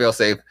he tricks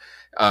failsafe.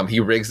 He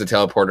rigs the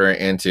teleporter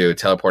into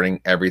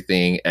teleporting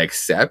everything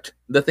except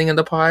the thing in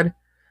the pod.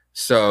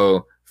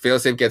 So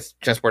failsafe gets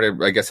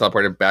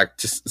teleported back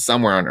to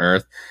somewhere on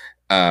Earth.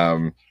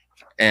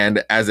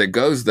 And as it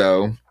goes,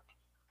 though,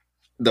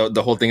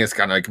 the whole thing is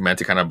kind of like meant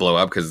to kind of blow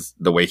up because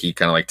the way he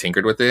kind of like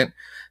tinkered with it.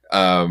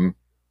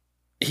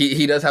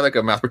 He does have like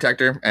a mouth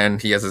protector,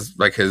 and he has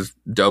his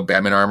dope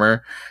Batman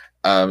armor.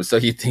 So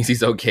he thinks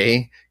he's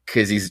okay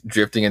because he's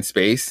drifting in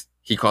space.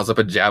 He calls up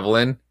a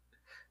javelin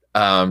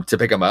to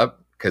pick him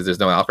up because there's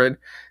no Alfred.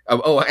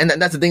 And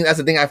that's the thing. That's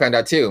the thing I found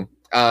out too.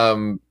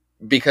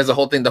 Because the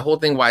whole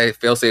thing why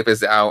failsafe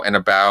is out and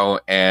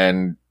about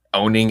and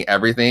owning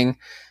everything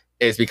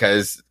is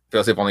because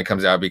failsafe only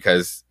comes out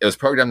because it was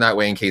programmed that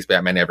way in case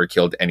Batman ever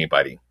killed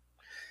anybody.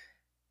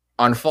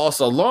 On false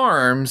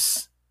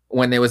alarms,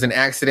 when there was an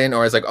accident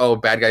or it's like, oh,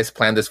 bad guys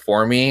planned this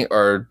for me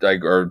or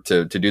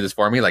to do this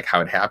for me, like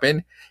how it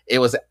happened, it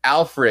was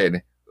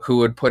Alfred who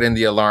would put in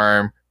the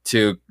alarm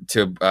to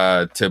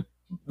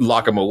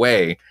lock him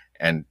away.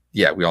 And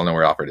yeah, we all know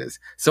where Alfred is.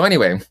 So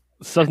anyway,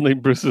 suddenly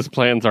Bruce's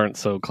plans aren't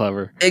so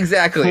clever.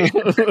 Exactly.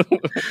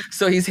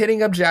 So he's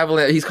hitting up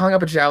Javelin. He's calling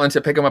up a Javelin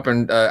to pick him up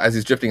as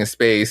he's drifting in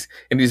space,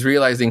 and he's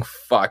realizing,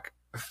 fuck,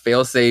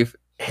 failsafe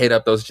hit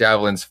up those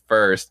Javelins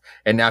first,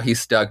 and now he's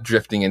stuck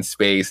drifting in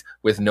space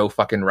with no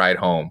fucking ride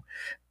home.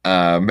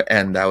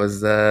 And that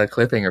was the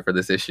cliffhanger for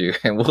this issue,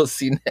 and we'll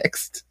see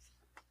next.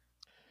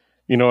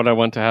 You know what I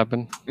want to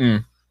happen?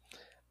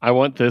 I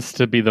want this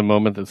to be the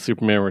moment that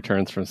Superman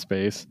returns from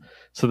space.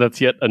 So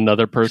that's yet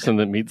another person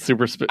that meets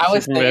Superman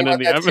in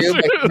the atmosphere.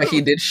 Too, but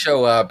he did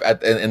show up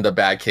in the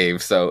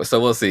Batcave, so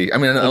we'll see. I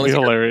mean, that'd be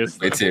hilarious.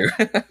 Too.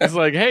 It's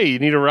like, hey, you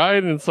need a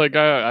ride, and it's like,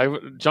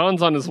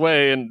 John's on his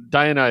way, and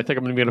Diana, I think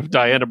I'm going to meet up with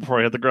Diana before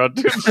I hit the ground.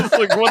 Too. It's just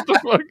like, what the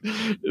fuck?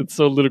 It's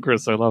so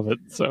ludicrous. I love it.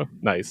 So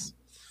nice,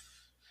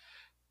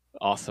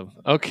 awesome.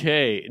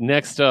 Okay,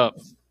 next up,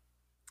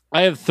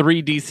 I have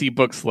 3 DC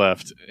books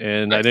left,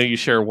 and I know you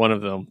share one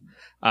of them.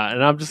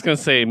 And I'm just going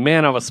to say,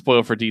 man, I was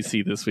spoiled for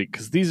DC this week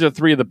because these are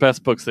 3 of the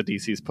best books that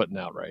DC's putting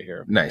out right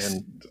here. Nice.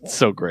 And it's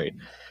so great.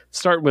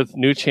 Start with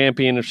New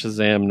Champion of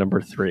Shazam number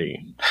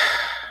 3.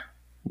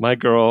 My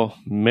girl,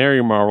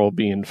 Mary Marvel,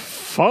 being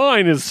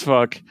fine as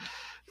fuck.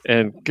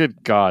 And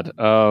good God.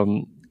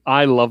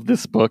 I love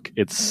this book.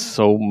 It's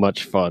so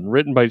much fun.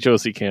 Written by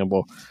Josie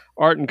Campbell.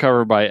 Art and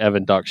cover by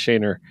Evan Doc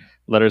Shaner.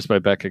 Letters by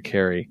Becca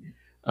Carey.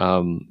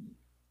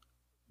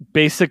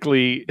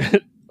 Basically...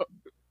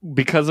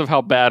 because of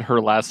how bad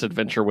her last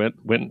adventure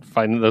went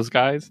finding those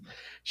guys,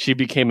 she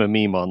became a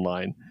meme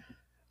online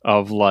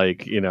of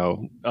like, you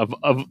know, of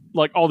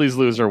like all these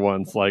loser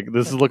ones. Like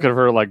this is look at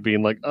her like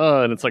being like,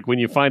 and it's like when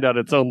you find out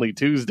it's only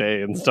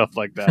Tuesday and stuff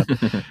like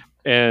that.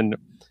 And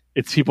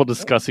it's people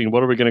discussing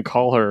what are we going to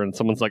call her, and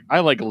someone's like,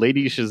 I like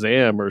Lady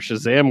Shazam or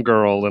Shazam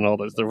Girl and all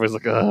this.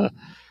 Everybody's like,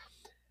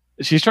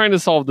 She's trying to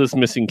solve this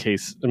missing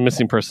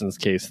person's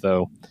case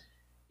though.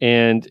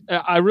 And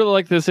I really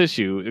like this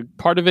issue.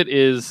 Part of it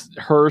is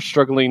her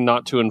struggling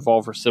not to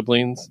involve her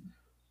siblings.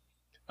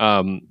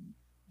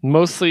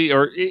 Mostly,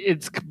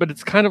 it's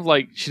kind of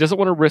like she doesn't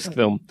want to risk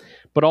them,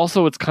 but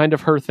also it's kind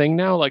of her thing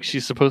now. Like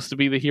she's supposed to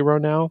be the hero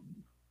now.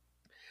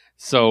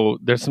 So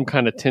there's some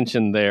kind of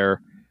tension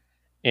there.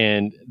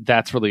 And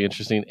that's really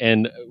interesting.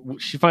 And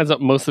she finds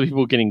out most of the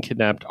people getting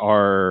kidnapped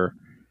are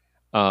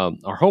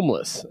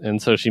homeless, and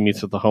so she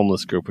meets with the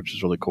homeless group, which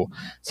is really cool.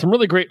 Some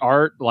really great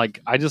art. Like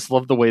I just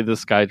love the way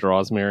this guy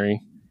draws Mary.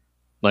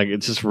 Like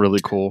it's just really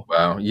cool.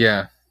 Wow,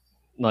 yeah.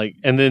 Like,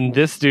 and then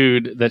this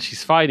dude that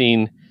she's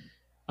fighting,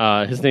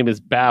 his name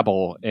is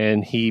Babel,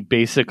 and he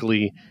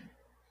basically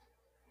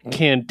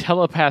can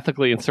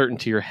telepathically insert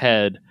into your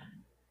head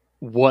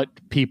what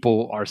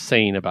people are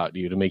saying about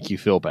you to make you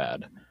feel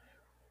bad.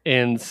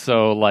 And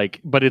so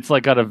like, but it's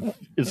like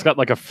it's got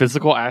like a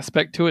physical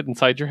aspect to it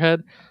inside your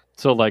head.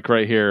 So, like,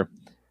 right here,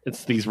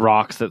 it's these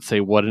rocks that say,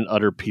 what an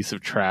utter piece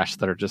of trash,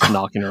 that are just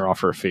knocking her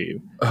off her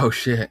feet. Oh,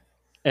 shit.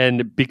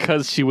 And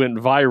because she went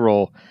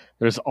viral,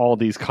 there's all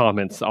these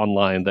comments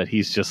online that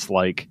he's just,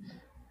 like,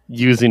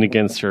 using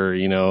against her,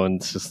 you know, and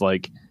it's just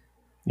like,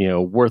 you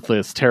know,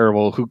 worthless,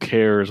 terrible, who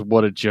cares,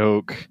 what a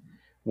joke,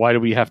 why do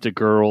we have to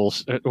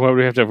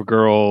have a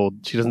girl,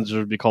 she doesn't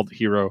deserve to be called the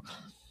hero.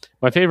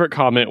 My favorite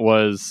comment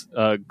was,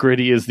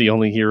 Gritty is the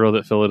only hero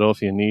that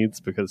Philadelphia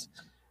needs, because,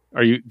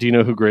 do you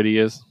know who Gritty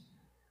is?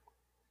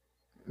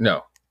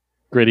 No.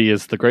 Gritty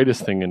is the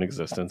greatest thing in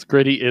existence.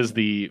 Gritty is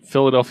the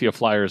Philadelphia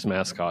Flyers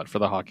mascot for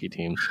the hockey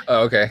team.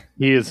 Oh, okay.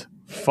 He is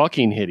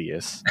fucking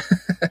hideous.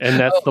 And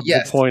that's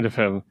the point of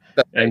him.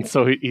 That's and right.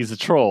 So he's a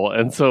troll.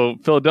 And so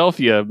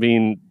Philadelphia,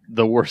 being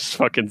the worst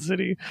fucking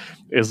city,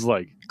 is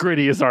like,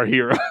 Gritty is our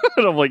hero.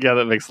 And I'm like, yeah,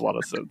 that makes a lot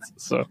of sense.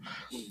 So,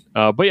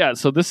 but yeah,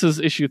 so this is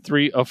issue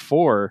 3 of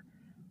 4.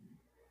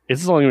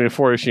 This is only going to be a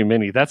 4-issue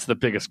mini. That's the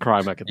biggest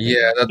crime I could think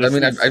of. Yeah, I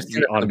mean, I've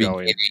seen it from the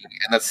beginning,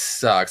 and that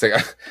sucks. Like,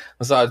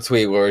 I saw a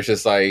tweet where it's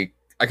just like,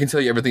 I can tell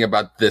you everything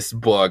about this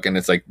book, and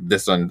it's like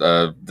this one,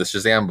 the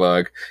Shazam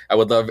book. I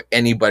would love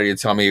anybody to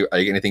tell me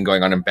like anything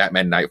going on in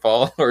Batman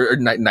Nightfall or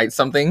Night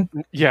something.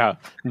 Yeah,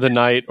 the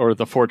Night or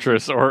the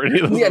Fortress or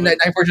any of those. Yeah, Night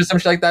Fortress,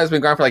 something like that. It's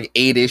been gone for like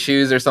 8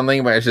 issues or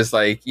something, but it's just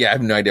like, yeah, I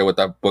have no idea what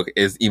that book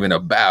is even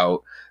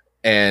about.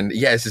 And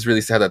yeah, it's just really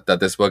sad that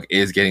this book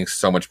is getting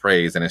so much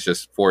praise, and it's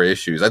just 4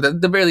 issues. At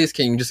the very least,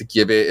 can you just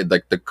give it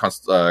like the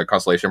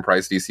consolation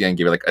prize, DC, and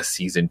give it like a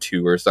season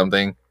 2 or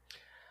something?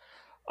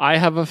 I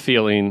have a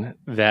feeling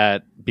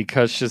that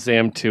because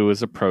Shazam 2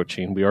 is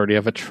approaching, we already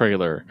have a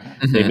trailer.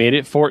 Mm-hmm. They made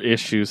it 4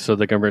 issues so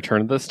they can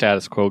return to the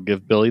status quo,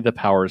 give Billy the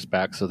powers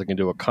back so they can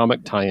do a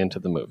comic tie-in to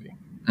the movie.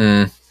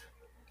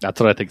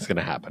 That's what I think is going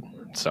to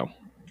happen. So,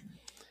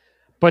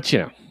 but you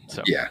know,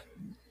 so yeah.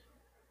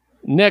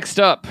 Next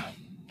up.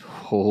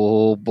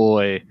 Oh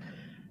boy.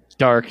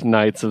 Dark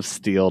Knights of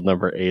Steel,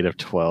 number 8 of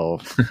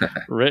 12.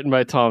 Written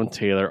by Tom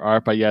Taylor,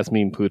 art by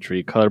Yasmin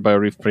Putri, colored by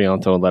Arif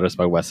Prianto, and letters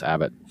by Wes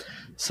Abbott.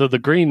 So the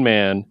Green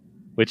Man,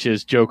 which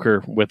is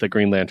Joker with a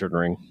Green Lantern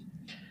ring,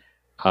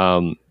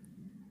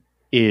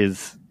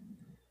 is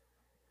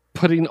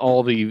putting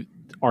all the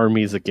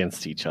armies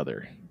against each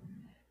other.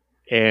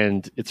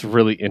 And it's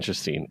really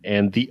interesting.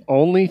 And the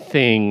only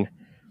thing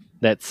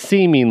that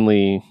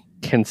seemingly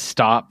can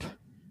stop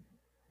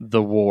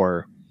the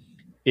war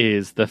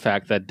is the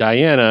fact that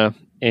Diana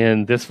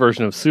and this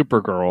version of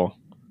Supergirl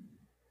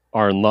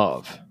are in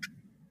love.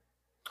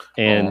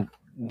 And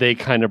they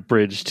kind of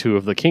bridge two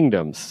of the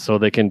kingdoms so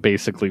they can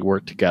basically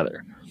work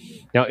together.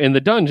 Now, in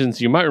the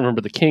dungeons, you might remember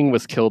the king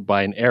was killed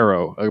by an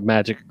arrow, a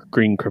magic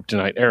green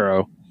kryptonite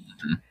arrow,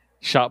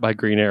 shot by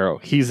Green Arrow.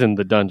 He's in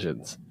the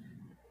dungeons.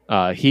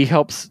 He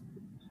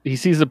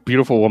sees a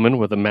beautiful woman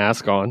with a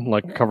mask on,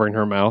 like covering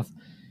her mouth.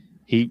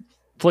 He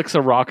flicks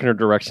a rock in her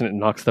direction and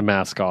knocks the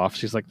mask off.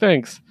 She's like,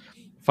 thanks.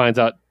 Finds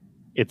out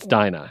it's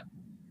Dinah.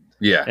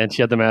 Yeah. And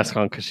she had the mask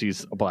on because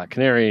she's a black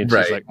canary. And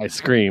she's like, I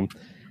scream.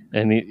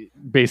 And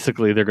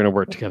basically, they're going to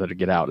work together to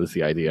get out is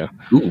the idea.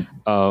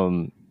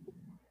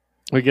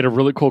 We get a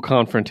really cool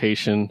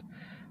confrontation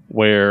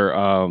where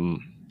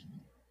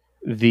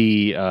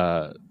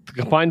the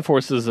combined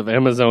forces of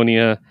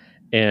Amazonia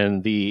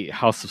and the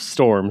House of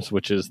Storms,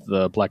 which is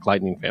the Black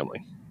Lightning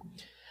family,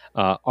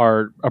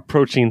 are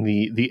approaching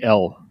the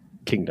L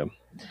Kingdom.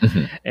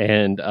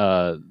 And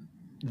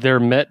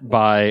they're met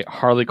by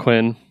Harley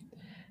Quinn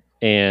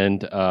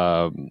and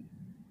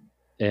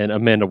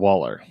Amanda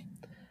Waller.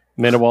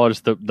 Amanda Waller's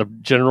the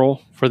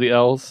general for the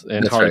L's,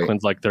 and Harley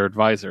Quinn's like their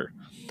advisor.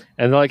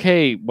 And they're like,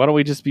 hey, why don't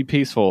we just be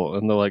peaceful?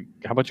 And they're like,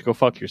 how about you go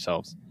fuck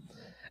yourselves?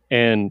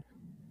 And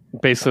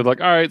basically like,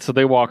 all right, so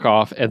they walk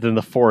off, and then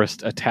the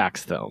forest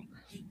attacks them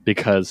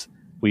because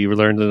we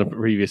learned in the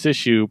previous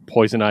issue,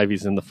 Poison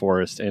Ivy's in the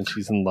forest, and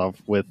she's in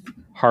love with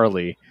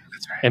Harley.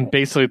 That's right. And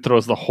basically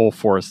throws the whole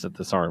forest at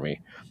this army.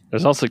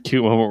 There's also a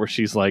cute moment where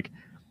she's like,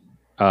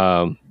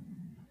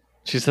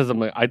 she says, "I'm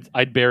like,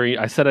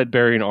 I said I'd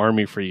bury an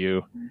army for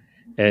you,"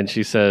 and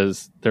she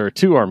says, "There are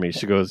 2 armies."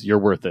 She goes, "You're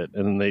worth it,"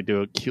 and then they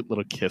do a cute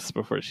little kiss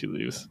before she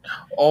leaves.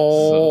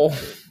 Oh,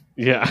 so,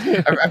 yeah.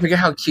 I forget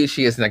how cute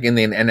she is, like in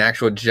an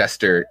actual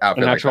jester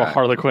outfit, an actual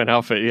Harley Quinn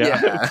outfit.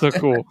 Yeah, it's so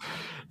cool.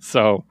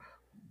 So,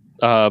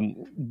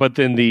 but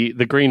then the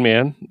Green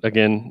Man,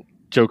 again,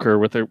 Joker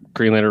with a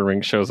Green Lantern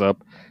ring, shows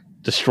up,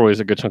 destroys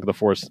a good chunk of the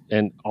force,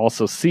 and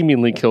also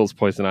seemingly kills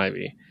Poison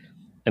Ivy.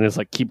 And is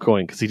like, keep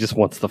going, because he just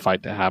wants the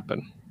fight to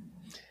happen.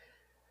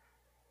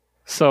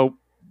 So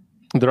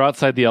they're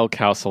outside the Elk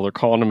Castle. They're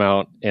calling him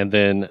out. And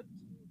then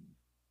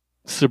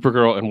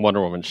Supergirl and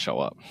Wonder Woman show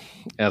up.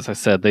 As I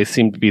said, they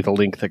seem to be the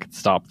link that could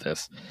stop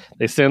this.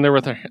 They stand there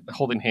with their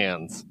holding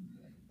hands,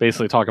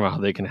 basically talking about how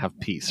they can have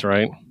peace,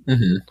 right?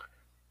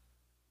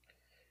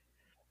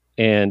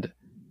 And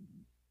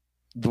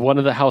one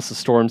of the House of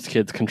Storms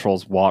kids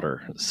controls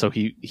water. So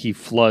he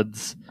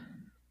floods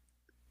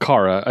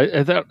Kara,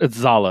 it's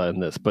Zala in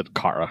this, but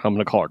Kara, I'm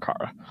going to call her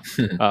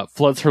Kara,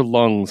 floods her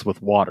lungs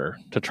with water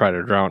to try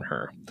to drown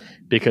her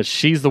because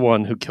she's the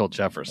one who killed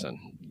Jefferson,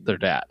 their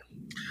dad.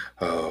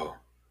 Oh.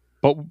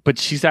 But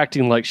she's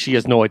acting like she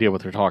has no idea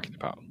what they're talking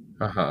about.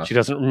 She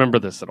doesn't remember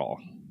this at all.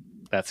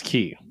 That's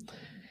key.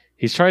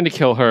 He's trying to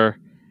kill her,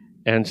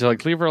 and she's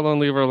like, leave her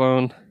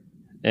alone.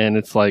 And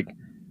it's like,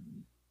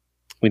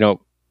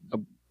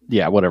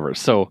 yeah, whatever.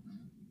 So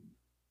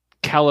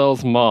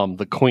Kal-El's mom,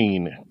 the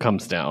queen,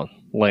 comes down,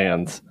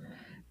 lands,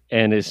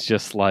 and it's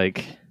just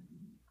like,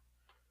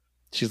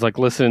 she's like,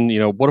 listen,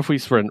 what if we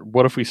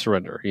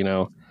surrender?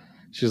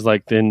 She's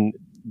like, then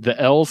the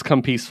L's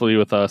come peacefully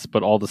with us,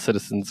 but all the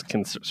citizens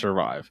can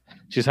survive.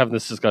 She's having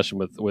this discussion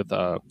with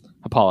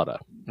Hippolyta,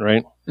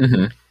 right?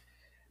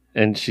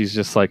 And she's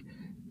just like,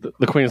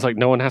 the queen is like,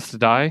 no one has to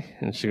die,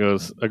 and she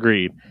goes,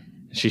 agreed.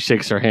 She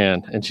shakes her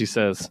hand and she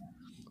says,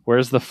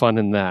 where's the fun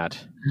in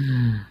that?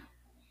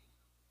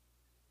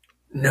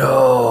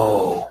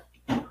 No.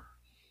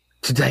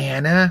 To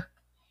Diana?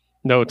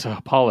 No, to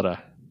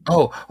Hippolyta.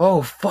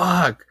 Oh,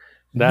 fuck.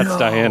 That's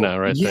Diana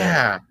right there.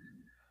 Yeah.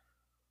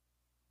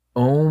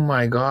 Oh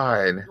my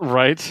god.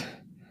 Right?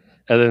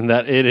 And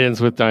then it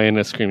ends with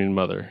Diana screaming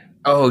mother.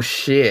 Oh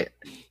shit.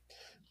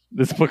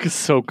 This book is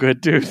so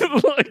good, dude.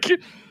 Like,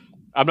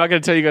 I'm not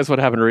going to tell you guys what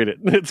happened to read it.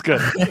 It's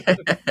good.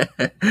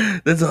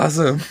 That's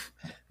awesome.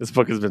 This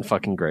book has been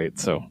fucking great.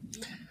 So,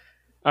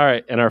 all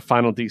right. And our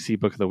final DC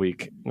book of the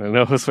week. I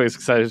know Josue is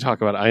excited to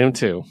talk about it. I am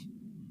too.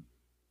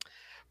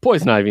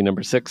 Poison Ivy,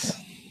 number 6.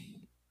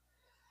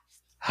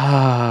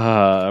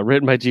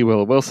 Written by G.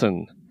 Willow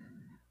Wilson.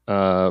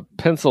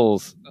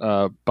 Pencils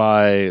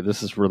by,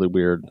 this is really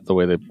weird the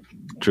way they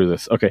drew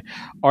this. Okay.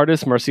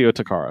 Artist Marcio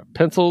Takara.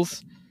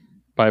 Pencils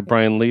by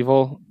Brian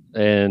Leavell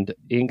and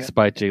inks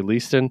by Jay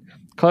Leaston.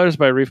 Colors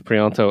by Arif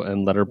Prianto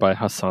and letter by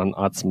Hassan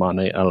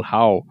Atzmane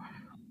El-Hau.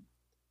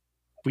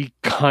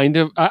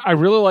 I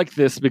really like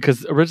this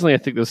because originally I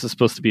think this was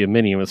supposed to be a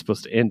mini and was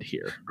supposed to end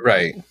here.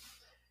 Right.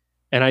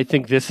 And I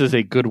think this is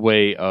a good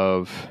way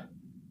of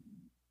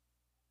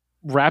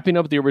wrapping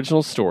up the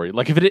original story.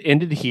 Like if it had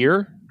ended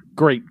here,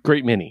 great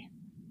mini,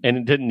 and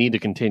it didn't need to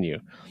continue.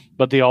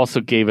 But they also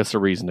gave us a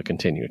reason to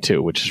continue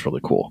too, which is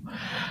really cool.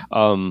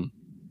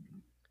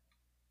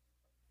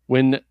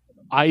 When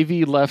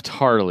Ivy left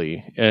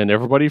Harley and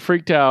everybody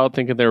freaked out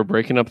thinking they were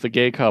breaking up the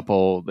gay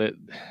couple,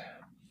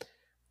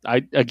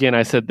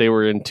 I said they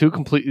were in two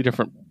completely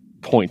different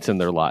points in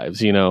their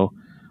lives. You know,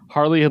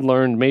 Harley had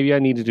learned maybe I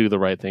need to do the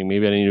right thing,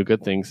 maybe I need to do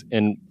good things,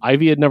 and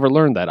Ivy had never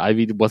learned that.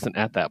 Ivy wasn't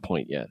at that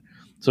point yet,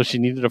 so she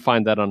needed to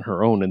find that on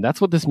her own, and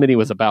that's what this mini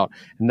was about,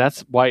 and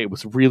that's why it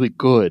was really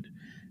good,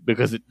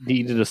 because it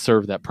needed to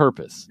serve that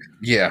purpose.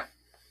 Yeah,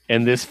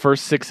 and this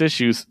first 6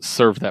 issues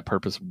served that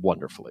purpose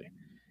wonderfully.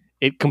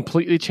 It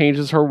completely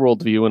changes her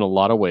worldview in a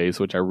lot of ways,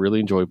 which I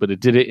really enjoyed, but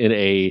it did it in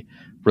a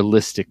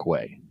realistic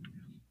way.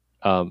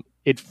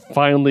 It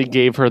finally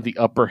gave her the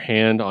upper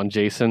hand on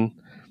Jason,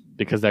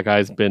 because that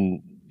guy's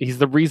he's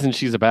the reason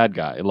she's a bad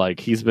guy. Like,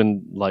 he's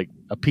been like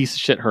a piece of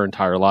shit her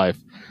entire life.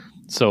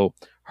 So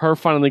her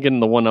finally getting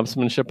the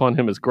one-upsmanship on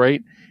him is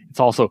great. It's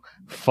also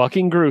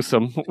fucking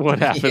gruesome what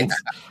happens.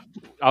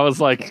 Yeah. I was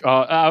like,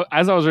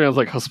 as I was reading, I was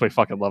like, Josue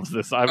fucking loves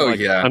this.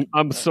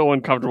 I'm so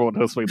uncomfortable when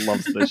Josue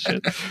loves this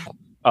shit.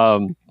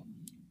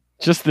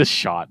 Just this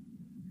shot.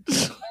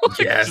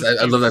 Yes,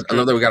 I love that. I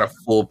love that we got a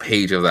full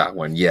page of that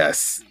one.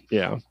 Yes.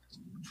 Yeah.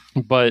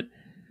 But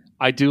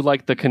I do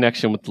like the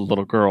connection with the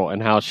little girl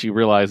and how she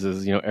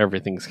realizes, you know,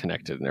 everything's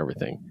connected and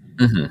everything.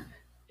 Mm-hmm.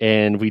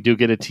 And we do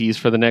get a tease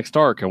for the next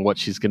arc and what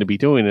she's going to be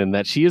doing, and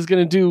that she is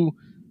going to do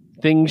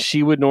things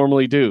she would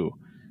normally do.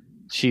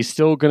 She's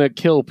still going to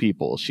kill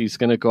people. She's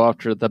going to go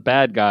after the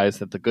bad guys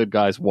that the good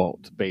guys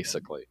won't,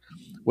 basically,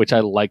 which I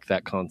like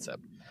that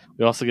concept.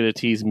 We also get a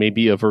tease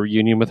maybe of a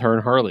reunion with her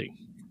and Harley.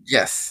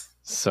 Yes.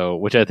 So,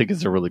 which I think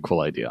is a really cool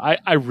idea.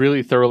 I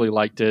really thoroughly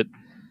liked it.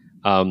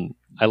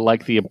 I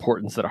like the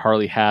importance that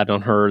Harley had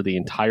on her the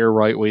entire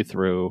right way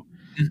through.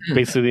 Mm-hmm.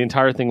 Basically, the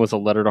entire thing was a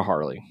letter to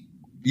Harley.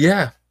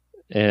 Yeah.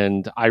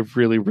 And I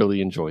really,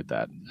 really enjoyed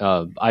that.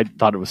 I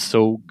thought it was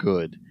so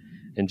good.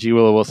 And G.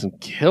 Willow Wilson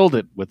killed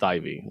it with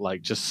Ivy.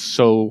 Like, just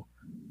so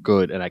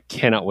good. And I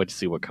cannot wait to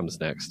see what comes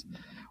next.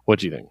 What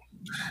do you think?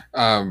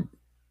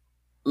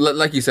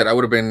 Like you said, I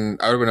would have been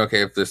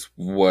okay if this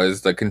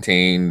was the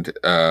contained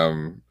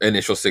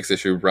initial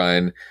 6-issue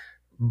run,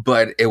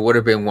 but it would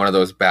have been one of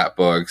those Bat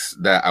books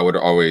that I would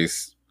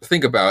always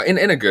think about in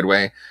a good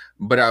way.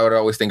 But I would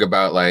always think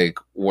about like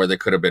where there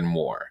could have been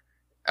more,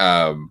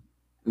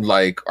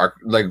 like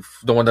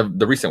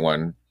the recent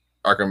one,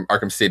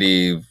 Arkham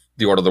City,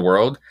 The Order of the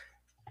World,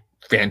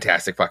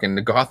 fantastic fucking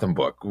Gotham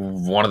book,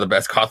 one of the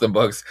best Gotham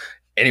books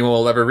anyone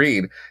will ever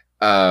read.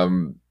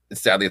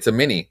 Sadly, it's a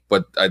mini,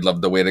 but I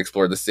love the way it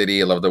explored the city.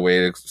 I love the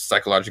way it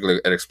psychologically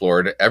it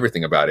explored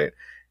everything about it.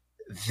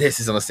 This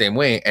is in the same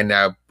way, and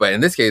now, but in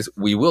this case,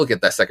 we will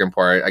get that second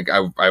part. I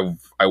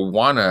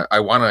wanna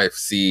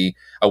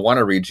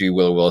read G.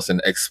 Willow Wilson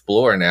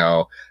explore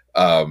now,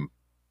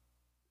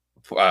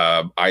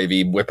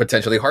 Ivy with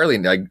potentially Harley,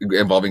 like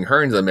involving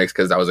her into the mix,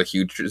 because that was a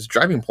huge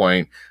driving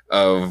point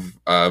of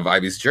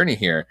Ivy's journey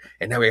here,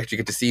 and now we actually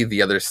get to see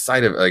the other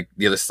side of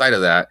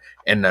that,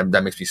 and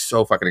that makes me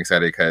so fucking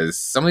excited, because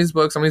some of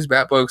these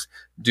Bat books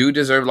do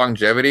deserve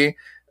longevity,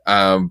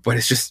 but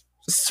it's just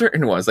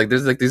certain ones, like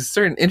there's like these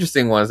certain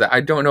interesting ones that I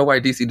don't know why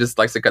DC just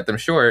likes to cut them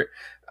short,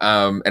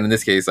 and in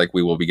this case, like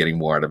we will be getting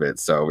more out of it,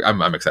 so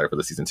I'm excited for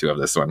the season 2 of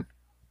this one.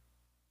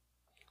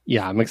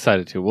 Yeah, I'm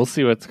excited too. We'll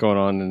see what's going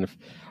on, and if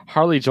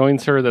Harley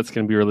joins her, that's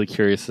going to be really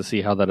curious to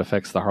see how that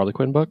affects the Harley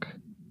Quinn book.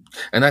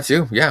 And that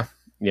too, yeah.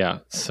 Yeah,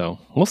 so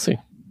we'll see.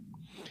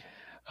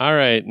 All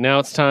right, now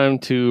it's time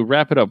to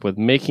wrap it up with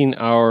Making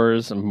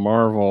Ours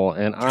Marvel.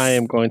 And I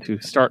am going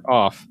to start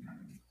off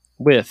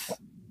with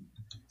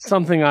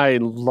something I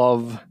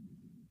love,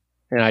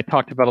 and I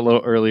talked about a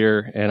little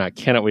earlier, and I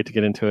cannot wait to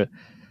get into it.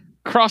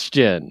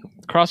 CrossGen.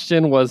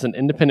 CrossGen was an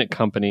independent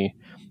company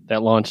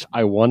that launched,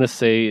 I want to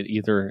say,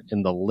 either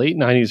in the late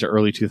 90s or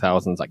early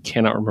 2000s. I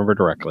cannot remember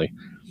directly.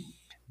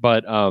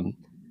 But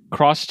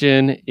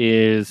CrossGen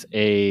is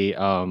a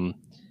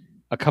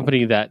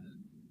company that,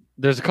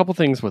 there's a couple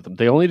things with them.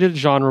 They only did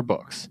genre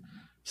books.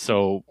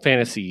 So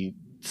fantasy,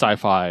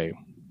 sci-fi,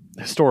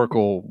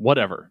 historical,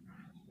 whatever.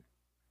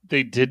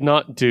 They did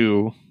not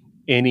do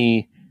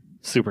any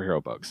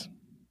superhero books.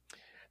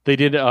 They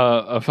did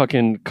a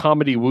fucking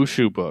comedy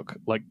wushu book,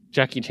 like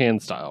Jackie Chan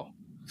style.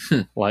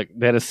 Like,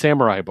 they had a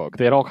samurai book.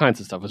 They had all kinds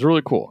of stuff. It was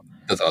really cool.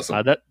 That's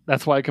awesome.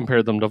 That's why I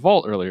compared them to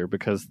Vault earlier,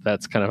 because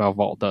that's kind of how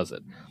Vault does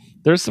it.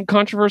 There's some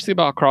controversy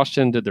about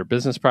CrossGen did their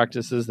business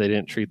practices. They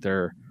didn't treat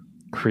their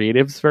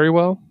creatives very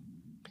well.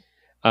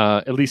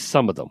 At least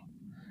some of them.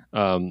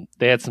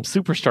 They had some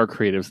superstar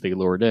creatives they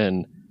lured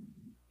in.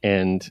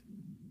 And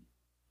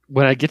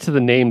when I get to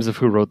the names of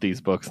who wrote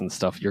these books and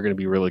stuff, you're going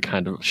to be really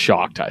kind of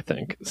shocked, I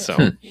think.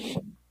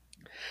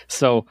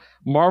 So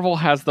Marvel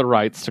has the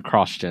rights to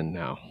CrossGen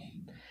now.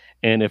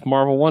 And if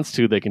Marvel wants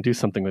to, they can do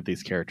something with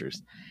these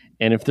characters.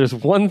 And if there's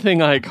one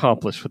thing I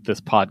accomplish with this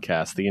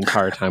podcast the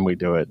entire time we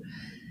do it,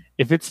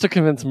 if it's to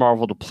convince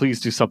Marvel to please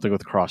do something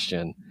with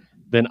CrossGen,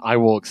 then I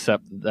will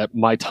accept that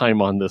my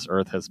time on this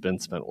earth has been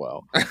spent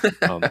well.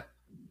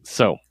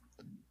 So,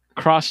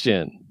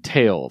 CrossGen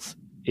Tales.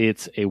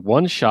 It's a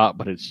one-shot,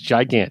 but it's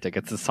gigantic.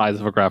 It's the size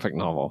of a graphic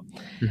novel.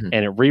 Mm-hmm.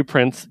 And it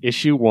reprints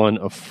issue 1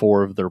 of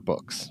 4 of their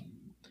books.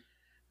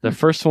 The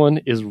first one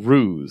is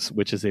Ruse,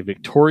 which is a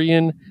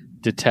Victorian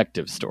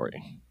detective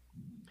story.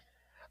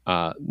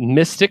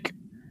 Mystic,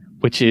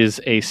 which is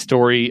a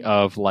story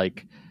of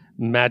like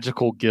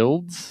magical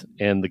guilds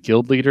and the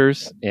guild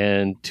leaders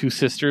and 2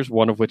 sisters,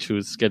 one of which who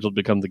is scheduled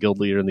to become the guild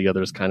leader and the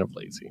other is kind of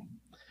lazy.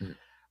 Mm-hmm.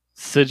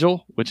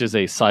 Sigil, which is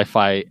a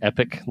sci-fi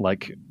epic,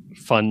 like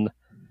fun,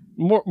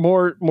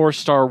 more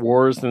Star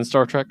Wars than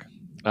Star Trek,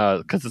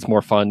 because it's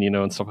more fun,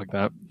 and stuff like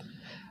that.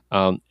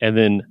 And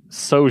then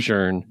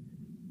Sojourn,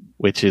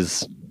 which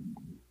is,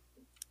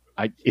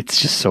 it's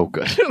just so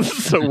good.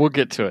 So we'll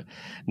get to it.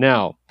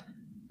 Now,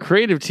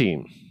 creative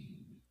team.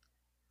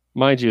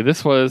 Mind you,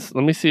 this was,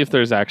 let me see if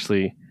there's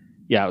actually,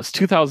 it was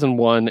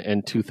 2001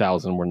 and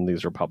 2000 when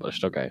these were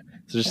published. Okay.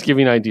 So just give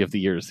you an idea of the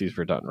years these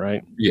were done,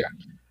 right? Yeah.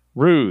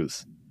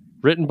 Ruse,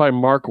 written by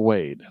Mark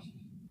Waid.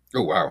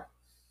 Oh, wow.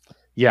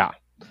 Yeah.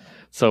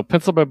 So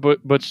pencil by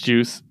Butch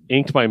Juice,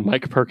 inked by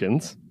Mike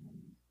Perkins,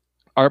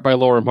 art by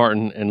Laura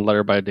Martin, and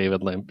letter by Dave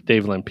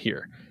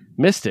Lampier.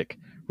 Mystic,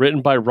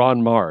 written by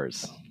Ron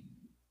Mars.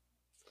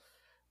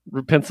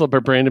 Pencil by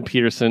Brandon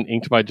Peterson,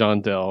 inked by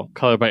John Dell,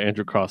 color by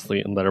Andrew Crossley,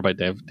 and letter by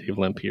Dave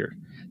Lampier.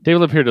 Dave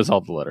Lampier does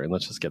all the lettering.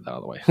 Let's just get that out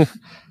of the way.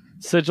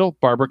 Sigil,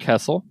 Barbara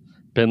Kessel,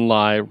 Ben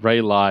Lai,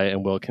 Ray Lai,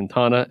 and Will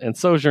Quintana. And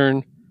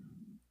Sojourn,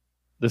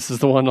 this is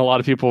the one a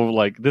lot of people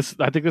like. This,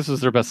 I think this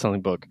was their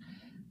best-selling book.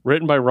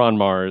 Written by Ron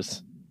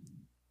Mars,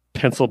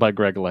 pencil by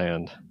Greg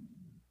Land,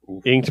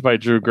 inked by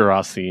Drew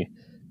Garassi,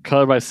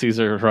 color by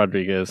Cesar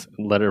Rodriguez,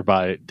 and letter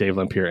by Dave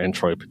Lampier and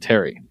Troy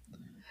Pateri.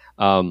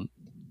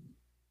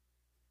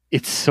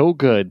 It's so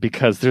good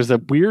because there's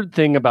a weird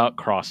thing about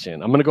CrossGen.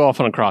 I'm going to go off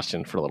on a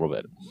CrossGen for a little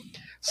bit.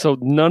 So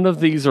none of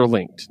these are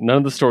linked. None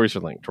of the stories are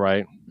linked,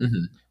 right?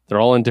 Mm-hmm.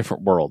 They're all in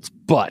different worlds,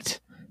 but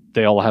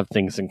they all have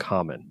things in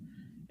common.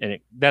 And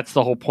that's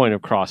the whole point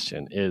of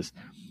CrossGen is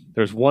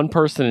there's one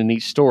person in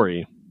each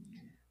story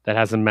that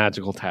has a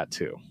magical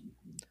tattoo.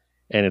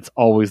 And it's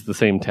always the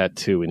same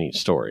tattoo in each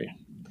story.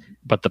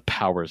 But the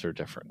powers are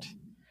different.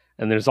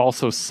 And there's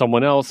also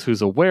someone else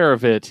who's aware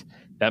of it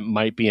that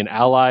might be an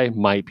ally,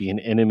 might be an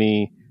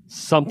enemy.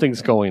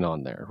 Something's going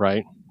on there,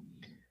 right?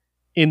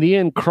 In the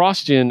end,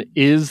 CrossGen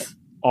is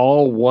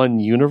all one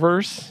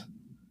universe.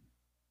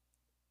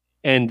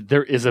 And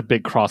there is a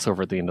big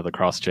crossover at the end of the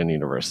CrossGen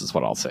universe, is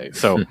what I'll say.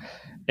 So,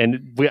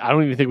 and I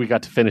don't even think we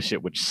got to finish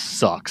it, which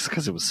sucks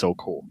because it was so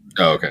cool.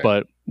 Oh, okay.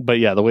 But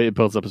yeah, the way it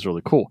builds up is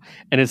really cool.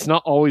 And it's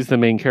not always the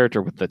main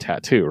character with the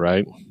tattoo,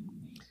 right?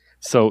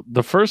 So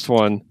the first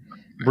one,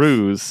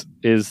 Ruse,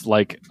 is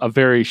like a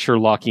very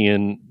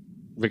Sherlockian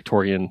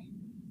Victorian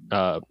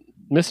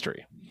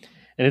mystery.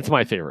 And it's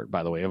my favorite,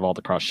 by the way, of all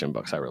the CrossGen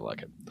books. I really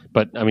like it.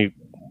 But, I mean,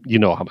 you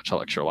know how much I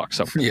like Sherlock.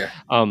 So, yeah.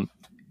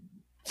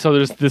 So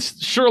there's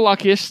this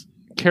Sherlock-ish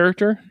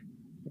character,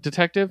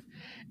 detective,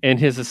 and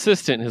his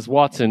assistant, his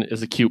Watson,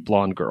 is a cute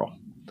blonde girl.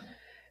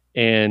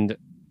 And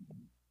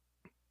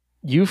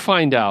you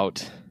find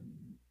out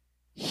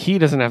he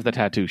doesn't have the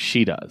tattoo,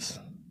 she does.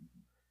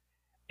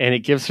 And it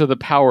gives her the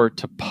power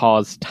to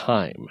pause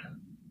time.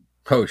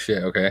 Oh,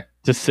 shit, okay.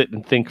 To sit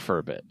and think for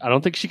a bit. I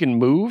don't think she can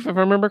move, if I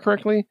remember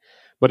correctly,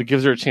 but it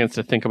gives her a chance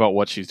to think about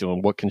what she's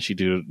doing. What can she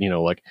do? You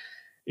know, like,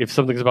 if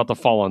something's about to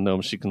fall on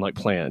them, she can, like,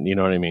 plan. You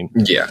know what I mean?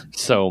 Yeah.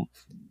 So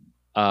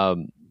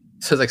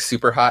it's like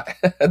super hot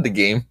at the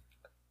game.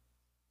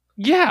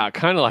 Yeah,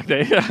 kind of like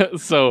that. Yeah.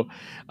 So,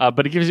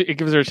 but it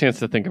gives her a chance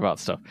to think about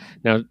stuff.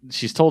 Now,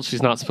 she's told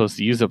she's not supposed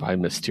to use it by a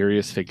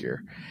mysterious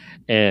figure.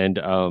 And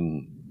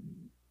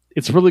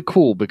it's really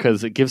cool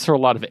because it gives her a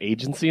lot of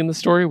agency in the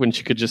story when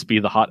she could just be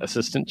the hot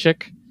assistant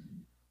chick,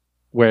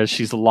 whereas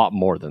she's a lot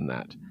more than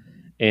that.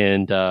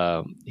 And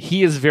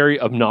he is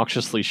very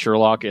obnoxiously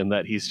Sherlock in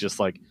that he's just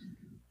like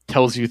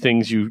tells you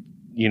things you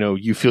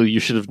feel you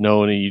should have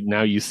known, and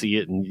now you see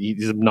it, and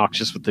he's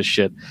obnoxious with this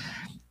shit.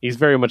 He's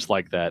very much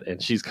like that,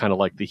 and she's kind of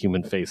like the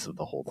human face of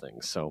the whole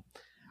thing. So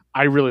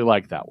I really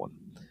like that one.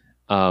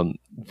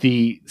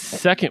 The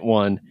second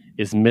one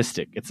is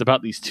Mystic. It's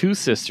about these two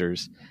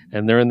sisters,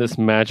 and they're in this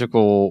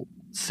magical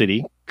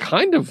city,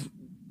 kind of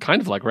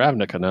like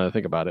Ravnica, now that I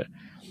think about it.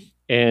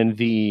 And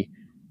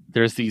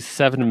there's these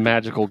 7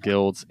 magical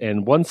guilds,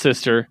 and one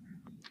sister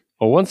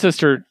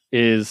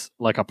is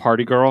like a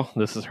party girl.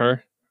 This is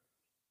her.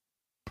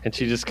 And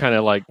she just kind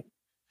of like,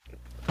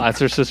 as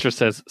her sister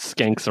says,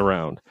 skanks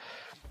around.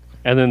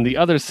 And then the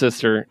other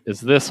sister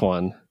is this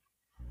one,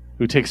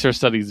 who takes her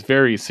studies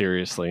very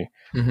seriously,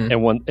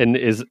 and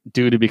is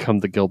due to become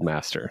the guild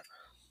master.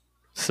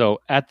 So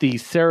at the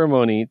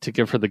ceremony to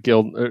give her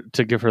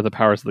the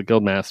powers of the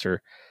guild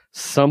master,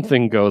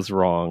 something goes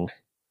wrong.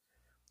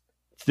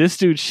 This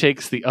dude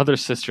shakes the other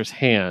sister's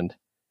hand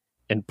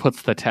and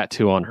puts the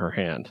tattoo on her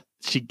hand.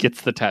 She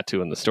gets the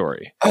tattoo in the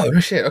story. Oh, no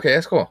shit. Okay,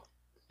 that's cool.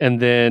 And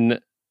then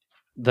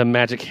the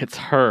magic hits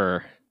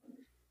her,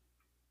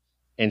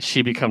 and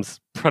she becomes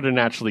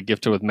preternaturally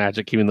gifted with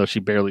magic, even though she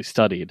barely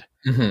studied.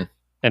 Mm-hmm.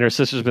 And her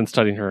sister's been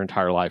studying her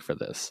entire life for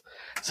this.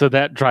 So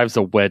that drives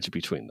a wedge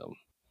between them,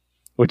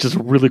 which is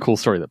a really cool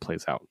story that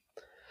plays out.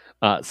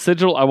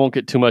 Sigil, I won't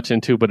get too much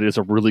into, but it is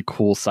a really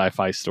cool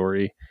sci-fi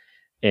story.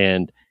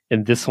 And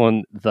in this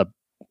one, the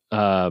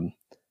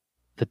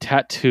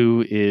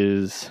tattoo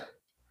is...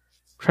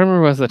 I'm trying to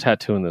remember what's the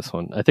tattoo in this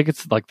one. I think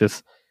it's like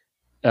this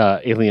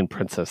alien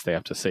princess they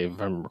have to save,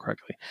 if I remember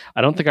correctly. I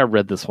don't think I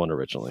read this one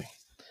originally.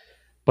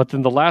 But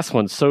then the last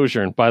one,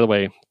 Sojourn, by the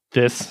way,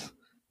 this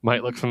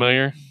might look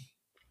familiar.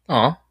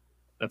 Oh,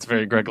 that's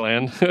very Greg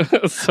Land.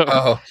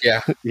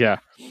 Yeah.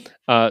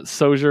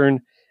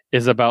 Sojourn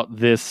is about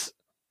this.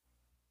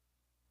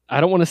 I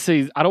don't want to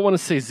say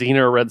Xena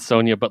or Red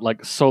Sonja, but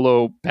like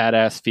solo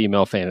badass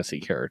female fantasy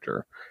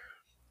character,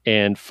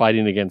 and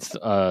fighting against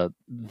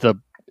the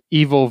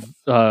evil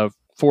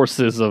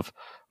forces of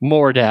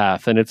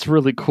Mordath, and it's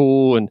really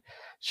cool. And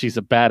she's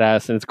a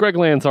badass, and it's Greg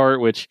Land's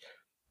art, which.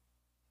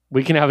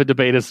 We can have a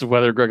debate as to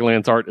whether Greg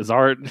Land's art is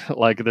art.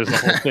 Like, there's a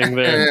whole thing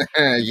there.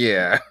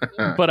 Yeah.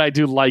 But I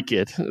do like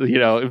it. You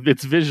know,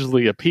 it's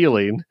visually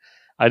appealing.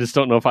 I just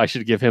don't know if I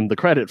should give him the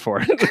credit for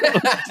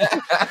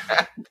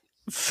it.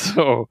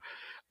 So,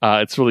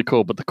 it's really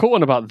cool. But the cool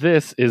one about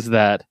this is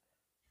that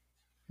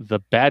the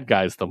bad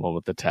guy's the one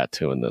with the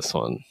tattoo in this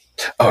one.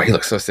 Oh, he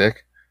looks so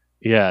sick.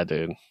 Yeah,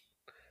 dude.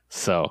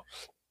 So,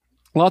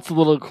 lots of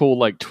little cool,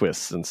 like,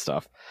 twists and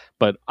stuff.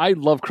 But I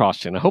love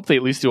CrossGen. I hope they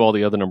at least do all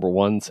the other number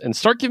ones and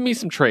start giving me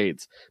some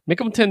trades. Make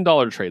them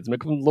 $10 trades.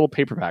 Make them little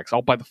paperbacks.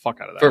 I'll buy the fuck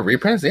out of that. For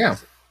reprints, yeah.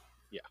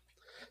 Yeah.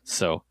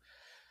 So,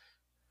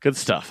 good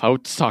stuff. I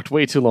just talked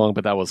way too long,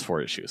 but that was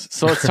 4 issues.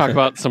 So let's talk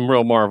about some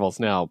real Marvels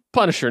now.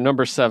 Punisher,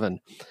 number 7.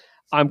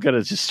 I'm going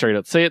to just straight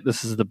up say it.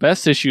 This is the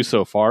best issue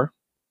so far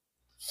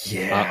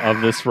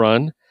of this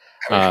run.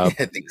 I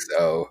think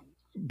so.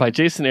 By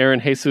Jason Aaron,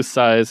 Jesus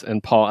Saiz,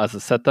 and Paul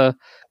Azaceta.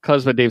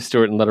 Colors by Dave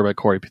Stewart and letter by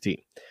Corey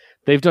Petit.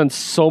 They've done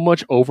so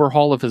much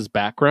overhaul of his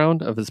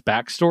background, of his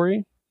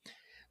backstory,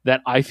 that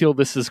I feel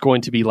this is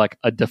going to be like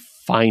a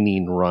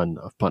defining run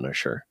of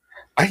Punisher.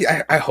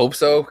 I hope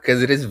so,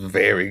 because it is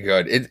very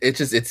good.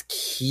 It's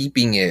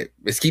keeping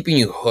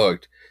you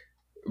hooked.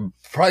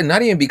 Probably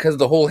not even because of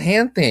the whole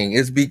hand thing.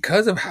 It's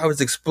because of how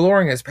it's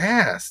exploring his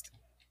past.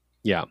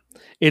 Yeah.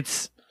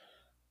 It's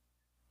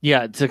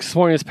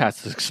exploring his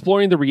past. It's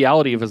exploring the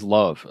reality of his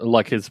love,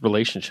 like his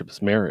relationship, his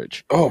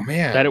marriage. Oh,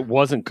 man. That it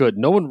wasn't good.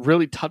 No one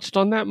really touched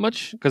on that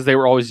much because they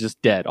were always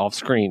just dead off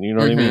screen. You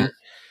know what I mean?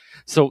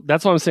 So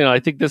that's what I'm saying. I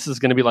think this is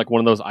going to be like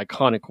one of those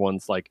iconic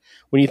ones. Like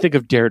when you think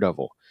of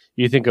Daredevil,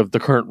 you think of the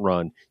current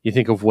run, you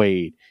think of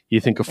Wade, you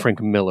think of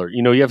Frank Miller.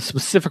 You know, you have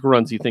specific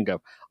runs you think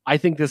of. I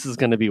think this is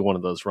going to be one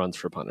of those runs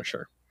for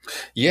Punisher.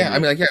 Yeah,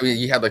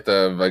 you had like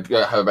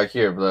back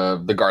here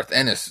the Garth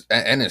Ennis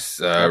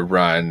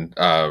run.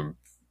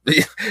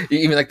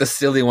 Even like the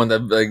silly one,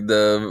 that like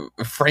the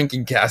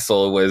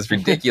Frankencastle was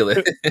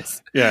ridiculous.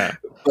 Yeah,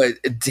 but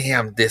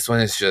damn, this one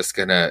has just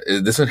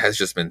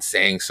been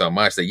saying so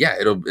much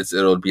that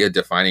it'll be a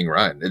defining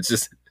run. It's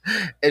just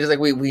like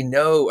we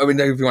know. I mean,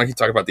 if you want to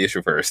talk about the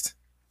issue first.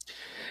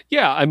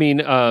 Yeah, I mean,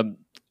 a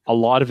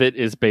lot of it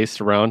is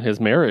based around his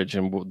marriage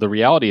and the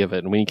reality of it,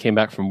 and when he came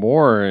back from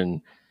war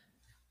and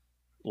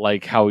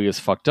like how he was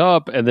fucked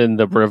up, and then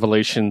the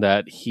revelation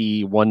that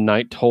he one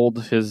night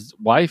told his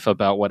wife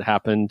about what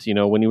happened, you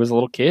know, when he was a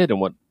little kid and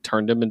what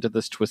turned him into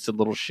this twisted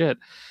little shit,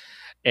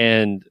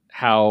 and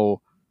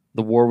how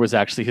the war was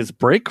actually his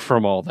break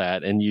from all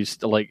that. And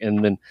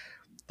and then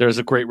there's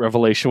a great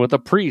revelation with a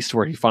priest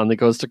where he finally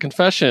goes to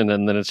confession,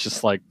 and then it's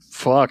just like,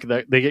 fuck,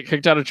 they get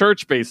kicked out of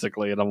church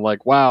basically. And I'm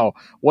like, wow,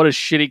 what a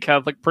shitty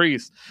Catholic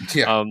priest.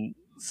 Yeah.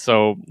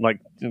 So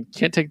like,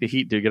 can't take the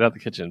heat, dude, get out of the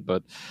kitchen.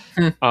 But,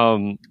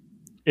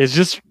 it's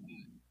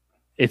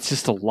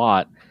just a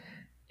lot.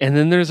 And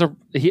then there's in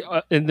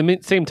the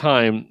same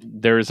time,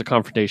 there is a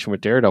confrontation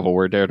with Daredevil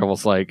where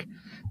Daredevil's like,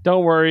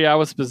 don't worry, I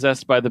was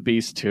possessed by the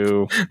beast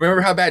too.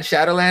 Remember how bad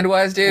Shadowland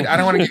was, dude? I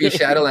don't want to give you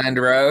Shadowland,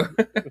 bro.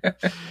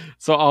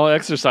 So I'll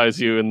exorcise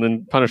you. And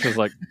then Punisher's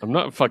like, I'm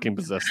not fucking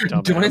possessed,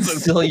 dumbass. Don't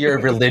instill your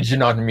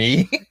religion on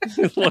me.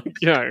 Like,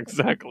 yeah,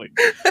 exactly.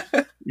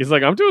 He's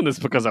like, I'm doing this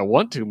because I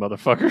want to,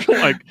 motherfucker.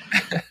 Like,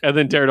 and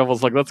then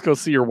Daredevil's like, let's go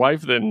see your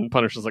wife. Then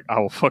Punisher's like,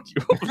 I will fuck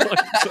you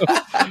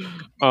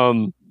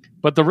up.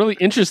 But the really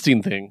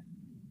interesting thing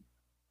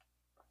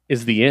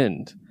is the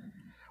end,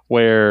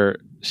 where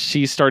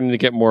she's starting to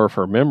get more of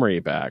her memory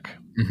back.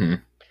 Mm-hmm.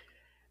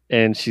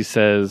 And she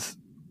says,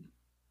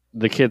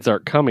 the kids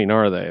aren't coming,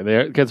 are they?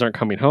 The kids aren't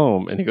coming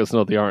home. And he goes,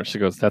 no, they aren't. She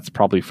goes, that's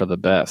probably for the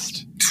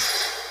best.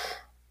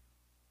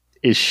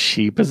 Is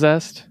she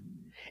possessed?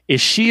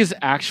 Is she his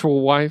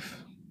actual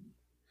wife?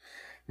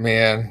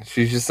 Man,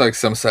 she's just like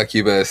some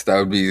succubus.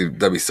 That'd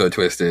be so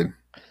twisted.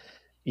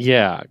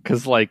 Yeah,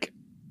 because like,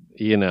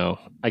 you know,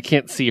 I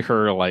can't see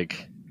her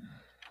like,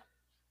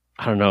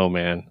 I don't know,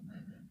 man.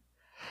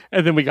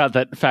 And then we got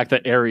that fact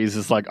that Ares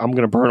is like, I'm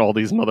going to burn all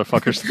these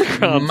motherfuckers to the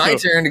ground. My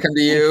turn to come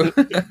to you.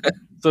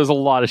 So there's a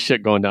lot of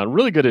shit going down.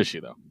 Really good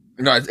issue, though.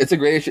 No, it's a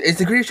great issue. It's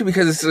a great issue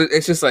because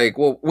it's just like,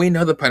 well, we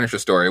know the Punisher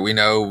story. We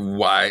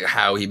know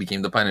how he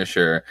became the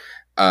Punisher.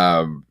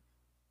 Um,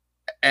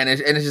 and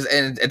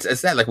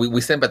it's that like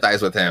we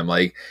sympathize with him.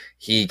 Like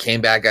he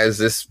came back as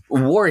this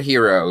war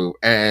hero,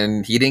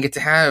 and he didn't get to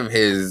have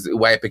his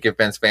white picket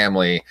fence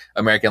family,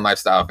 American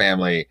lifestyle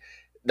family,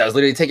 that was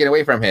literally taken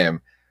away from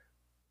him.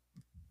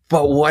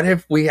 But what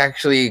if we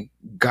actually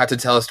got to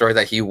tell a story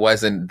that he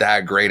wasn't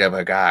that great of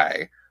a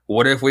guy?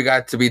 What if we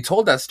got to be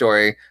told that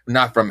story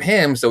not from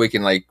him, so we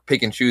can like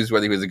pick and choose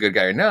whether he was a good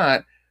guy or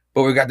not?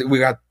 But we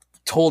got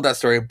told that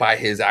story by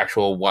his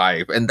actual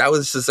wife, and that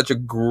was just such a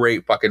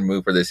great fucking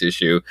move for this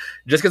issue.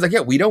 Just because, like, yeah,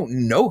 we don't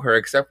know her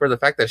except for the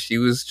fact that she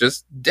was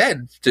just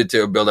dead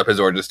to build up his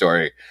origin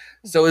story.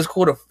 So it's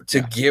cool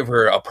to give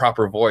her a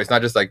proper voice,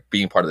 not just like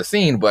being part of the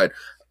scene, but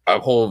a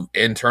whole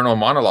internal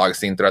monologue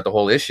scene throughout the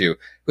whole issue. It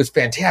was a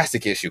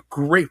fantastic issue,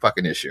 great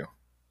fucking issue.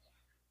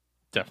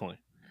 Definitely.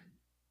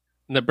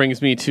 And that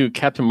brings me to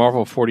Captain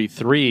Marvel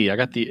 43. I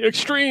got the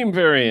extreme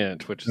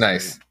variant, which is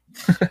nice.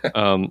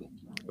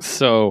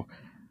 So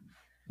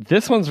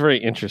this one's very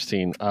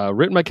interesting.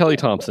 Written by Kelly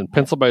Thompson,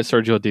 penciled by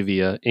Sergio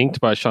Devia,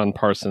 inked by Sean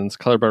Parsons,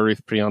 colored by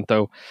Ruth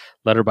Prianto,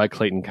 letter by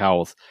Clayton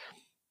Cowles.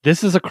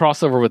 This is a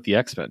crossover with the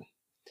X-Men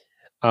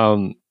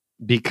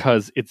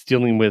because it's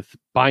dealing with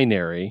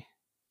Binary,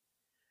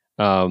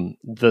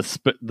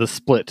 the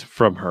split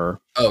from her.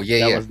 Oh,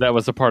 yeah, That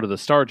was a part of the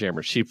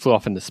Starjammer. She flew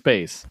off into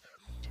space.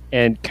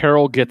 And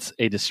Carol gets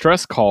a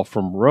distress call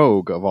from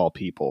Rogue, of all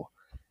people.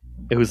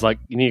 It was like,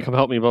 you need to come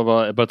help me, blah,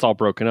 blah, but it's all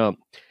broken up.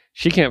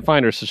 She can't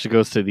find her, so she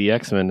goes to the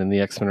X-Men, and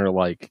the X-Men are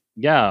like,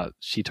 yeah,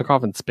 she took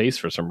off in space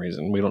for some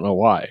reason. We don't know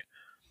why.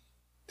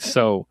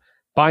 So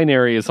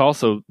Binary is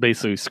also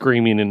basically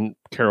screaming in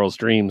Carol's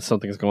dreams.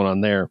 Something's going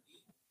on there.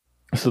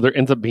 So there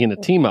ends up being a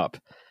team up.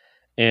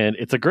 And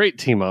it's a great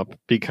team up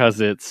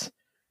because it's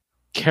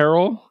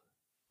Carol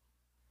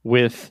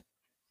with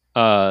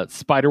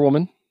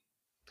Spider-Woman.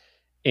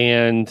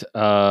 And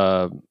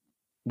War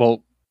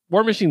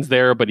Machine's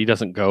there, but he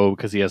doesn't go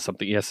because he has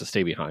something he has to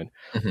stay behind.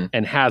 Mm-hmm.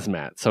 And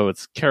Hazmat, so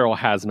it's Carol,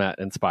 Hazmat,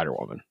 and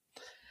Spider-Woman,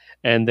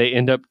 and they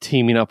end up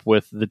teaming up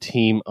with the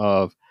team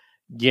of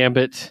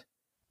Gambit,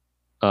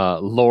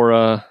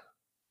 Laura,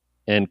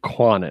 and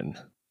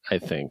Quanon. I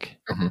think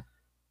there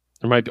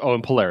might be. Oh,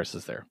 and Polaris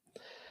is there,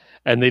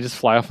 and they just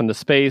fly off into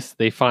space.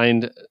 They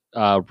find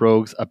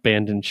Rogue's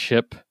abandoned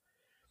ship.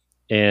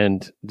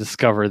 And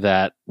discover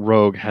that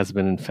Rogue has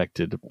been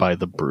infected by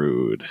the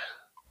Brood.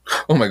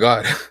 Oh my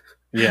god.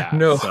 Yeah.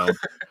 No.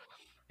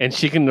 And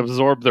she can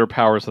absorb their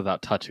powers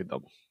without touching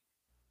them.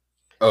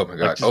 Oh my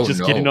god. Like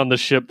just getting on the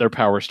ship, their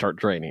powers start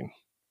draining.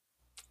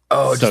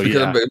 Oh, so,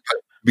 just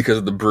because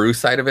of the Brew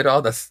side of it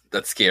all? That's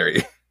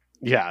scary.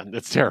 Yeah,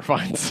 it's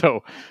terrifying.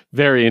 So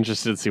very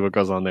interested to see what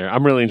goes on there.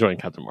 I'm really enjoying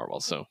Captain Marvel.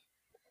 So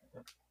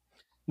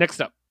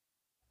next up,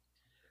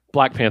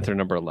 Black Panther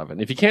number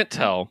 11. If you can't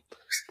tell,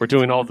 we're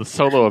doing all the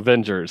solo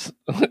Avengers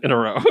in a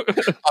row.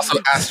 Also,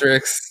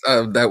 asterisks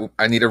that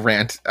I need a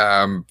rant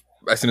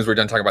as soon as we're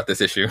done talking about this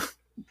issue.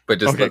 But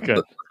just okay,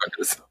 good.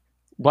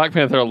 Black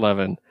Panther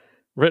 11,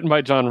 written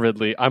by John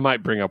Ridley. I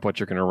might bring up what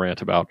you're going to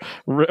rant about.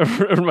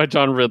 Written by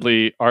John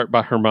Ridley, art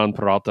by Herman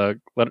Peralta,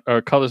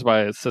 colors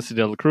by Ceci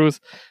de la Cruz,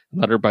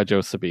 letter by Joe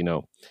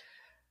Sabino.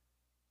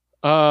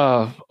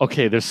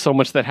 Okay, there's so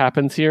much that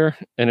happens here,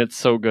 and it's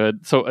so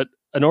good. So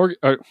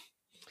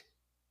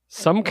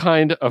some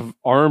kind of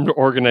armed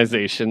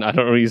organization, I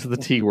don't want to use the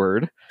T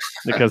word,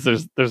 because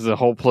there's a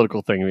whole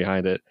political thing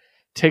behind it,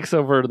 takes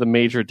over the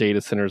major data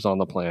centers on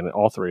the planet,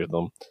 all three of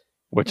them,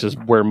 which is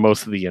where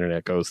most of the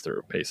internet goes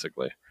through,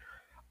 basically.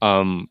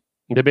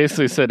 They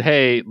basically said,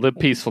 hey, live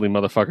peacefully,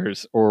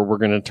 motherfuckers, or we're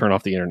going to turn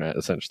off the internet,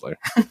 essentially.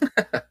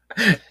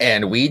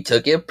 And we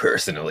took it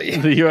personally.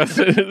 The U.S.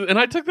 And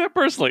I took that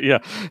personally, yeah.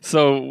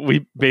 So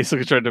we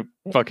basically tried to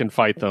fucking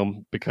fight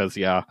them because,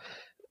 yeah,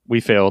 we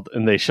failed,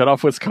 and they shut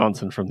off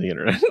Wisconsin from the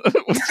internet.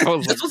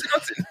 Wisconsin.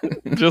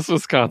 Just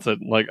Wisconsin.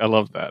 Like, I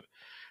love that.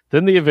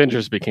 Then the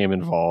Avengers became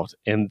involved,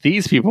 and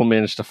these people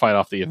managed to fight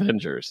off the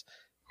Avengers.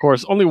 Of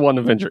course, only one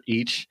Avenger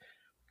each.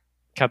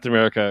 Captain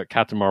America,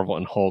 Captain Marvel,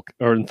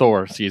 and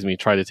Thor,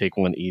 tried to take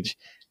one each,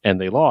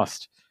 and they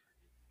lost.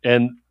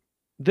 And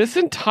this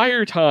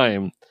entire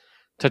time,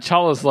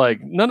 T'Challa's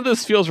like, none of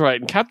this feels right,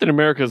 and Captain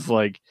America's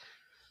like,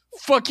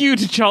 fuck you,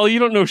 T'Challa, you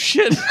don't know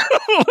shit.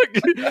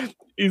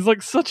 He's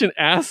like such an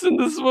ass in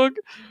this book.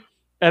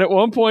 And at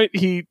one point,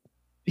 he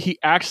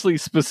actually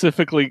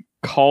specifically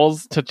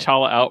calls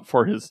T'Challa out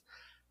for his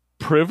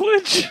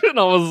privilege. And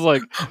I was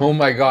like, oh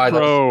my god,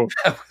 bro,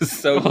 that was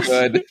so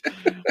good.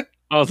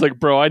 I was like,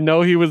 bro, I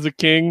know he was a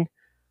king,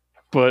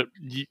 but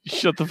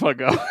shut the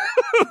fuck up.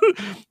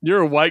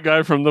 You're a white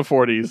guy from the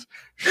 40s.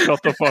 Shut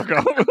the fuck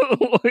up.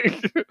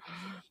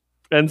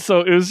 And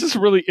so it was just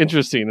really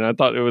interesting, and I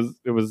thought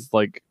it was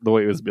like the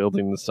way it was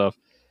building and stuff.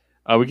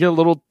 We get a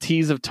little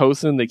tease of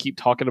Tosin. They keep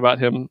talking about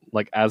him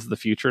like as the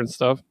future and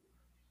stuff.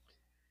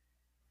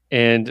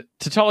 And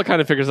T'Challa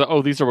kind of figures out,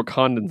 oh, these are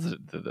Wakandans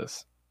that did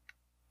this,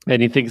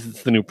 and he thinks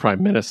it's the new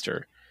prime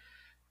minister.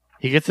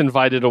 He gets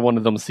invited to one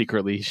of them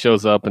secretly. He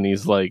shows up and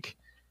he's like,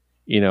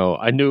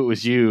 I knew it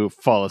was you,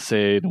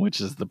 Falasade,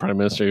 which is the prime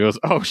minister. He goes,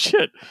 oh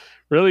shit,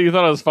 really? You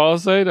thought I was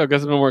Falasade? I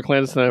guess I've been more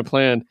clandestine than I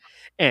planned.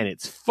 And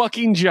it's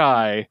fucking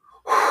Jai.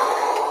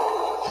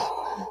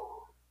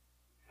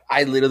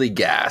 I literally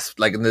gasped.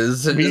 Like, it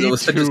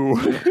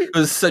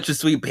was such a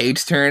sweet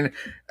page turn.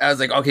 I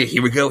was like, okay,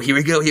 here we go.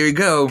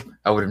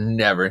 I would have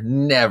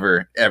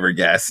never, ever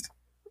guessed.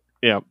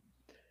 Yeah.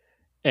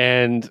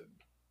 And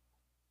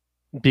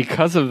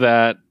because of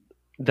that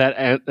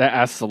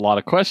asks a lot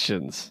of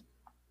questions.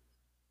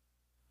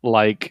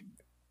 Like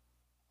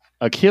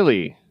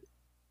Achille,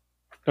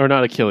 or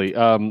not Achille,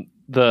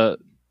 the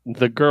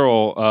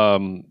girl,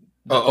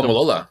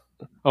 Omolola.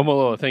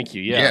 Omolola, thank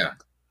you. Yeah.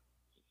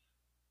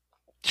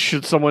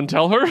 Should someone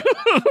tell her?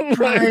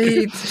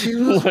 Right. She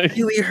was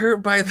really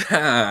hurt by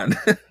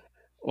that.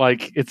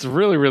 Like, it's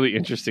really, really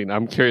interesting.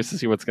 I'm curious to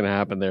see what's going to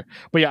happen there.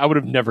 But yeah, I would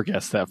have never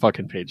guessed that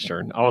fucking page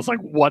turn. I was like,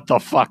 what the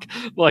fuck?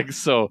 Like,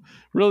 so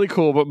really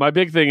cool. But my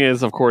big thing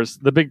is, of course,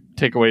 the big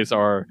takeaways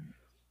are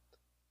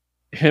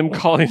him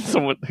calling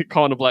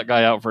a black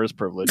guy out for his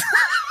privilege.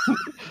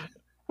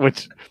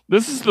 Which,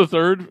 this is the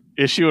third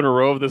issue in a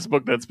row of this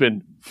book that's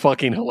been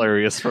fucking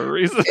hilarious for a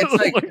reason. It's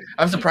like,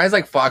 I'm surprised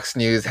like Fox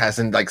News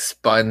hasn't like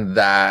spun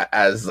that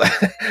as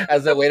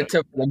a way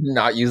to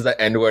not use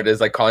the N-word, as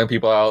like calling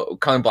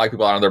black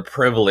people out on their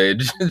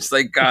privilege. It's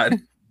like, God.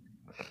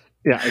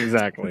 Yeah,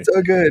 exactly.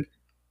 So good.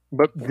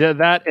 But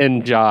that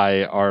and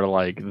Jai are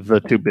like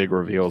the two big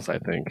reveals, I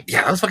think.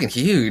 Yeah, that was fucking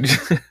huge.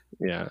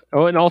 Yeah.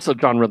 Oh, and also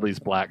John Ridley's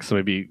black, so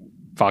maybe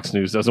Fox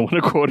News doesn't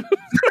want to quote him.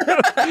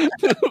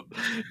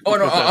 Oh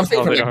no, I'm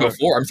saying from like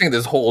before. I'm saying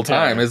this whole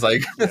time is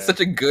like such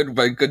a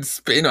good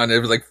spin on it. It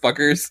was like,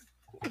 fuckers.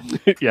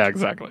 Yeah,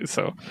 exactly.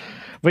 So,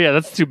 but yeah,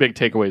 that's two big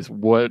takeaways.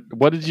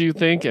 What did you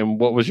think, and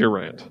what was your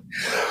rant?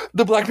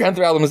 The Black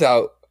Panther album is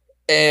out,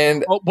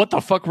 and what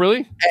the fuck,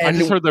 really? I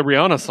just heard the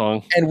Rihanna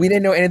song, and we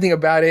didn't know anything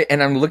about it.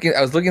 And I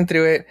was looking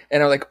through it,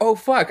 and I'm like, oh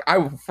fuck!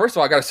 First of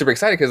all, I got super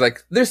excited because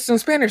like there's some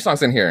Spanish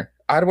songs in here.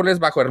 Árboles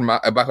bajo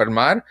el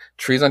mar,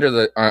 trees under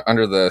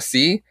the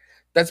sea.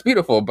 That's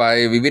beautiful by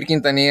Vivir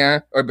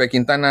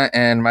Quintana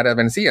and Maria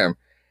Venecia.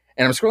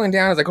 And I'm scrolling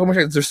down. I was like, oh my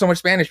God, there's so much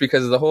Spanish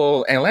because of the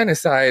whole Atlantis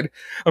side.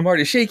 I'm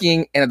already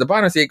shaking. And at the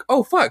bottom, it's like,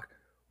 oh fuck,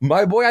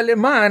 my boy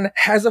Aleman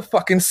has a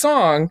fucking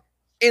song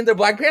in the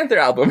Black Panther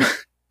album.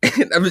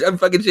 And I'm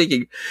fucking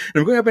shaking. And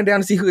I'm going up and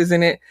down to see who is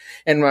in it.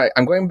 And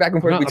I'm going back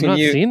and forth between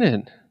you. Seen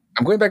it.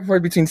 I'm going back and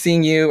forth between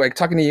seeing you, like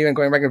talking to you, and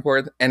going back and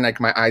forth. And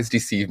like my eyes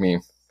deceive me.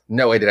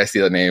 No way did I see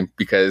that name,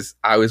 because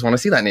I always want to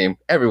see that name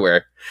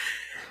everywhere.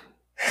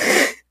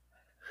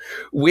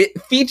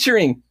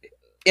 Featuring,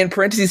 in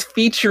parentheses,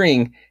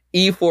 featuring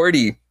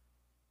E40.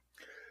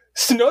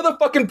 Snow the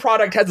fucking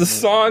Product has a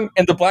song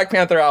in the Black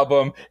Panther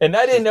album, and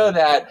I didn't know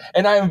that,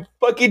 and I'm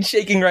fucking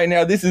shaking right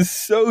now. This is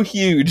so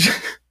huge.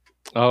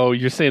 Oh,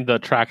 you're saying the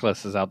track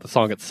list is out. The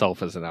song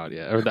itself isn't out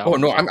yet. Oh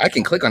no, I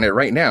can click on it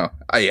right now.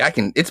 I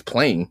can. It's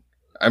playing.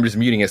 I'm just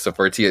muting it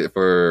for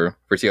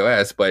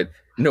TOS, but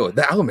no,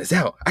 the album is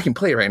out. I can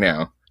play it right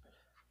now.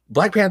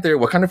 Black Panther,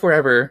 Wakanda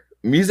Forever,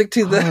 music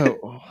to the...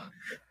 Oh,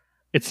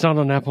 it's not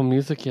on Apple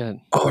Music yet.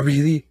 Oh,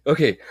 really?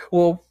 Okay.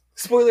 Well,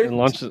 spoiler. It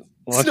launches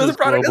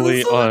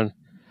globally on...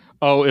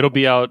 Oh, it'll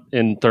be out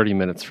in 30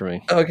 minutes for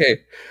me. Okay.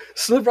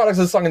 Snow the Product's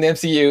a song in the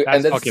MCU.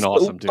 That's fucking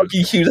awesome, dude.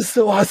 Fucking huge. That's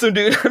so awesome,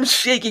 dude. I'm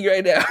shaking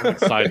right now. I'm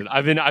excited.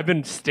 I've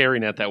been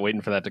staring at that,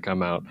 waiting for that to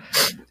come out.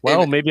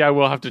 Well, maybe I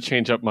will have to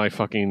change up my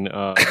fucking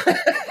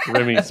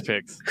Remy's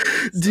picks.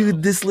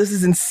 Dude, this list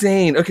is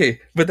insane.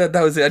 Okay, but that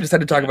was it. I just had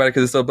to talk about it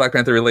because it's so Black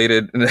Panther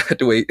related, and I had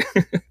to wait.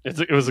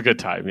 It was a good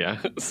time,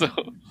 yeah. So,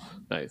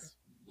 nice.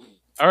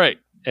 All right,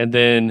 and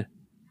then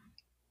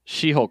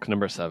She-Hulk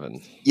number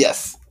 7.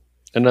 Yes.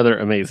 Another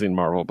amazing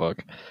Marvel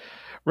book.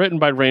 Written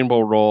by Rainbow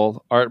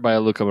Roll, art by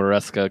Luca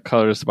Maresca,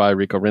 colors by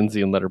Rico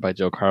Renzi, and letter by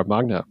Joe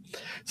Caramagna.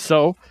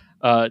 So,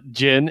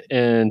 Jin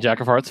and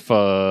Jack of Hearts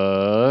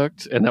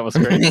fucked, and that was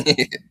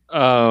great.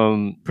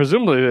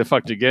 Presumably they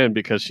fucked again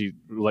because she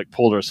like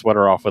pulled her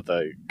sweater off with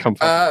a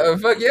comfort.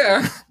 Fuck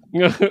yeah.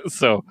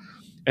 So,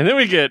 and then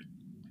we get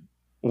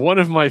one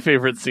of my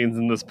favorite scenes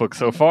in this book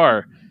so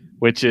far,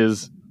 which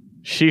is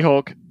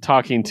She-Hulk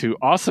talking to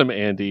Awesome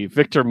Andy,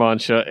 Victor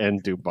Mancha,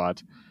 and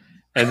Doombot.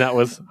 And that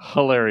was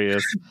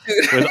hilarious.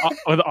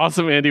 with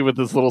Awesome Andy with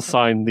this little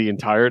sign the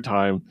entire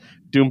time.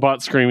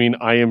 Doombot screaming,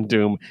 I am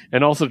Doom.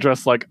 And also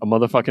dressed like a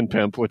motherfucking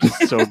pimp, which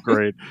is so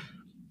great.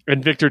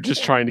 And Victor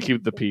just trying to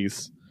keep the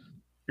peace.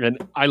 And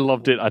I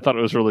loved it. I thought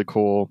it was really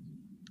cool.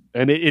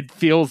 And it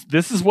feels...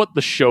 This is what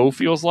the show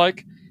feels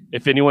like.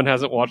 If anyone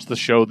hasn't watched the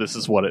show, this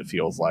is what it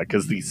feels like,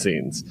 is these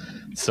scenes.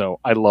 So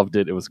I loved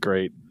it. It was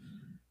great.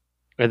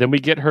 And then we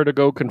get her to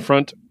go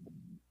confront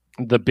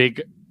the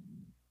big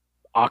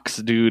ox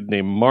dude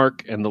named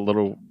Mark and the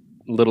little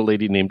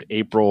lady named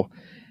April,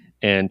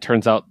 and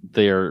turns out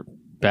they're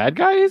bad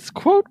guys,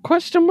 quote,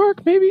 question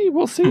mark, maybe,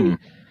 we'll see.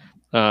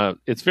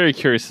 It's very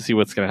curious to see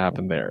what's going to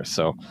happen there.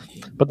 So,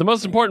 but the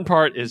most important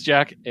part is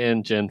Jack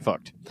and Jen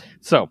fucked.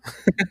 So,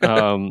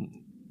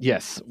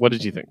 yes, what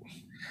did you think?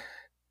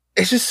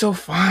 It's just so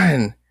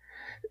fun.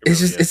 it's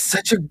just it's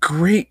such a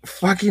great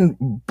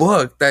fucking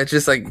book that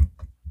just like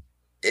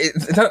I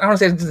don't want to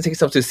say it doesn't take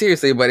itself too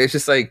seriously, but it's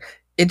just like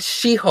it's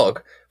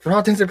She-Hulk for all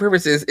intents and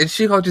purposes. It's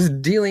She-Hulk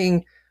just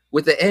dealing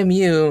with the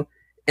MU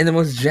in the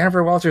most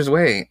Jennifer Walters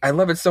way. I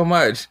love it so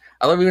much.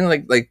 I love even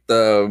like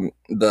the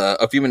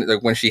a few minutes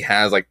like when she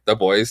has like the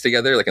boys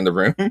together like in the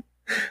room.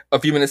 A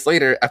few minutes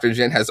later, after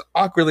Jen has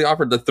awkwardly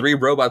offered the 3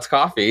 robots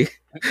coffee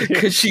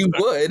because she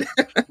would.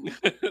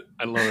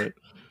 I love it.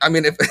 I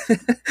mean,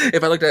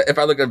 if I looked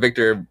at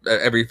Victor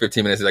every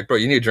 15 minutes, he's like, "Bro,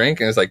 you need a drink,"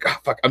 and it's like, "Oh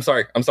fuck, I'm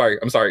sorry,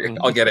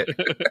 I'll get it."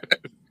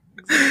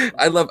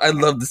 I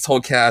love this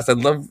whole cast.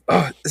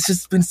 It's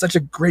just been such a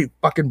great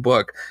fucking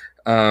book.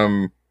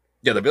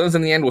 Yeah, the villains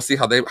in the end, we'll see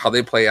how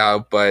they play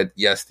out. But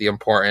yes, the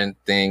important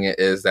thing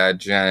is that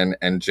Jen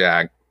and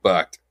Jack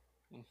fucked,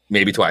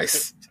 maybe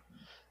twice.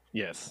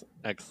 Yes,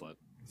 excellent.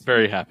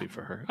 Very happy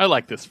for her. I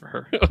like this for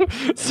her.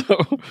 So,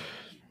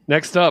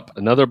 next up,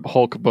 another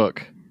Hulk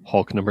book.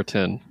 Hulk number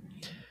 10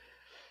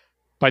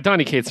 by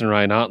Donny Cates and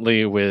Ryan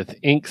Otley, with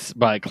inks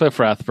by Cliff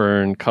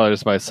Rathburn,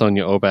 colors by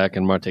Sonia Oback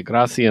and Marte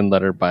Grassi, and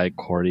letter by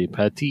Corey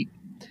Petit.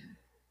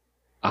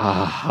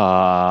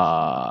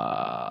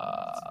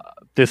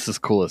 This is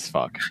cool as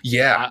fuck.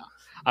 Yeah.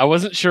 I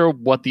wasn't sure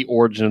what the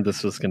origin of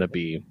this was going to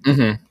be,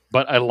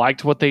 but I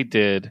liked what they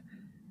did.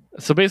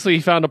 So basically,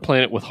 he found a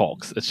planet with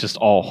Hulks. It's just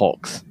all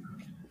Hulks.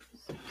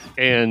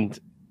 And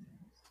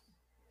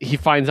he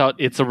finds out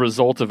it's a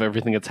result of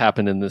everything that's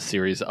happened in this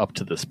series up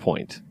to this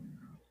point,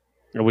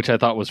 which I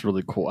thought was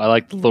really cool. I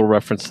like the little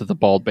reference to the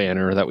bald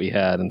banner that we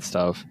had and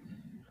stuff.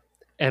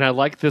 And I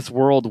like this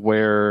world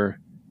where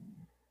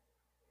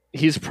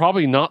he's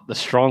probably not the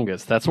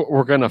strongest. That's what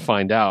we're going to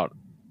find out,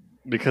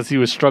 because he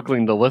was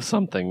struggling to lift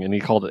something and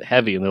he called it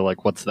heavy. And they're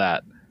like, what's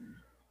that?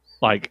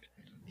 Like,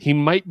 he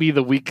might be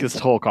the weakest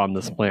Hulk on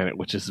this planet,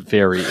 which is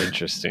very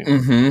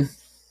interesting.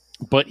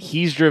 But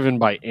he's driven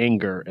by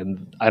anger,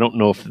 and I don't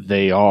know if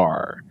they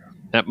are.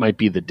 That might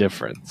be the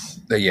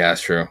difference. Yeah,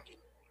 that's true.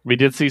 We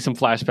did see some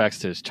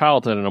flashbacks to his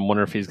childhood, and I'm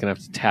wondering if he's going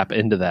to have to tap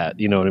into that.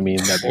 You know what I mean?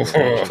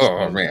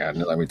 Oh, man,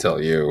 let me tell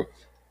you.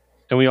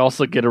 And we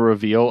also get a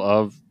reveal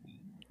of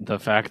the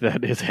fact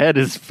that his head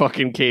is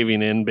fucking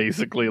caving in,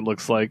 basically, it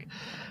looks like,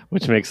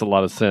 which makes a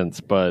lot of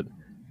sense. But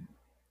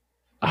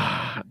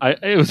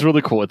it was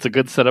really cool. It's a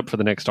good setup for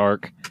the next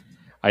arc.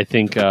 I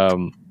think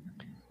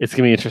it's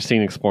going to be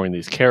interesting exploring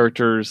these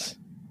characters.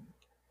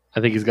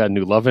 I think he's got a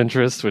new love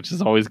interest, which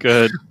is always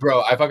good.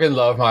 Bro, I fucking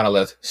love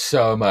Monolith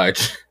so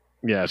much.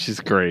 Yeah,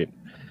 she's great.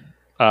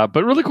 But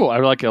really cool. I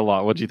like it a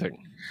lot. What do you think?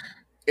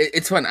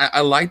 It's fun.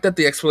 I like that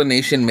the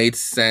explanation made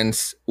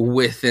sense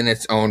within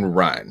its own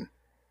run.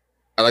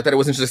 I like that it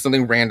wasn't just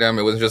something random.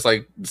 It wasn't just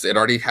like it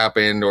already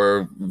happened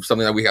or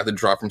something that we have to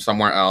draw from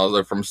somewhere else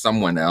or from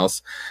someone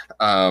else.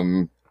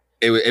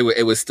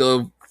 It was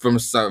still from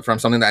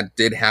something that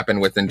did happen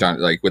within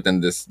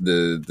within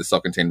the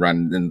self-contained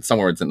run and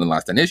somewhere in the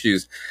last 10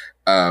 issues.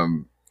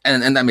 And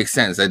that makes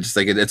sense.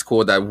 It's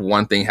cool that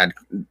one thing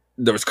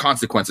there was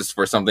consequences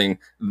for something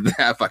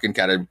that fucking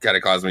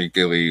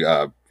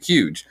cataclysmically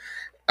huge.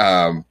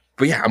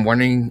 But yeah, I'm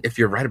wondering if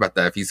you're right about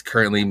that. If he's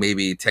currently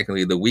maybe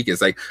technically the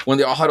weakest. Like when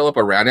they all huddle up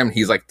around him,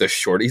 he's like the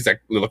short. He's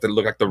like look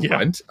like the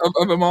runt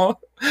of them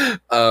all.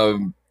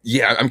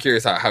 Yeah, I'm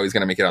curious how he's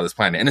gonna make it out of this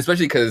planet, and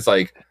especially because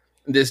like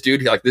this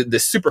dude, like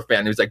this super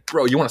fan, who's like,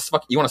 bro, you want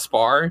to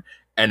spar?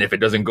 And if it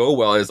doesn't go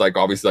well, it's like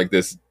obviously like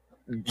this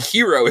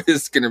hero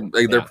is gonna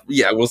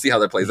we'll see how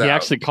that plays out. He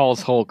actually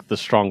calls Hulk the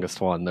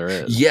strongest one there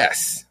is.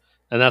 Yes.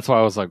 And that's why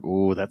I was like,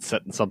 ooh, that's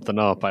setting something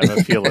up. I have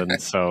a feeling.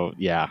 So,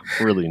 yeah,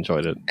 really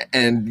enjoyed it.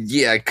 And,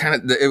 yeah, kind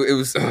of, it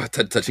was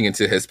touching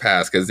into his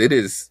past, because it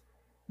is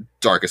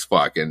dark as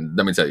fuck. And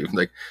let me tell you,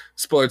 like,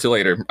 spoiler to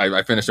later,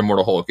 I finished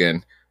Immortal Hulk,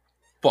 and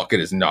fuck, it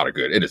is not a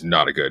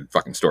good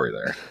fucking story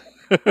there.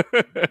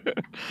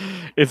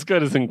 It's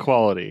good as in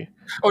quality.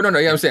 Oh, no,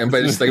 yeah, I'm saying,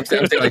 but it's like,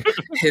 I'm saying, like,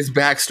 his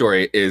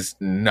backstory is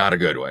not a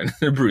good one.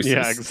 Bruce's.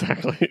 Yeah,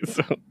 exactly.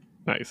 So,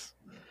 nice.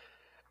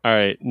 All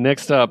right,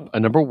 next up,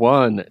 number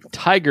 1,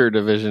 Tiger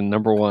Division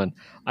number 1.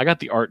 I got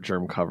the art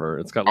germ cover.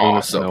 It's got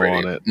Luna Snow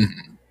on it.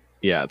 Mm-hmm.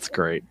 Yeah, it's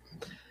great.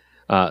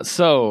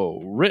 So,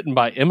 written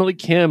by Emily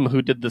Kim,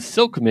 who did the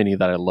Silk mini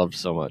that I loved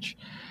so much.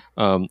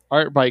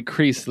 Art by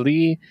Chris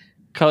Lee,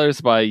 colors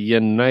by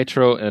Yen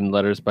Nitro, and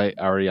letters by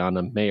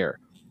Ariana Mayer.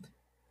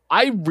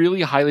 I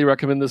really highly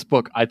recommend this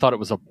book. I thought it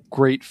was a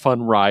great,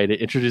 fun ride. It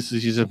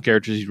introduces you to some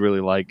characters you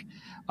really like.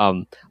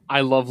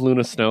 I love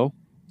Luna Snow.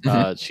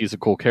 She's a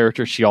cool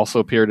character. She also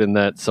appeared in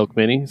that Silk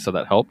mini, so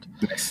that helped.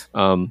 Nice.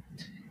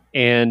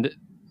 And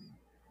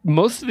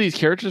most of these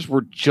characters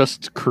were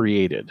just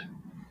created,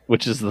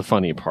 which is the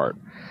funny part.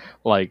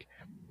 Like,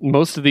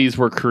 most of these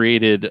were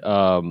created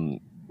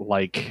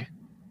like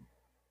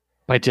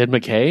by Jed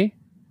McKay.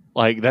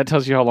 Like, that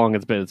tells you how long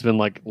it's been. It's been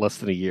like less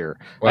than a year.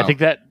 Wow. I think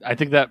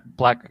that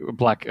Black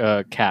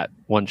Cat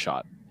one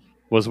shot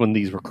was when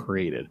these were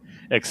created,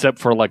 except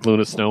for like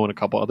Luna Snow and a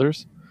couple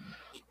others.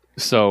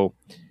 So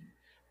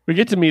we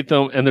get to meet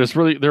them, and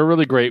they're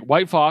really great.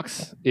 White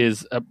Fox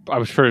is I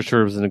was pretty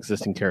sure it was an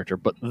existing character,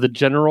 but the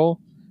general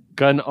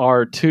Gun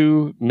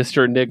R2,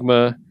 Mr.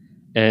 Enigma,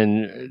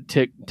 and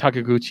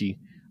Takaguchi,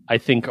 I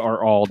think,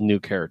 are all new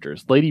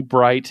characters. Lady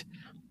Bright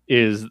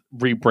is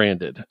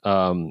rebranded.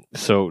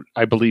 So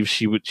I believe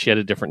she had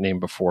a different name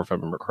before, if I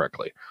remember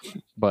correctly.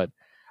 But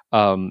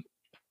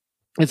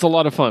it's a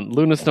lot of fun.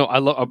 Luna Snow, I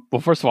love.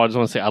 Well, first of all, I just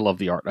want to say I love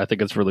the art. I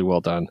think it's really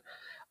well done.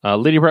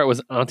 Lady Bright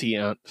was Auntie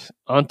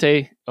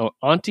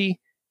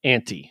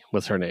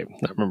was her name.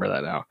 I remember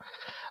that now.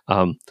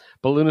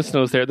 But Luna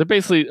Snow's there. They're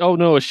basically, oh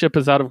no, a ship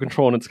is out of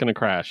control and it's going to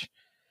crash.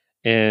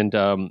 And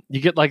you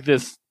get like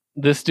this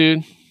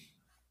dude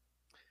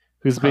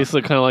who's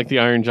basically kind of like the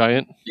Iron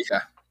Giant.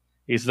 Yeah.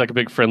 He's like a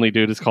big friendly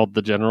dude. It's called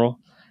the General.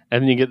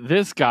 And then you get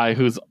this guy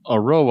who's a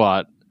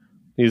robot.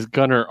 He's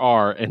Gunner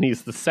R, and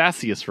he's the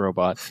sassiest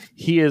robot.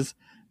 He is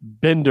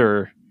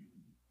Bender,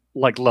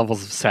 like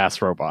levels of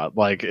sass robot.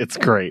 Like, it's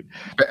great.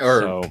 I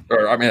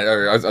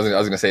was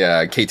going to say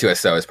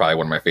K2SO is probably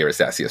one of my favorite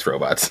sassiest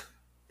robots.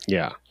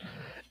 Yeah.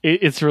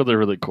 It's really,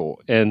 really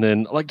cool. And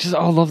then, like,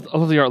 I love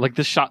the art. Like,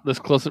 this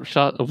close-up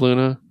shot of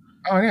Luna.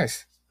 Oh,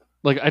 nice.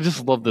 Like, I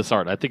just love this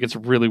art. I think it's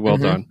really well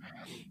done.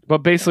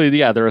 But basically,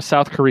 yeah, they're a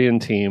South Korean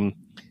team.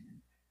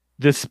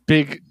 This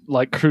big,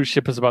 like, cruise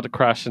ship is about to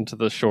crash into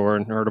the shore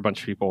and hurt a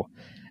bunch of people.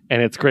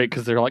 And it's great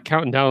because they're, like,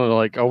 counting down. And they're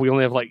like, oh, we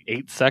only have, like,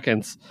 8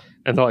 seconds.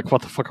 And they're like,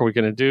 what the fuck are we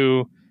going to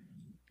do?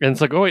 And it's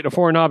like, oh, wait, a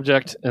foreign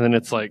object. And then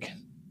it's like,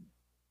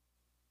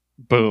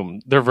 boom,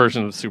 their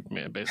version of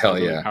Superman, basically. Hell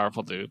yeah. Really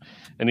powerful dude.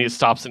 And he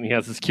stops and he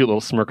has this cute little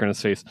smirk on his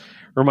face.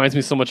 Reminds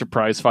me so much of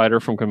Prize Fighter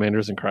from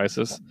Commanders in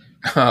Crisis.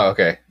 Oh,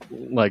 okay.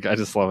 Like, I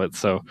just love it.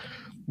 So,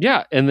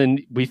 yeah. And then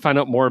we find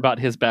out more about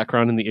his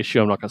background in the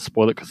issue. I'm not going to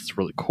spoil it because it's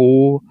really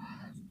cool.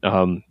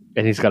 And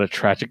he's got a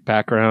tragic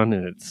background,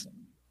 and it's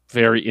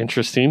very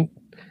interesting.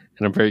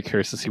 And I'm very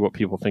curious to see what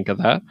people think of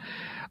that.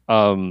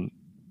 And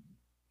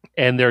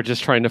they're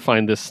just trying to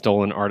find this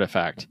stolen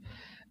artifact.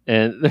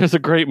 And there's a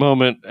great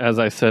moment, as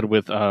I said,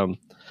 with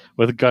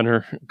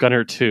Gunner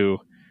 2,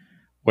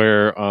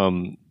 where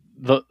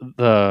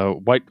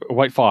the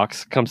white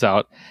fox comes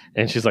out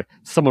and she's like,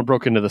 someone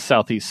broke into the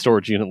southeast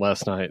storage unit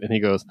last night, and he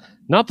goes,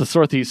 not the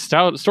southeast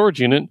storage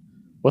unit.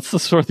 What's the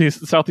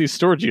southeast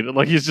storage unit?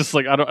 Like, he's just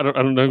like, I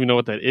don't even know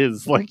what that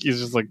is. Like,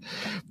 he's just like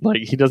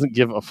he doesn't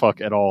give a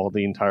fuck at all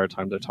the entire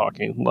time they're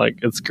talking. Like,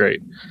 it's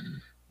great.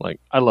 Like,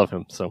 I love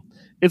him. So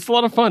it's a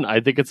lot of fun.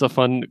 I think it's a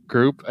fun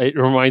group. It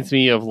reminds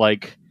me of,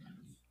 like,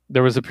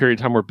 there was a period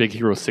of time where Big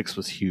Hero 6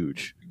 was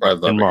huge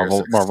in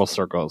Marvel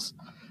circles.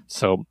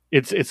 So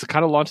it's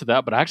kind of launched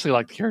that, but I actually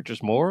like the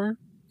characters more.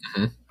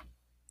 Mm-hmm.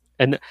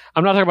 And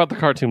I'm not talking about the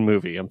cartoon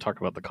movie. I'm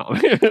talking about the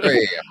comic. Oh,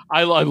 yeah.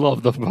 I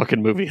love the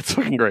fucking movie. It's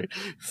fucking great.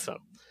 So,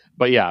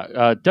 but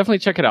yeah, definitely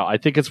check it out. I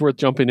think it's worth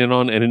jumping in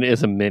on, and it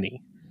is a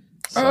mini.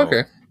 So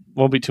okay.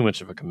 Won't be too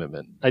much of a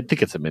commitment. I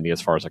think it's a mini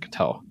as far as I can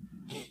tell.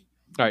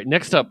 All right,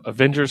 next up,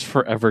 Avengers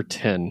Forever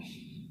 10.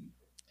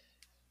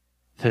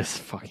 This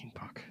fucking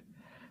book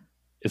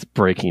is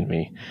breaking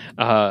me.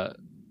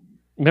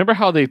 Remember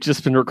how they've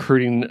just been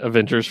recruiting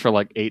Avengers for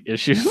like 8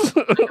 issues?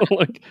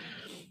 Like,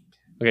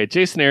 okay,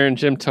 Jason Aaron,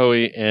 Jim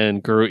Toei,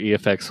 and Guru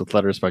EFX with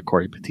letters by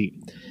Corey Petit.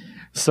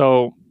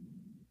 So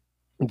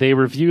they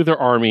review their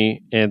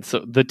army, and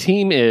so the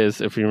team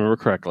is, if you remember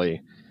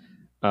correctly,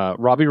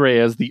 Robbie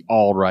Reyes, the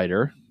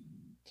All-Writer,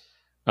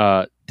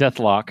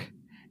 Deathlock,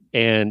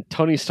 and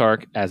Tony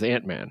Stark as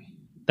Ant-Man.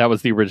 That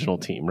was the original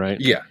team, right?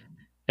 Yeah.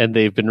 And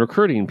they've been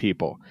recruiting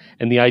people.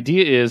 And the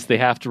idea is they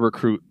have to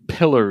recruit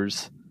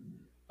pillars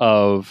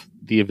of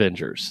the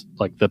Avengers,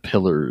 like the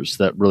pillars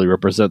that really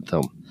represent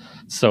them.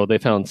 So they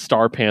found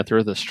Star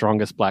Panther, the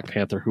strongest Black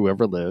Panther who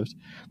ever lived.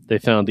 They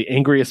found the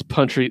angriest,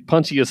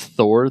 punchiest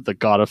Thor, the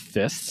god of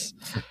fists.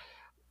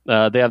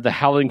 They have the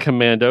Howling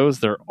Commandos.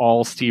 They're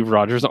all Steve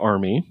Rogers'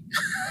 army.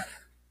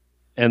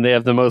 And they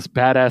have the most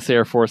badass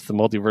Air Force the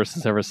multiverse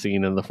has ever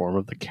seen in the form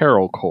of the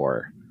Carol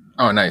Corps.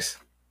 Oh, nice.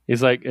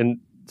 He's like, and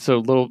so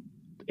little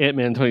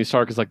Ant-Man Tony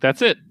Stark is like,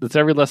 that's it. That's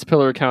every less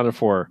pillar accounted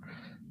for.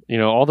 You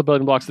know, all the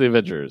building blocks of the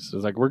Avengers.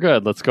 It's like, we're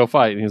good. Let's go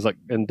fight. And he's like,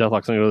 and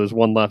Deathlock's like, there's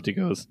one left. He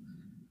goes,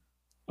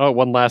 oh,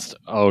 one last.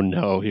 Oh,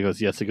 no. He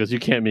goes, yes. He goes, you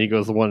can't me. He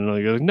goes, the one and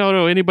only. He goes,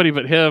 no, anybody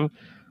but him.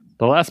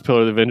 The last pillar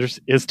of the Avengers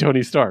is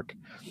Tony Stark.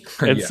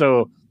 And Yeah.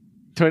 so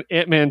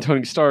Ant-Man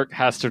Tony Stark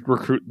has to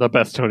recruit the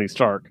best Tony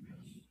Stark.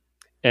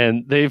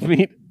 And they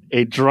meet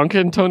a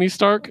drunken Tony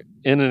Stark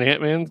in an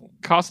Ant-Man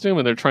costume,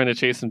 and they're trying to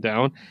chase him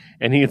down.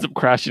 And he ends up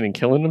crashing and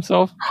killing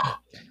himself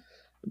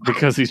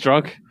because he's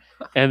drunk.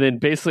 And then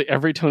basically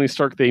every Tony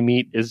Stark they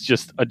meet is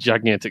just a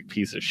gigantic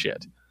piece of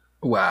shit.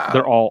 Wow.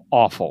 They're all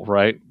awful,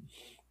 right?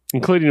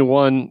 Including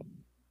one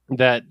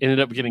that ended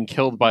up getting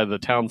killed by the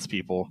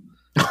townspeople.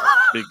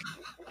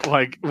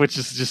 Which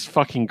is just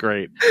fucking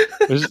great.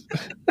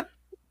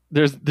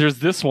 There's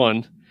this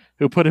one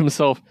who put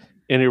himself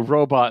in a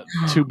robot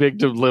too big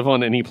to live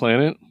on any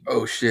planet.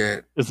 Oh,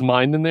 shit. His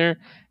mind in there.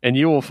 And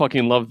you will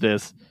fucking love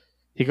this.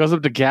 He goes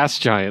up to gas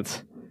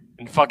giants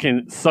and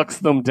fucking sucks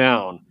them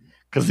down.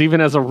 Because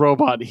even as a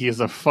robot, he is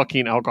a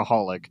fucking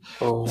alcoholic.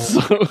 Oh,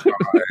 so,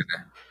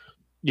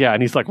 yeah,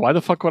 and he's like, why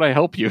the fuck would I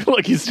help you?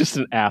 Like, he's just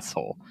an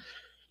asshole.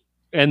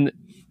 And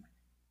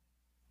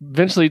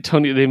eventually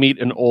they meet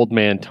an old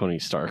man, Tony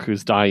Stark,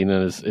 who's dying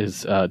in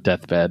his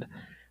deathbed,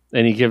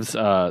 and he gives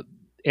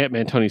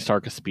Ant-Man Tony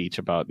Stark a speech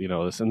about,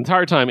 this. And the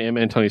entire time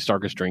Ant-Man Tony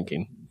Stark is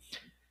drinking.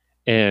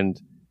 And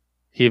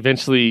he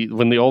eventually,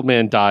 when the old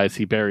man dies,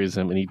 he buries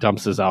him and he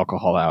dumps his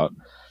alcohol out,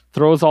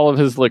 throws all of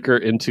his liquor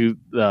into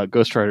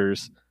Ghost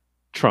Rider's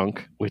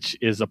trunk, which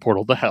is a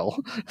portal to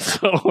hell.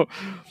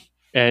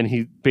 And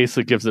he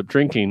basically gives up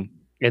drinking.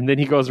 And then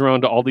he goes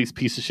around to all these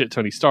piece of shit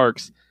Tony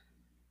Starks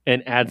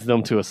and adds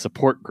them to a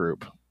support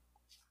group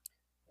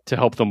to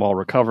help them all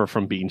recover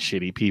from being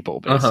shitty people,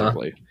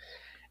 basically.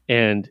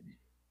 And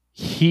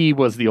he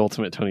was the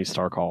ultimate Tony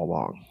Stark all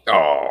along.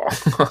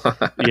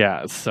 Oh.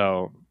 Yeah,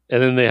 so...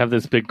 And then they have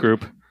this big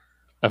group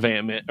of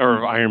Ant-Man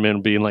or Iron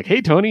Man being like,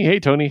 hey, Tony, hey,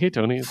 Tony, hey,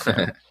 Tony.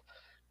 So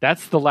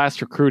that's the last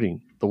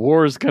recruiting. The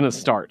war is going to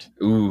start.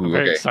 Ooh, I'm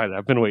very excited.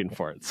 I've been waiting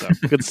for it. So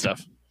good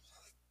stuff.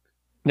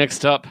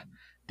 Next up,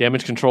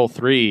 Damage Control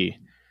 3.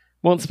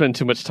 Won't spend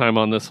too much time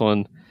on this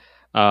one.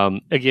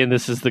 Again,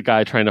 this is the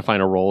guy trying to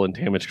find a role in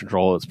Damage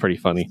Control. It's pretty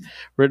funny.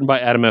 Written by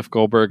Adam F.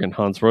 Goldberg and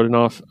Hans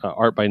Rodenoff.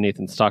 Art by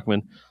Nathan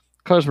Stockman.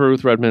 Colors by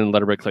Ruth Redmond and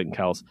letter by Clayton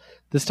Cowles.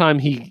 This time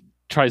he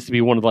tries to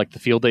be one of the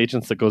field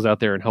agents that goes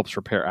out there and helps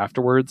repair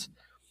afterwards.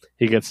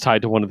 He gets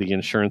tied to one of the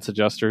insurance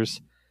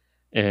adjusters.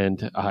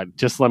 And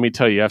just let me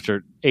tell you,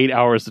 after 8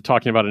 hours of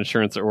talking about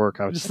insurance at work,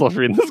 I just love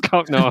reading this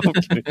comic. No, I'm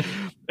kidding.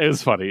 It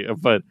was funny.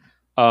 But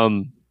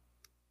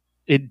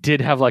it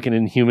did have an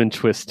Inhuman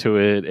twist to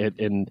it.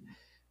 And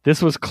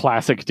this was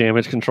classic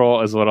Damage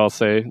Control is what I'll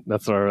say.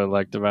 That's what I really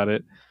liked about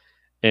it.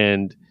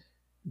 And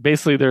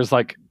basically there's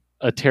a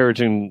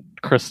Terrigen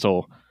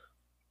crystal.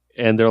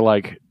 And they're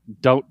like,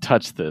 don't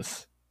touch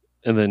this.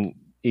 And then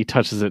he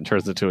touches it and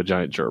turns it into a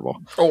giant gerbil.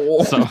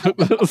 Oh.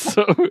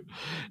 So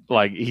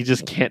he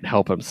just can't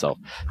help himself.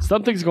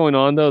 Something's going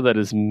on, though, that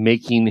is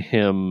making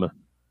him...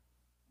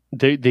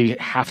 They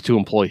have to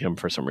employ him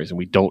for some reason.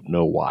 We don't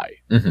know why.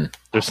 Mm-hmm.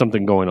 There's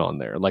something going on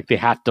there. They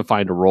have to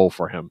find a role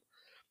for him.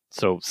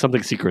 So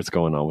something secret's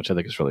going on, which I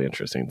think is really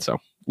interesting. So,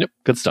 yep,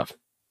 good stuff.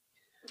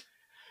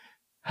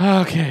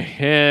 Okay,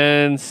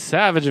 and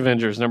Savage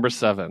Avengers number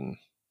 7.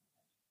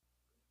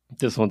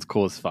 This one's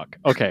cool as fuck.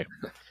 Okay.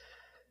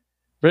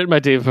 Written by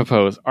David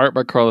Pepose, art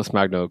by Carlos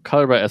Magno,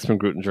 color by Espen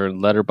Grutinger,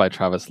 and letter by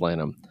Travis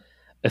Lanham.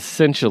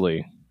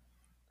 Essentially,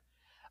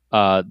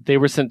 they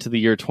were sent to the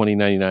year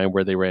 2099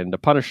 where they ran into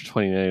Punisher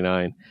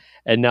 2099,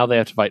 and now they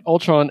have to fight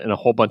Ultron and a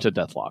whole bunch of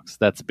Deathloks.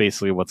 That's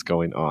basically what's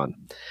going on.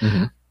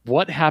 Mm-hmm.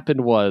 What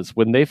happened was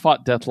when they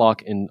fought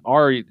Deathlock in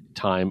our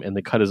time and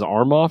they cut his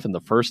arm off in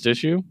the first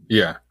issue,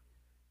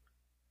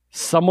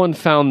 someone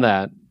found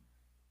that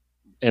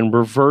and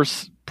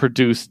reverse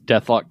produced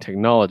Deathlock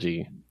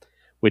technology,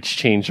 which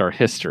changed our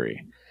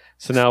history.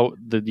 So now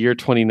the year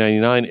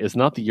 2099 is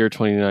not the year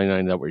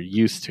 2099 that we're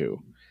used to.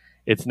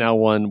 It's now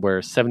one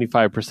where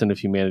 75% of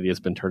humanity has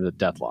been turned to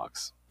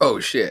Deathlocks. Oh,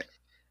 shit.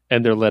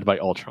 And they're led by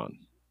Ultron.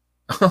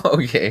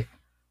 Okay.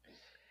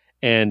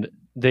 And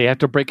they have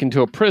to break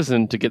into a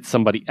prison to get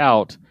somebody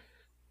out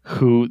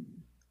who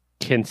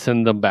can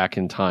send them back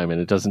in time, and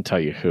it doesn't tell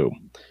you who.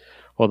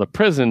 Well, the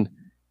prison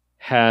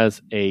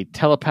has a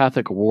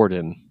telepathic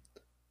warden.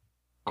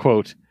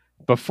 Quote,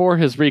 before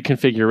his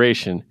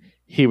reconfiguration,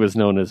 he was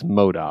known as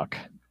MODOK.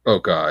 Oh,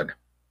 God.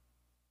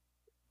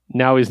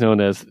 Now he's known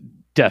as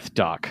Death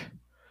Doc.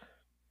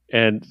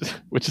 And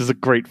which is a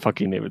great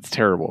fucking name. It's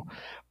terrible.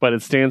 But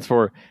it stands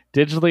for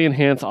Digitally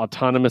Enhanced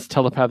Autonomous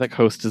Telepathic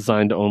Host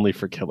Designed Only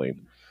for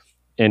Killing.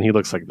 And he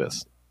looks like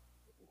this.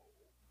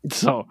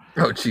 So,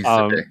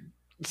 okay.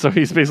 So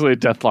he's basically a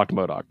Deathlock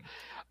MODOK.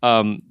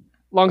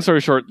 Long story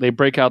short, they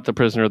break out the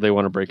prisoner they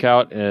want to break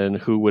out. And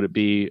who would it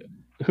be?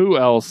 Who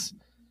else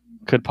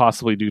could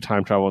possibly do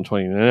time travel in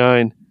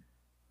 2099?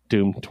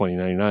 Doom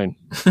 2099.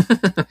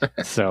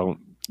 So,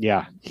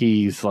 yeah,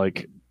 he's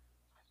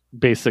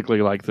basically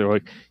they're like, you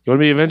want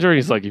to be an Avenger?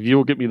 He's like, if you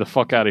will get me the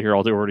fuck out of here,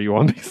 I'll do whatever you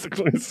want,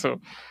 basically.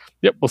 So,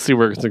 yep, we'll see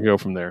where it's going to go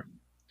from there.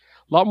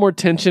 A lot more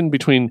tension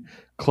between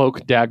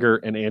Cloak, Dagger,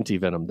 and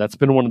Anti-Venom. That's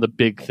been one of the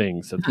big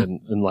things that's been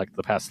in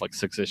the past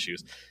 6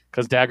 issues.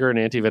 Because Dagger and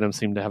Anti-Venom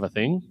seem to have a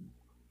thing.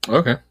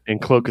 Okay.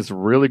 And Cloak is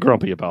really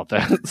grumpy about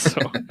that.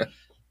 So,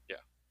 yeah.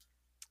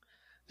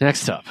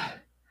 Next up,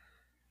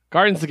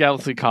 Guardians of the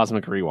Galaxy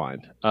Cosmic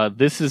Rewind.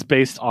 This is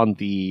based on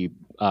the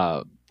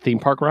theme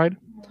park ride.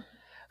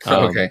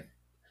 Okay.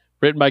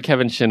 Written by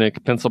Kevin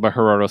Shinnick, penciled by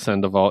Gerardo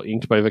Sandoval,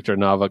 inked by Victor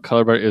Nava,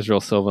 colored by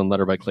Israel Silva, and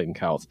letter by Clayton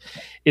Cowles.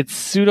 It's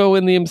pseudo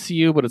in the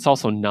MCU, but it's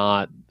also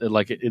not.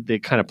 They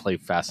kind of play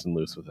fast and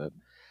loose with it.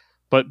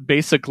 But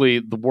basically,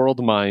 the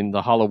world mine,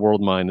 the Hollow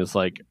World mine, is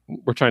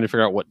we're trying to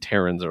figure out what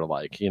Terrans are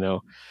like,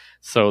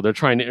 So they're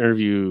trying to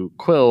interview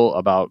Quill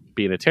about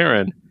being a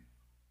Terran,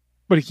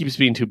 but he keeps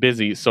being too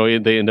busy, so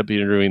they end up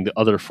interviewing the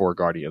other 4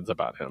 Guardians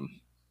about him.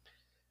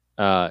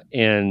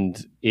 And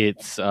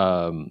it's...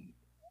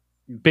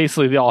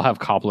 basically, they all have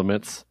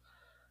compliments.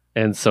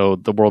 And so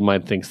the world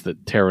mind thinks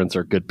that Terrans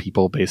are good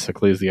people,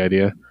 basically, is the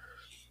idea.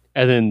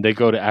 And then they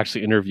go to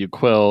actually interview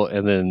Quill,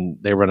 and then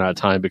they run out of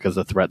time because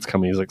the threat's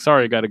coming. He's like,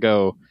 sorry, I got to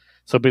go.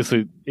 So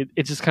basically,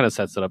 it just kind of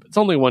sets it up. It's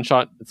only one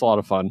shot. It's a lot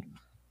of fun.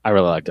 I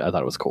really liked it. I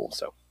thought it was cool.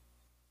 So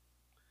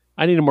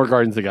I needed more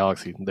Guardians of the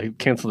Galaxy. They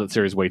canceled that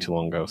series way too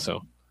long ago.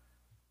 So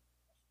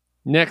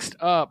next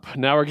up,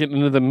 now we're getting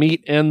into the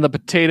meat and the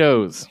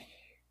potatoes.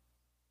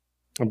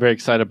 I'm very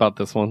excited about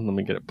this one. Let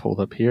me get it pulled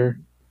up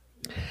here.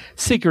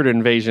 Secret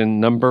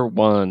Invasion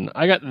 #1.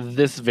 I got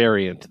this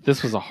variant.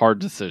 This was a hard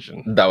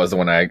decision. That was the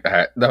one I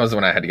had. That was the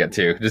one I had to get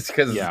to, just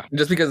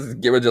because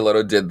Guillermo del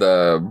Toro did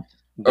the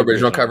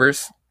original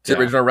covers, the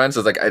original runs.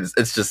 So it's like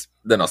it's just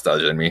the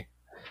nostalgia in me.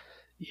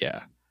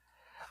 Yeah.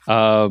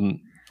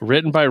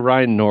 Written by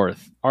Ryan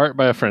North, art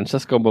by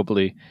Francesco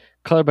Mobili,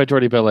 color by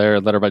Jordi Belair,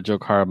 letter by Joe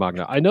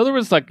Caramagna. I know there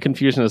was like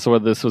confusion as to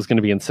whether this was going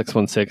to be in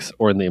 616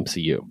 or in the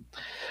MCU,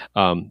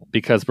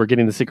 because we're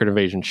getting the Secret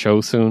Invasion show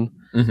soon.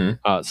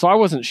 Mm-hmm. So I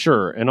wasn't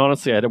sure, and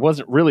honestly, I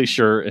wasn't really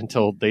sure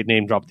until they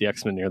name dropped the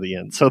X-Men near the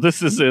end. So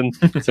this is in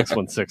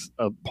 616,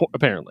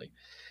 apparently.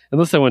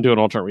 Unless they want to do an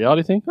alternate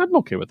reality thing, I'm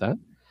okay with that.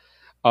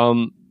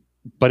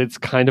 But it's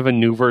kind of a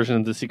new version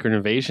of the Secret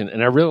Invasion,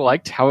 and I really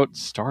liked how it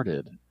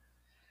started.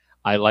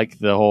 I like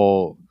the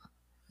whole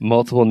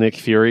multiple Nick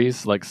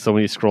Furies, like so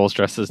many Skrulls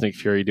dressed as Nick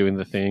Fury doing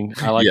the thing.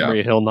 I like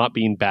Maria Hill not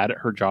being bad at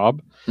her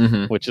job,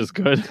 which is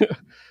good.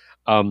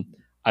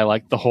 I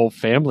like the whole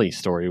family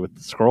story with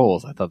the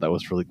Skrulls. I thought that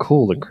was really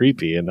cool and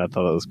creepy, and I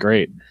thought that was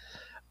great.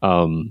 I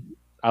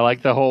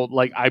like the whole,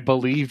 like, I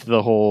believed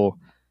the whole,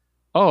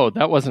 oh,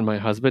 that wasn't my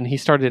husband. He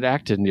started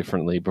acting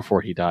differently before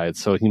he died,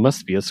 so he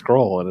must be a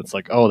Skrull. And it's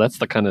like, oh, that's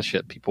the kind of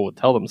shit people would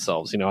tell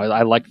themselves. You know,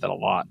 I like that a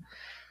lot.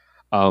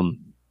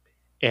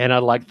 And I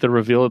like the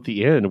reveal at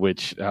the end,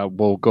 which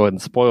we'll go ahead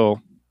and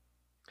spoil.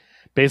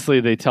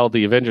 Basically, they tell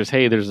the Avengers,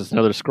 hey, there's this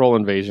another Skrull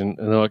invasion.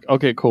 And they're like,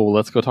 okay, cool,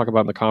 let's go talk about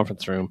it in the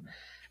conference room.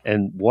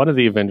 And one of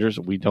the Avengers,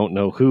 we don't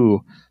know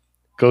who,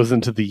 goes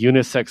into the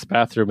unisex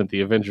bathroom at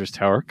the Avengers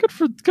Tower. Good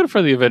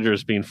for the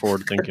Avengers being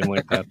forward thinking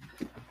like that.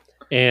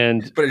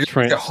 And but it's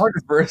hard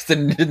for us to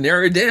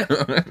narrow it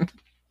down.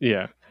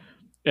 Yeah.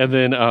 And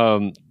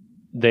then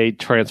they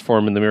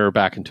transform in the mirror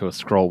back into a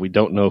Skrull. We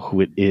don't know who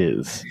it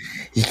is.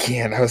 You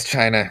can't. I was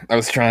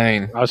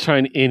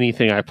trying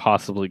anything I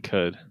possibly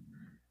could.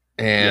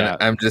 And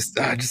I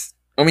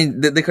mean,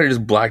 they could have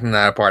just blacked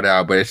that part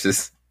out, but it's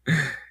just,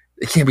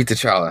 it can't be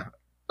T'Challa.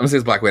 I'm going to say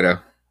it's Black Widow.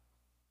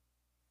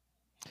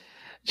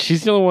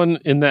 She's the only one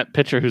in that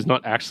picture who's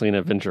not actually an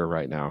Avenger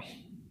right now.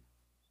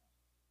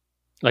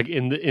 Like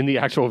in the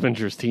actual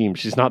Avengers team,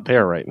 she's not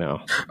there right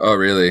now. Oh,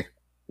 really?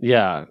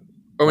 Yeah.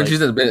 Oh, when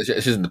she's in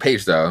the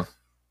page though.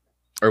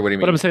 Or what do you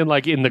mean? But I'm saying,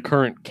 like, in the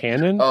current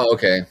canon. Oh,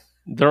 okay.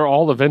 They're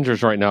all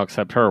Avengers right now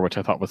except her, which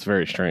I thought was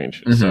very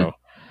strange. Mm-hmm.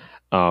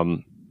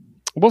 So,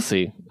 we'll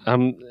see. I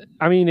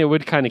mean, it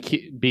would kind of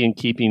be in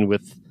keeping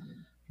with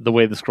the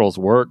way the Skrulls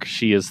work.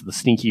 She is the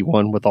sneaky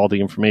one with all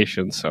the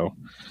information, so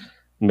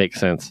it makes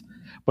sense.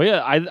 But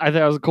yeah, I think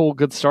that was a cool,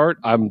 good start.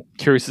 I'm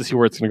curious to see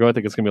where it's going to go. I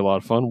think it's going to be a lot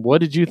of fun. What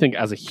did you think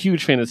as a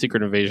huge fan of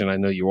Secret Invasion? I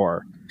know you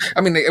are.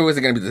 I mean, it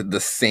wasn't going to be the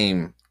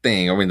same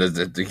thing. I mean,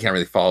 you can't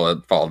really follow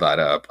that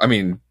up. I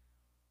mean,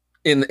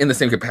 in the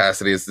same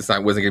capacity, wasn't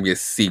going to be a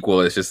sequel.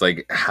 It's just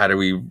like,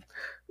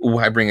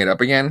 why bring it up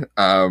again?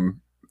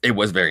 It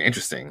was very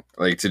interesting,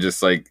 like, to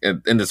just, like,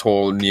 in this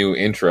whole new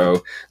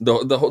intro,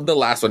 the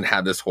last one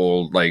had this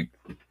whole, like,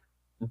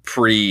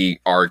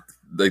 pre-arc,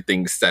 like,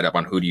 thing set up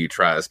on who do you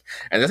trust,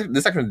 and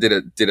this actually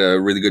did a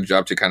really good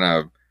job to kind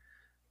of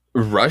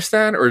rush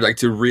that, or like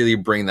to really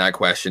bring that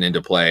question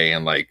into play,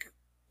 and like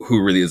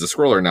who really is a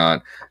Skrull or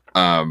not.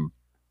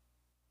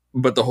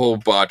 But the whole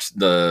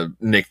the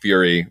Nick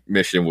Fury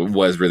mission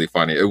was really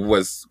funny. It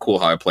was cool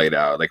how it played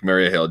out. Like,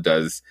 Maria Hill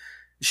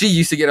she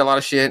used to get a lot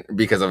of shit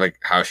because of like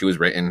how she was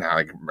written, how,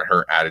 like,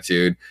 her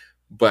attitude,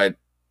 but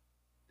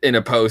in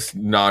a post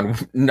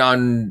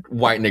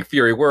non-white Nick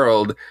Fury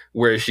world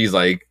where she's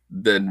like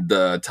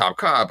the top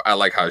cop, I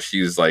like how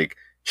she's like,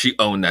 she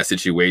owned that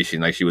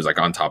situation, like she was like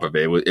on top of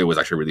it. It was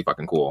actually really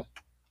fucking cool.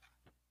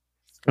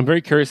 I'm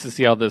very curious to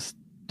see how this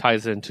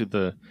ties into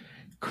the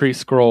Kree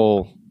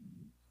Skrull,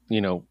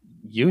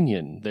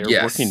 union.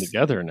 They're working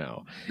together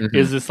now. Mm-hmm.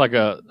 Is this like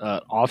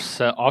a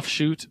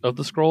offshoot of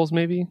the Skrulls,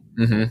 maybe?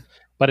 Mm-hmm.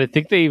 But I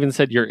think they even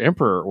said your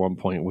Emperor at one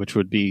point, which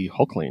would be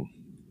Hulkling.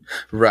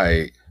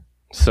 Right.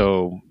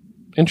 So,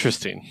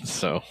 interesting.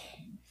 So,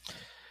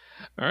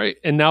 all right.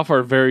 And now for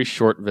a very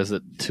short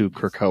visit to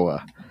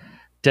Krakoa.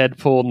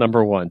 Deadpool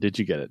 #1. Did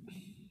you get it?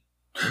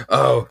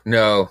 Oh,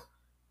 no.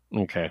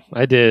 Okay.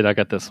 I did. I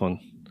got this one.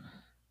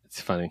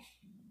 It's funny.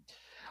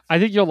 I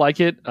think you'll like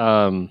it.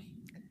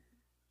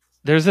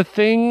 There's a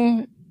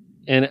thing,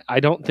 and I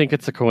don't think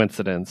it's a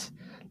coincidence,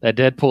 that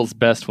Deadpool's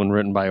best when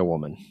written by a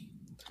woman.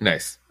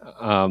 Nice.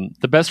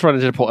 The best run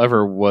of Deadpool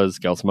ever was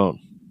Gail Simone.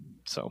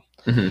 So,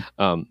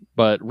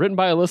 but written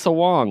by Alyssa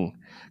Wong,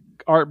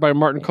 art by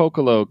Martin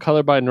Kokolo,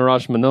 color by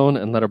Niraj Menon,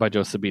 and letter by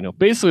Joe Sabino.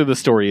 Basically, the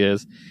story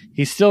is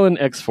he's still in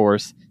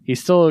X-Force.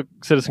 He's still a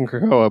citizen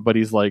Krakoa, but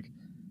he's like,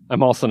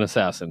 I'm also an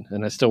assassin,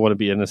 and I still want to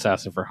be an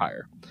assassin for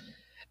hire.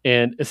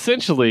 And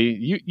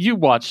essentially, you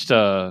watched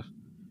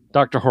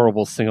Dr.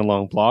 Horrible's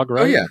sing-along blog,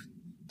 right? Oh, yeah.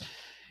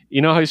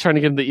 You know how he's trying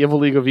to get the Evil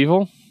League of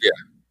Evil? Yeah.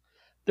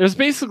 There's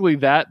basically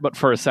that, but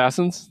for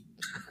assassins.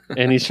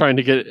 And he's trying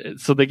to get...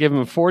 So they give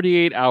him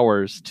 48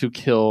 hours to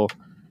kill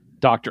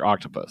Dr.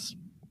 Octopus.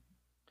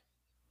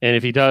 And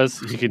if he does,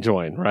 he can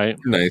join, right?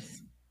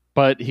 Nice.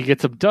 But he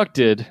gets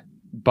abducted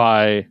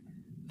by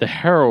the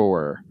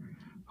Harrower,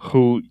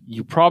 who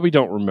you probably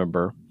don't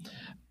remember.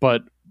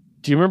 But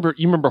do you remember?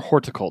 You remember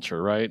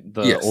Horticulture, right?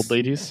 The old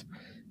ladies?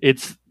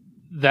 It's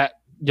that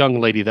young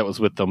lady that was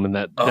with them in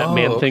that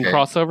Man Thing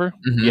crossover.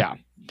 Mm-hmm. Yeah.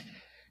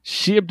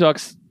 She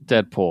abducts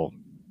Deadpool,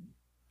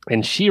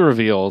 and she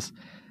reveals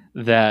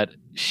that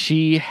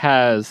she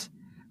found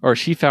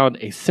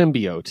a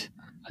symbiote,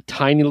 a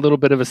tiny little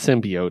bit of a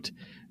symbiote,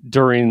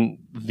 during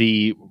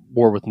the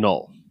war with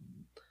Null.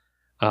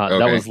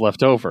 That was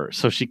left over.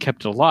 So she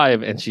kept it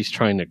alive, and she's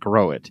trying to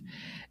grow it.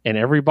 And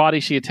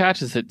everybody she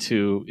attaches it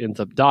to ends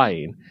up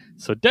dying.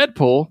 So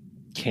Deadpool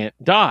can't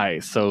die,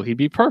 so he'd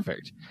be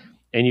perfect.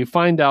 And you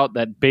find out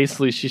that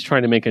basically she's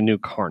trying to make a new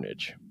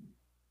Carnage.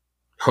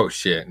 Oh,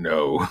 shit,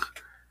 no.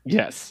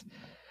 Yes.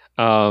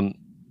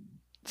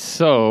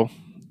 So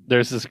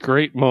there's this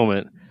great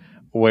moment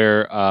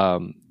where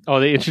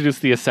they introduce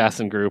the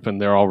assassin group,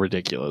 and they're all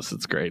ridiculous.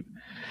 It's great.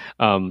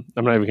 I'm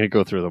not even going to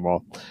go through them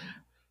all.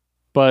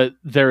 But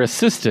their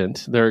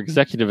assistant, their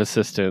executive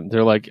assistant,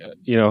 they're like,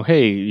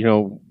 hey,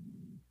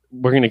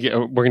 we're gonna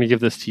give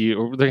this to you.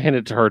 Or they hand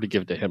it to her to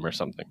give to him or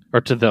something, or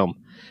to them,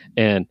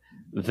 and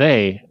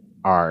they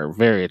are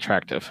very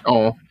attractive.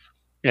 Oh,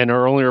 and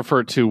are only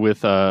referred to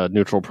with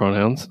neutral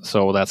pronouns,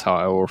 so that's how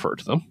I will refer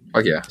to them.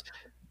 Oh yeah.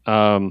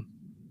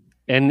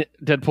 And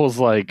Deadpool's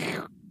like,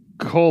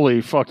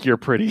 holy fuck, you're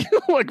pretty,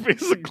 like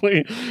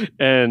basically,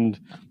 and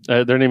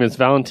their name is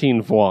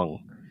Valentine Vuong.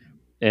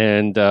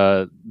 And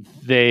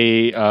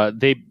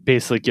they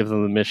basically give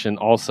them the mission.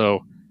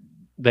 Also,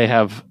 they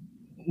have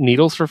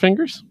needles for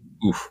fingers.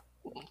 Oof.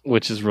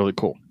 Which is really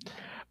cool.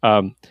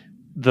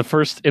 The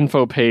first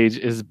info page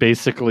is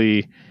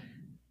basically...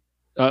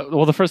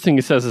 the first thing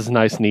he says is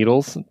nice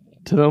needles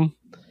to them.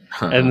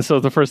 And so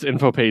the first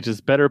info page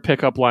is better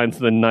pickup lines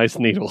than nice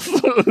needles.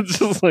 It's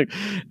just like...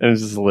 And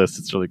it's just a list.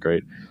 It's really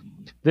great.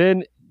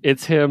 Then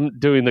it's him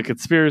doing the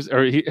conspiracy...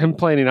 Or him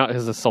planning out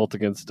his assault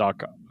against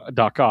Doc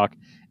Ock.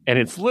 And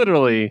it's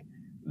literally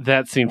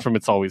that scene from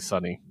It's Always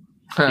Sunny.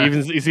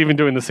 He's even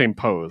doing the same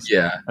pose.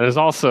 Yeah. And there's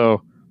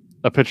also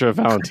a picture of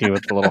Valentine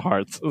with the little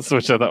hearts,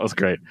 which I thought was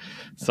great.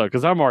 So,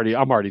 because I'm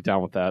already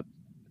down with that.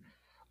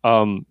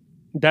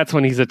 That's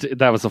when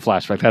that was a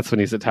flashback. That's when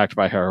he's attacked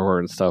by Harrower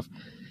and stuff.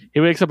 He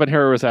wakes up at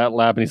Harrower's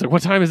lab, and he's like,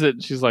 "What time is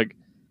it?" She's like,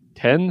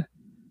 10?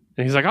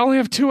 And he's like, "I only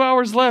have 2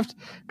 hours left."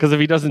 Because if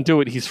he doesn't do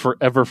it, he's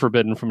forever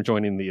forbidden from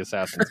joining the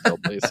Assassin's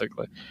Guild,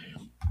 basically.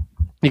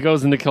 He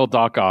goes in to kill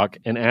Doc Ock,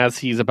 and as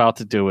he's about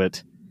to do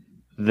it,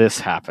 this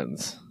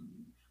happens.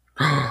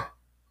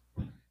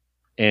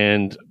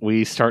 And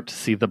we start to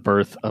see the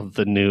birth of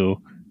the new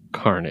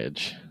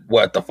Carnage.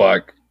 What the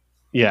fuck?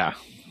 Yeah.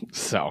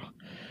 So,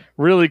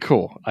 really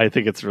cool. I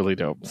think it's really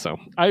dope. So,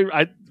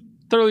 I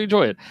thoroughly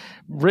enjoy it.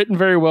 Written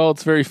very well.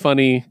 It's very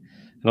funny.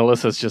 And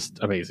Alyssa's just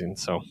amazing.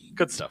 So,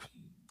 good stuff.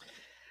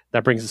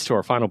 That brings us to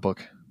our final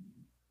book.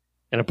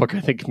 And a book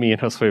I think me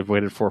and Josue have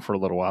waited for a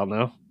little while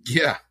now.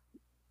 Yeah.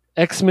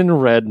 X-Men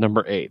Red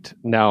number 8.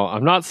 Now,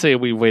 I'm not saying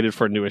we waited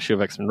for a new issue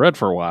of X-Men Red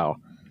for a while,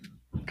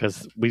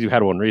 because we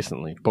had one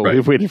recently, but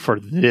we've waited for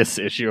this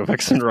issue of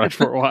X-Men Red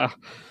for a while.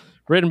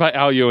 Written by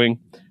Al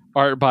Ewing,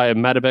 art by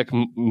Madibek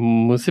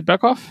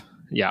Musibekov,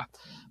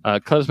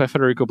 colors by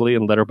Federico Bellini,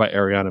 and letter by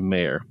Ariana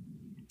Mayer.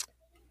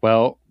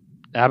 Well,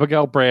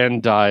 Abigail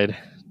Brand died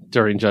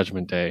during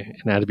Judgment Day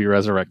and had to be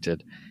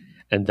resurrected,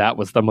 and that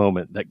was the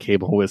moment that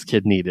Cable and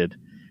WizKid needed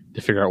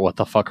to figure out what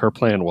the fuck her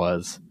plan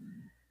was.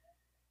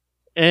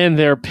 And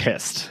they're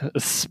pissed.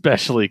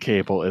 Especially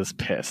Cable is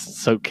pissed.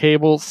 So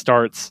Cable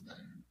starts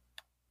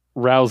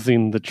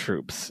rousing the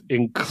troops,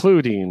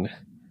 including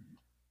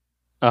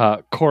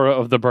Cora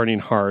of the Burning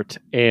Heart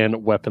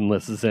and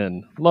Weaponless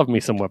Zen. Love me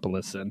some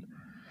Weaponless Zen.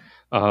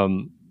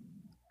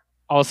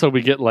 Also,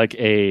 we get like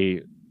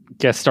a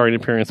guest starring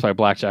appearance by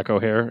Blackjack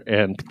O'Hare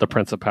and the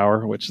Prince of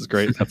Power, which is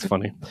great. That's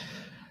funny.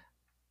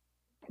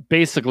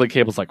 Basically,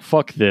 Cable's like,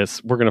 fuck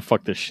this. We're going to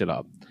fuck this shit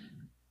up.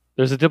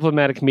 There's a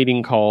diplomatic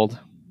meeting called,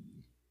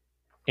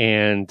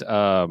 and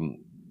a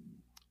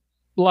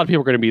lot of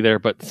people are going to be there,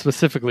 but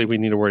specifically we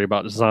need to worry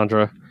about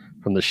Zandra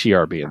from the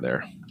Shi'ar being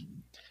there.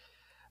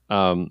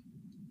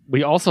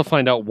 We also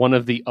find out one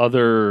of the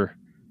other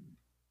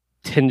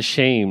 10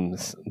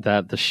 shames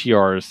that the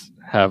Shi'ars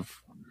have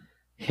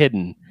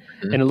hidden.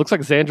 Mm-hmm. And it looks like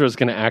Zandra is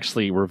going to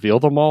actually reveal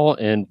them all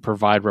and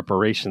provide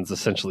reparations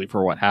essentially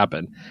for what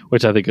happened,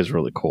 which I think is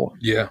really cool.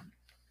 Yeah.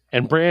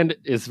 And Brand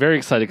is very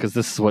excited because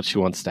this is what she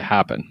wants to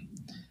happen.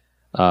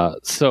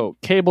 So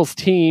Cable's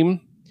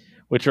team,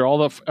 which are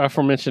all the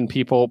aforementioned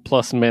people,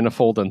 plus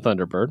Manifold and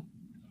Thunderbird.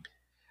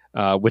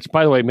 Which,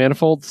 by the way,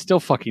 Manifold,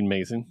 still fucking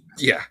amazing.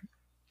 Yeah.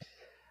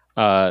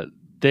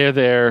 They're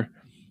there.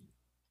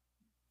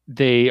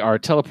 They are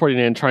teleporting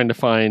in, trying to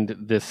find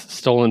this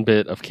stolen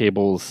bit of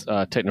Cable's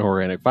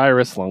techno-organic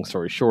virus. Long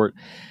story short,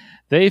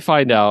 they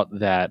find out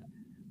that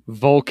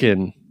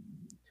Vulcan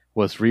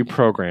was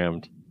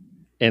reprogrammed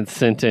and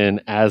sent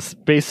in as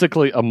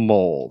basically a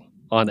mole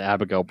on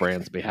Abigail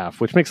Brand's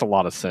behalf, which makes a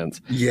lot of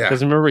sense. Yeah.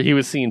 Because remember, he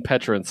was seeing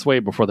Petra and Sway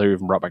before they were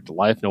even brought back to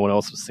life. No one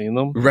else was seeing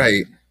them.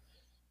 Right.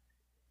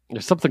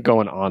 There's something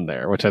going on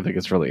there, which I think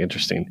is really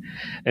interesting.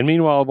 And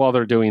meanwhile, while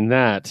they're doing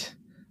that,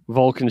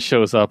 Vulcan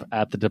shows up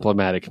at the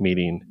diplomatic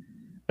meeting,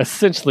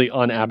 essentially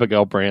on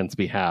Abigail Brand's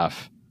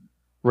behalf,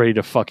 ready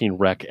to fucking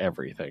wreck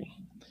everything.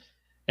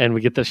 And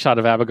we get this shot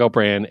of Abigail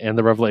Brand and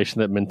the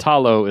revelation that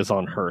Mentalo is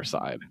on her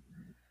side.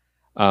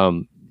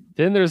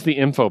 Then there's the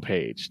info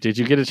page. Did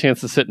you get a chance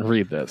to sit and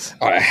read this?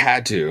 Oh, I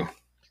had to.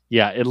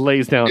 Yeah, it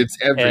lays down It's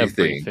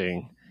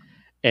everything.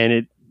 And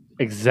it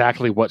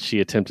exactly what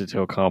she attempted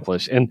to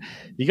accomplish. And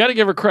you got to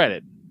give her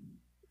credit.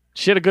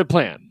 She had a good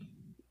plan.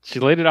 She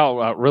laid it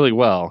out really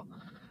well,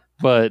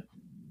 but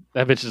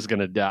that bitch is going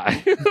to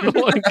die.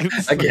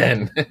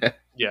 Again.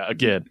 Yeah,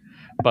 again.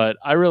 But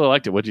I really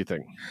liked it. What do you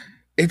think?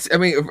 I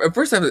mean, at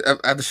first I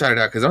have to shout it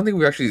out because I don't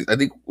think I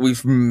think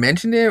we've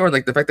mentioned it, or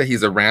like the fact that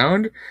he's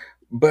around,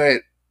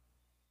 but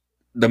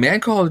the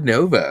man called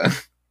Nova,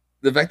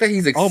 the fact that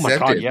he's accepted, oh my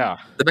God, yeah.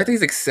 The fact that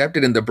he's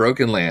accepted in the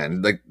Broken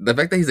Land, like the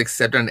fact that he's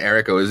accepted in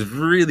Eriko is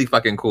really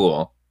fucking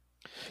cool.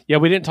 Yeah,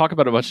 we didn't talk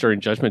about it much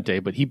during Judgment Day,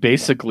 but he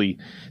basically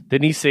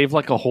didn't he save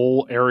like a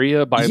whole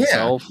area by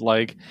himself?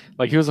 Like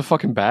he was a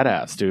fucking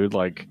badass, dude.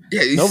 Like,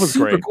 yeah, he's Nova's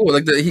super great. cool.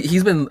 Like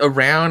he's been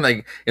around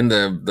like in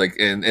the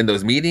in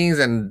those meetings,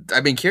 and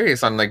I've been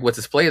curious on like what's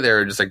his play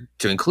there, just like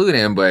to include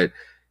him, but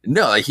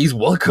no, like he's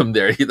welcome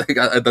there. I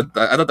thought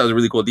that was a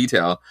really cool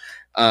detail.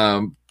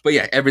 But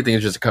yeah, everything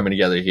is just coming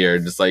together here,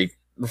 just like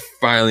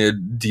finally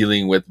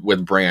dealing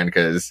with Bran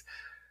because.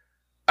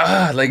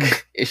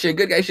 Like, is she a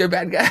good guy? Is she a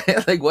bad guy?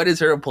 Like, what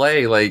is her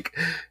play? Like,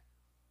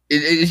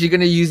 is she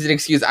gonna use an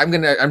excuse? I'm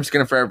just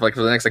gonna forever, like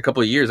for the next like,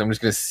 couple of years, I'm just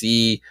gonna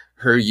see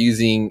her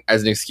using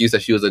as an excuse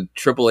that she was a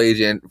triple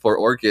agent for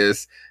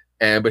Orcus,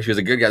 but she was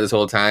a good guy this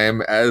whole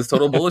time as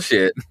total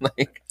bullshit.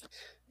 Like,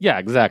 yeah,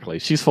 exactly.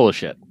 She's full of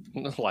shit.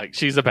 Like,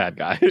 she's a bad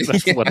guy.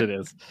 That's what it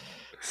is.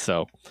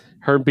 So,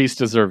 her and Beast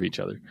deserve each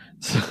other.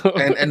 So.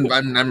 and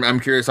I'm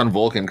curious on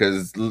Vulcan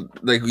because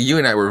like you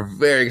and I were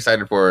very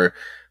excited for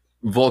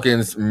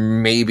Vulcan's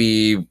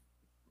maybe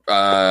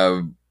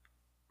rework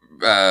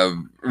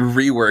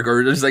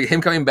or just like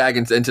him coming back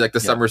into like the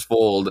Summer's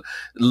fold,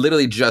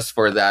 literally just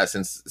for that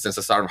since the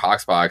start of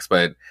Hoxpox.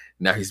 But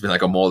now he's been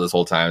like a mole this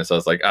whole time, so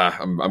it's like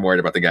I'm worried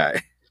about the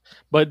guy.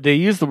 But they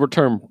use the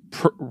term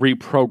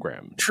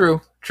reprogrammed.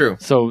 True.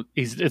 So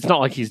it's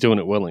not like he's doing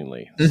it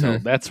willingly. Mm-hmm. So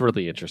that's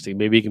really interesting.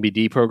 Maybe he can be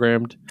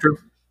deprogrammed. True.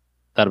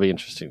 That'll be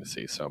interesting to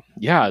see. So,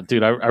 yeah,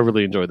 dude, I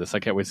really enjoyed this. I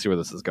can't wait to see where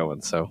this is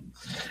going. So,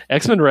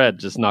 X-Men Red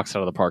just knocks it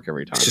out of the park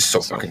every time. It's just so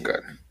fucking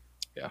good.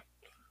 Yeah.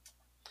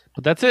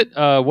 But that's it.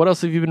 What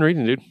else have you been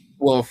reading, dude?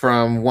 Well,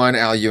 from one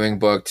Al Ewing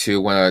book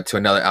to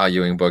another Al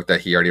Ewing book that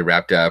he already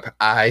wrapped up,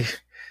 I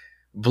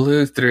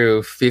blew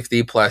through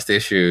 50 plus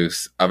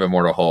issues of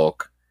Immortal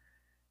Hulk.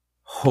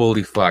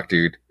 Holy fuck,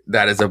 dude.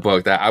 That is a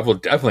book that I will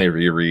definitely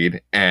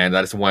reread. And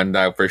that is one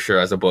that for sure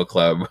as a book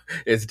club,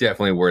 it's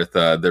definitely worth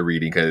the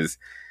reading because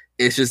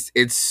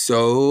it's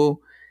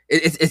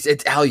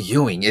Al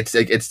Ewing.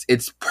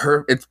 It's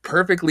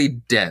perfectly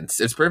dense.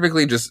 It's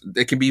perfectly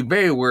it can be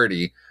very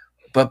wordy,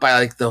 but by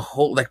like the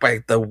whole, like by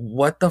the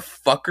what the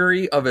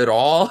fuckery of it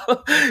all,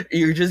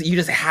 you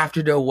just have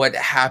to know what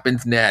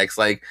happens next.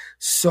 Like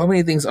so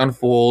many things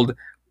unfold.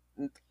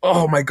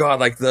 Oh my God.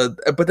 But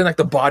then like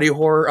the body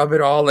horror of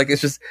it all, like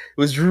it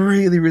was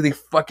really, really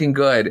fucking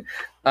good.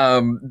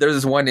 There's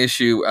this one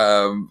issue,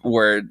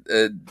 where,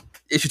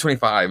 issue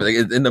 25, like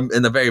in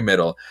the very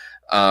middle,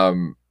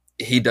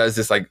 he does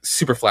this like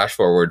super flash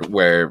forward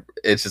where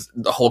it's just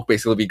the Hulk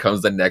basically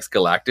becomes the next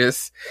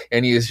Galactus,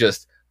 and he is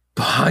just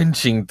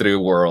punching through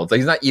worlds. Like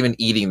he's not even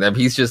eating them.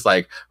 He's just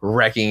like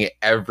wrecking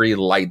every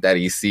light that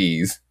he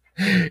sees.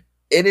 It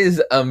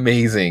is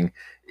amazing.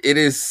 It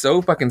is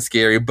so fucking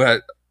scary.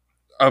 But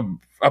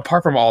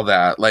apart from all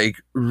that, like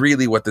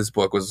really what this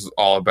book was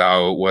all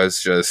about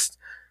was just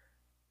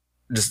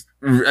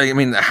I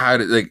mean,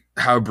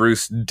 how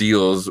Bruce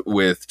deals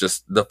with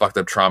just the fucked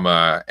up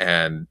trauma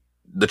and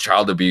the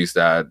child abuse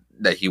that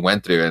he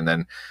went through, and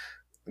then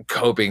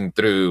coping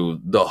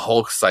through the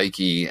Hulk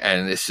psyche.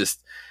 And it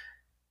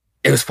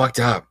was fucked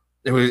up.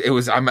 It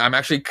was, I'm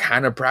actually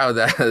kind of proud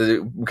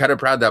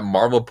that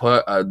Marvel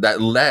put, that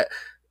let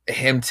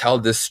him tell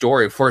this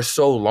story for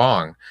so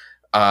long.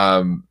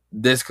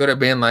 This could have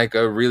been like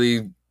a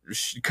really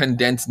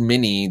condensed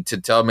mini to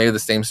tell maybe the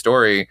same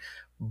story,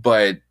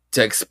 but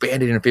to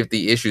expand it in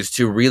 50 issues,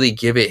 to really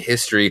give it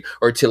history,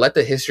 or to let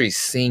the history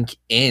sink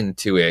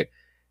into it,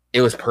 it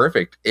was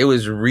perfect. It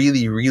was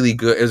really, really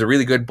good. It was a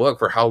really good book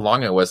for how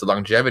long it was, the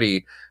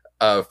longevity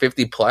of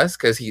 50 plus,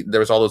 because there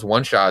was all those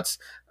one shots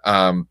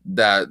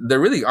that they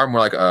really are more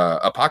like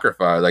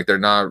apocrypha. Like they're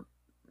not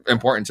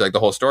important to like the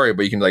whole story,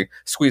 but you can like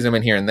squeeze them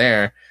in here and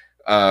there.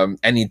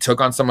 And he took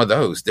on some of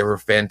those. They were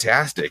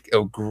fantastic.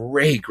 A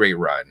great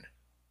run.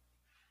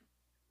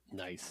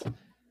 Nice.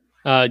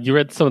 You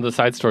read some of the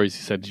side stories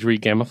you said. Did you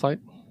read Gamma Flight?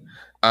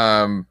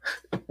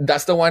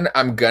 That's the one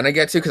I'm gonna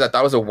get to because I thought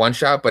it was a one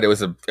shot, but it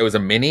was a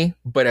mini.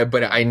 But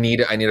I need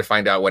to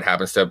find out what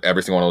happens to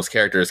every single one of those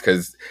characters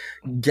because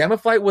Gamma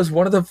Flight was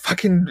one of the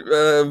fucking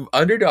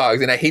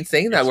underdogs, and I hate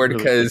saying that word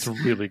because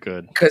it's really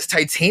good. Because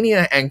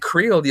Titania and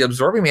Creel, the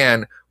Absorbing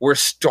Man, were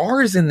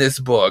stars in this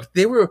book.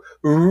 They were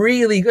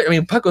really good. I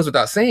mean, Puck goes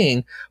without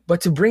saying, but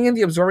to bring in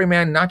the Absorbing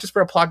Man not just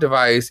for a plot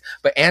device,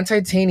 but and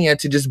Titania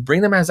to just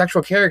bring them as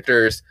actual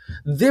characters,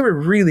 they were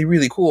really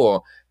really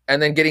cool.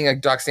 And then getting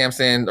Doc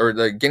Samson or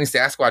getting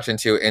Sasquatch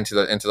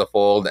into the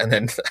fold, and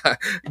then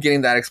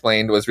getting that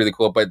explained was really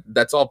cool. But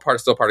that's all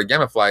still part of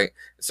Gamma Flight.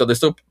 So there's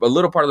still a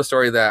little part of the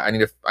story that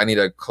I need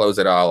to close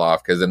it all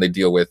off because then they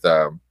deal with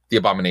the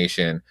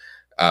Abomination,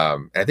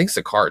 and I think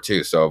Sakaar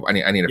too. So I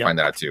need to find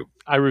that out too.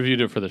 I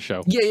reviewed it for the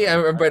show.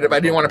 Yeah, but I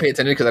didn't want to pay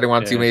attention because I didn't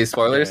want too many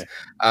spoilers.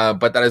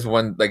 But that is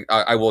one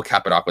I will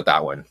cap it off with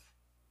that one.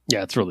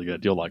 Yeah, it's really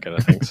good. You'll like it,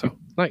 I think. So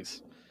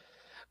nice.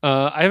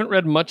 I haven't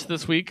read much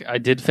this week. I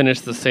did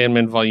finish the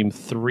Sandman Volume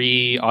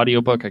 3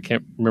 audiobook. I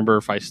can't remember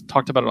if I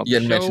talked about it on the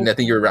show. Mentioned, I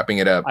think you were wrapping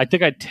it up. I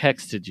think I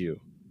texted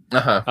you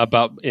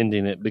about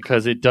ending it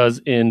because it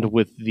does end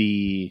with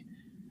the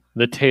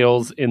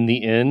tales in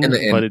the end,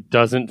 but it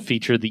doesn't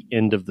feature the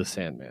end of the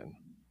Sandman.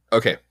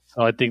 Okay.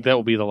 So I think that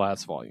will be the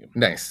last volume.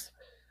 Nice.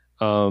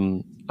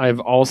 I've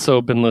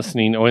also been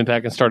listening. I went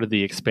back and started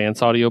the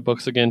Expanse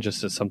audiobooks again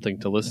just as something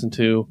to listen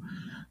to.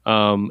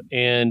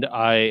 And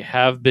I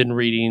have been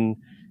reading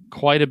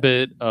quite a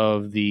bit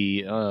of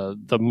the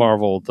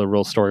Marvel, the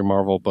Real Story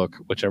Marvel book,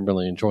 which I'm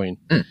really enjoying.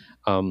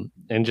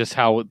 And just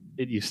how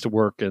it used to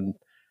work and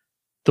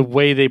the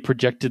way they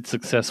projected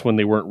success when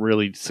they weren't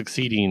really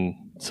succeeding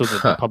so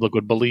that the public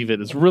would believe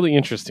it is really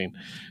interesting.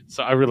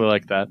 So I really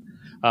like that.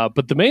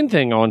 But the main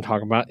thing I want to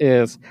talk about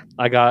is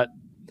I got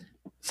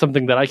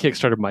something that I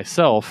kickstarted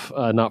myself,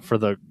 not for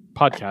the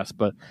podcast,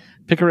 but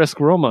Picaresque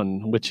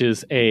Roman, which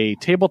is a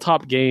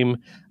tabletop game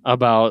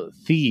about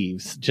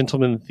thieves,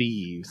 gentlemen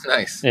thieves.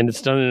 Nice. And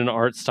it's done in an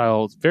art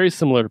style very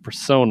similar to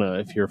Persona,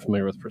 if you're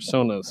familiar with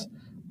Persona's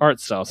art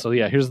style. So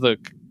yeah, here's the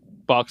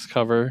box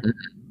cover.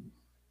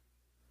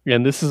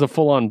 And this is a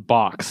full-on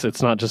box.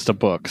 It's not just a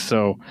book.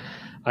 So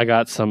I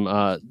got some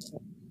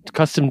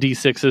custom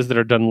D6s that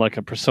are done like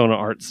a Persona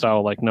art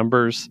style, like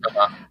numbers.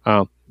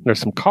 There's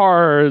some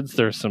cards.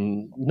 There's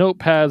some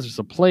notepads. There's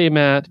a play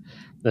mat.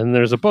 Then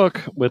there's a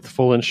book with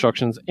full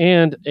instructions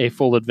and a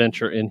full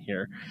adventure in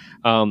here.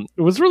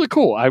 It was really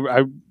cool.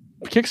 I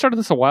kickstarted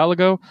this a while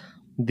ago.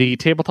 The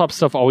tabletop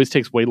stuff always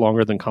takes way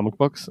longer than comic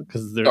books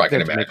because they have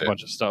to make a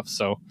bunch of stuff.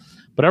 So,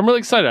 but I'm really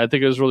excited. I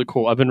think it was really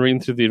cool. I've been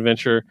reading through the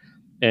adventure,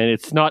 and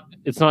it's not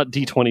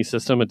D20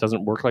 system. It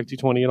doesn't work like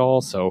D20 at all.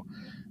 So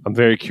I'm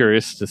very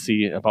curious to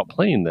see about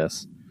playing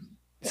this.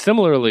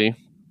 Similarly,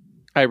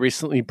 I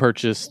recently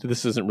purchased,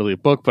 this isn't really a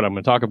book, but I'm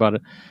going to talk about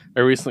it.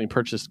 I recently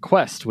purchased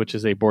Quest, which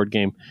is a board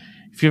game.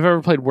 If you've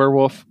ever played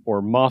Werewolf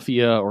or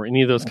Mafia or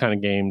any of those kind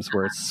of games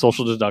where it's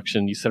social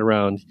deduction, you sit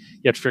around,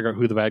 you have to figure out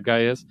who the bad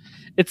guy is.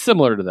 It's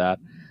similar to that.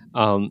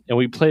 And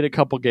we played a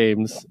couple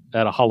games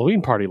at a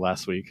Halloween party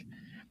last week.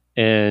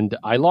 And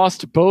I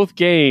lost both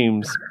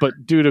games, but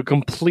due to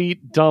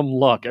complete dumb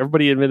luck.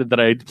 Everybody admitted that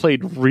I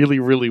played really,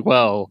 really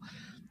well.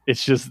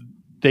 It's just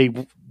they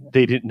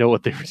didn't know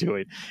what they were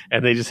doing,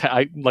 and they just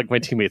like my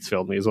teammates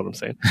failed me is what I'm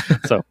saying.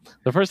 So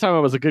the first time I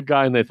was a good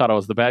guy and they thought I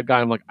was the bad guy.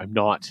 I'm like, I'm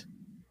not.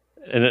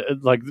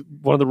 And like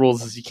one of the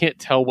rules is you can't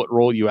tell what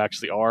role you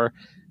actually are.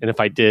 And if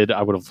I did,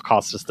 I would have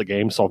cost us the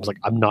game. So I was like,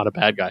 I'm not a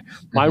bad guy.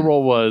 My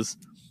role was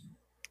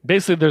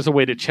basically there's a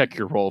way to check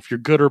your role if you're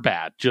good or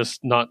bad,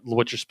 just not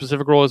what your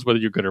specific role is, whether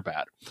you're good or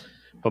bad.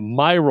 But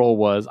my role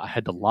was I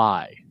had to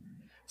lie.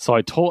 So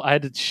I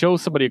had to show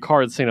somebody a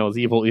card saying I was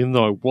evil, even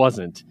though I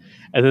wasn't.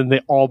 And then they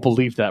all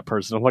believed that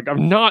person. I'm like,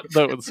 I'm not,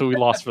 though. So we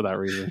lost for that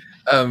reason.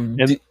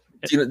 Do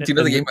you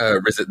know the game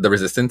The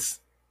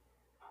Resistance?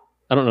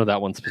 I don't know that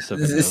one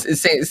specifically.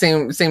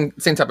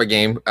 Same type of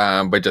game,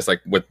 but just like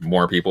with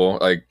more people.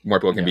 Like more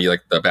people can be like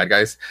the bad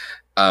guys.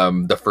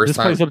 The first this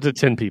time plays up to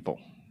 10 people.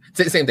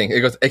 Same thing.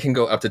 It can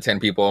go up to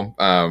 10 people.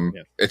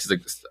 It's just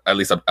like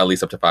at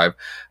least up to 5.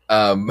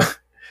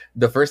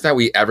 The first time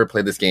we ever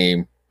played this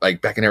game, like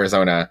back in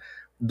Arizona,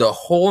 the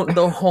whole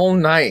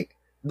night,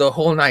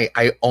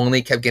 I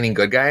only kept getting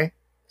good guy.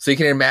 So you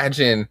can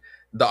imagine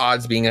the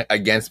odds being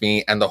against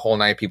me, and the whole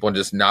night people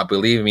just not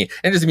believing me,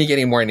 and just me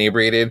getting more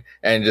inebriated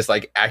and just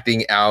like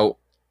acting it out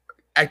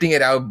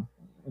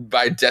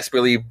by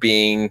desperately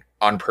being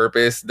on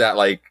purpose that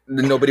like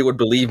nobody would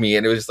believe me,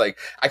 and it was just like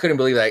I couldn't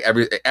believe that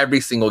every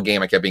single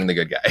game I kept being the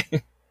good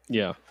guy.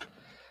 Yeah,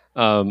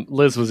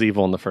 Liz was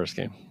evil in the first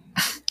game,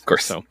 of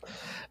course. So,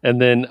 and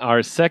then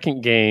our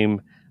second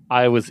game,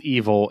 I was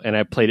evil and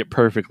I played it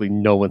perfectly.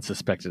 No one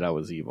suspected I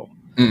was evil.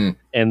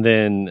 And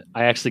then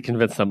I actually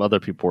convinced them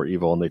other people were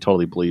evil and they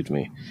totally believed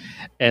me.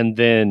 And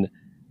then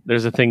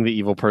there's a thing the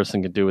evil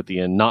person can do at the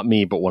end. Not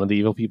me, but one of the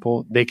evil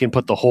people. They can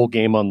put the whole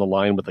game on the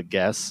line with a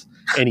guess.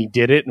 And he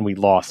did it and we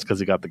lost because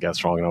he got the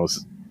guess wrong. And I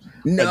was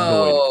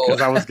annoyed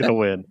because I was going to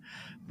win.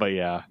 But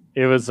yeah,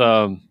 it was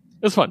fun.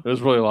 It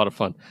was really a lot of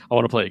fun. I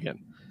want to play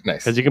again.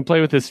 Nice. Because you can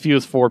play with as few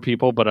as 4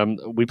 people, but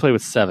we play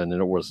with 7,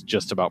 and it was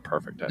just about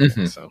perfect, I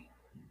think. So,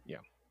 yeah.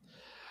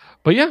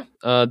 But yeah,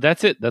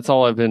 that's it. That's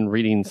all I've been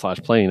reading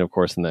 / playing, of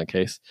course, in that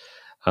case.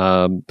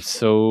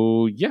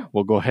 So, yeah,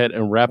 we'll go ahead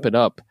and wrap it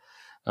up.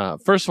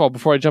 First of all,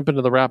 before I jump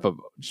into the wrap-up,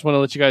 just want to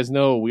let you guys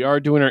know we are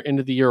doing our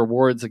end-of-the-year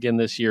awards again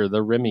this year,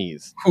 the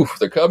Rimmies.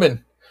 They're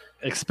coming.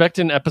 Expect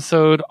an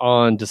episode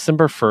on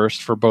December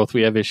 1st for both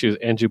We Have Issues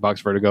and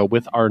Jukebox Vertigo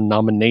with our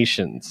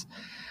nominations.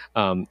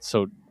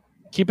 So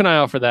keep an eye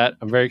out for that.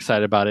 I'm very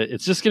excited about it.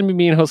 It's just going to be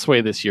me and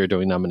Josue this year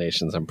doing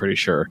nominations, I'm pretty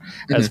sure,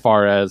 as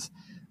far as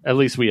at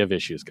least We Have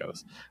Issues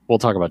goes. We'll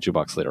talk about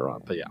Jukebox later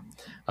on, but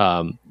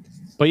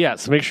yeah.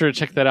 So make sure to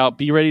check that out.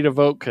 Be ready to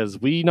vote because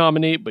we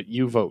nominate, but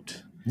you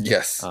vote.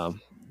 Yes.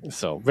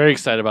 So very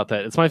excited about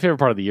that. It's my favorite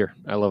part of the year.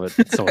 I love it.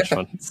 It's so much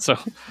fun.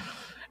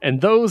 And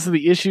those are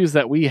the issues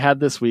that we had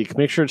this week.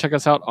 Make sure to check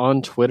us out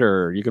on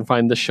Twitter. You can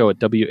find the show at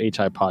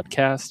WHI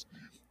Podcast.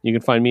 You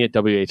can find me at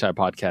WHI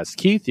Podcast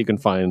Keith. You can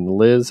find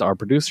Liz, our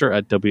producer,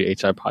 at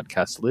WHI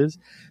Podcast Liz.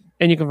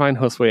 And you can find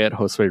Josue at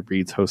Josue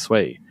Reads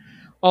Josue.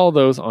 All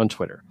those on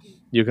Twitter.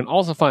 You can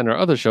also find our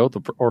other show, the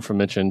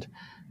aforementioned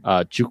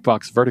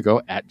Jukebox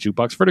Vertigo, at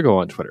Jukebox Vertigo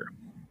on Twitter.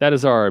 That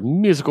is our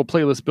musical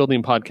playlist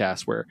building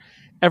podcast where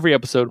every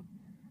episode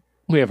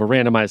we have a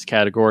randomized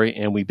category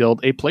and we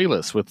build a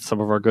playlist with some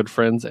of our good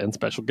friends and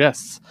special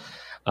guests.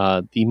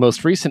 The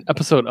most recent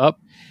episode up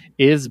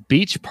is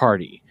Beach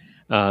Party.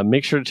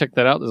 Make sure to check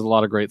that out. There's a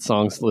lot of great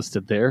songs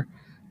listed there.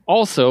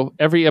 Also,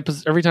 every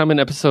time an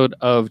episode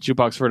of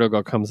Jukebox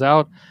Vertigo comes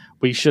out,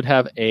 we should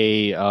have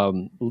a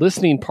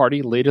listening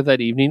party later that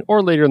evening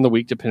or later in the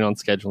week, depending on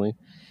scheduling,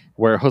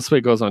 where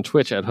Josue goes on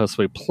Twitch at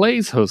Josue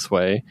Plays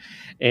Josue,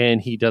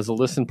 and he does a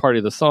listen party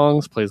of the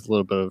songs, plays a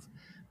little bit of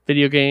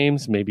video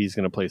games. Maybe he's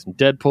going to play some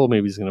Deadpool.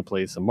 Maybe he's going to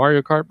play some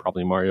Mario Kart,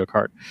 probably Mario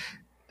Kart,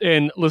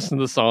 and listen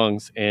to the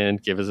songs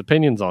and give his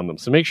opinions on them.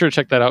 So make sure to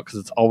check that out because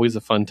it's always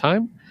a fun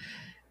time.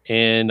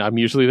 And I'm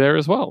usually there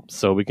as well,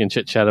 so we can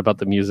chit-chat about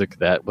the music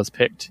that was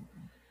picked.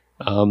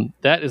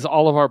 That is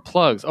all of our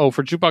plugs. Oh,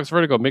 for Jukebox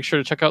Vertigo, make sure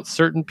to check out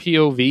Certain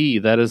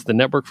POV. That is the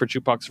network for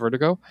Jukebox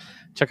Vertigo.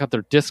 Check out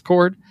their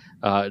Discord.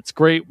 It's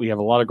great. We have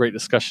a lot of great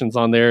discussions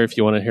on there. If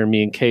you want to hear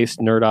me and Case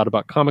nerd out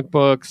about comic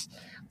books,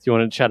 if you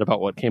want to chat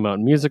about what came out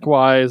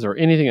music-wise or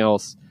anything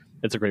else,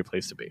 it's a great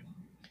place to be.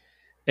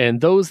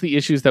 And those are the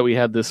issues that we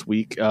had this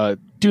week.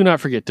 Do not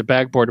forget to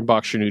bag, board, and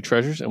box your new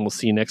treasures, and we'll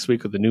see you next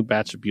week with a new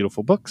batch of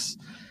beautiful books.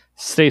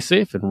 Stay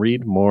safe and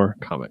read more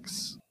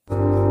comics.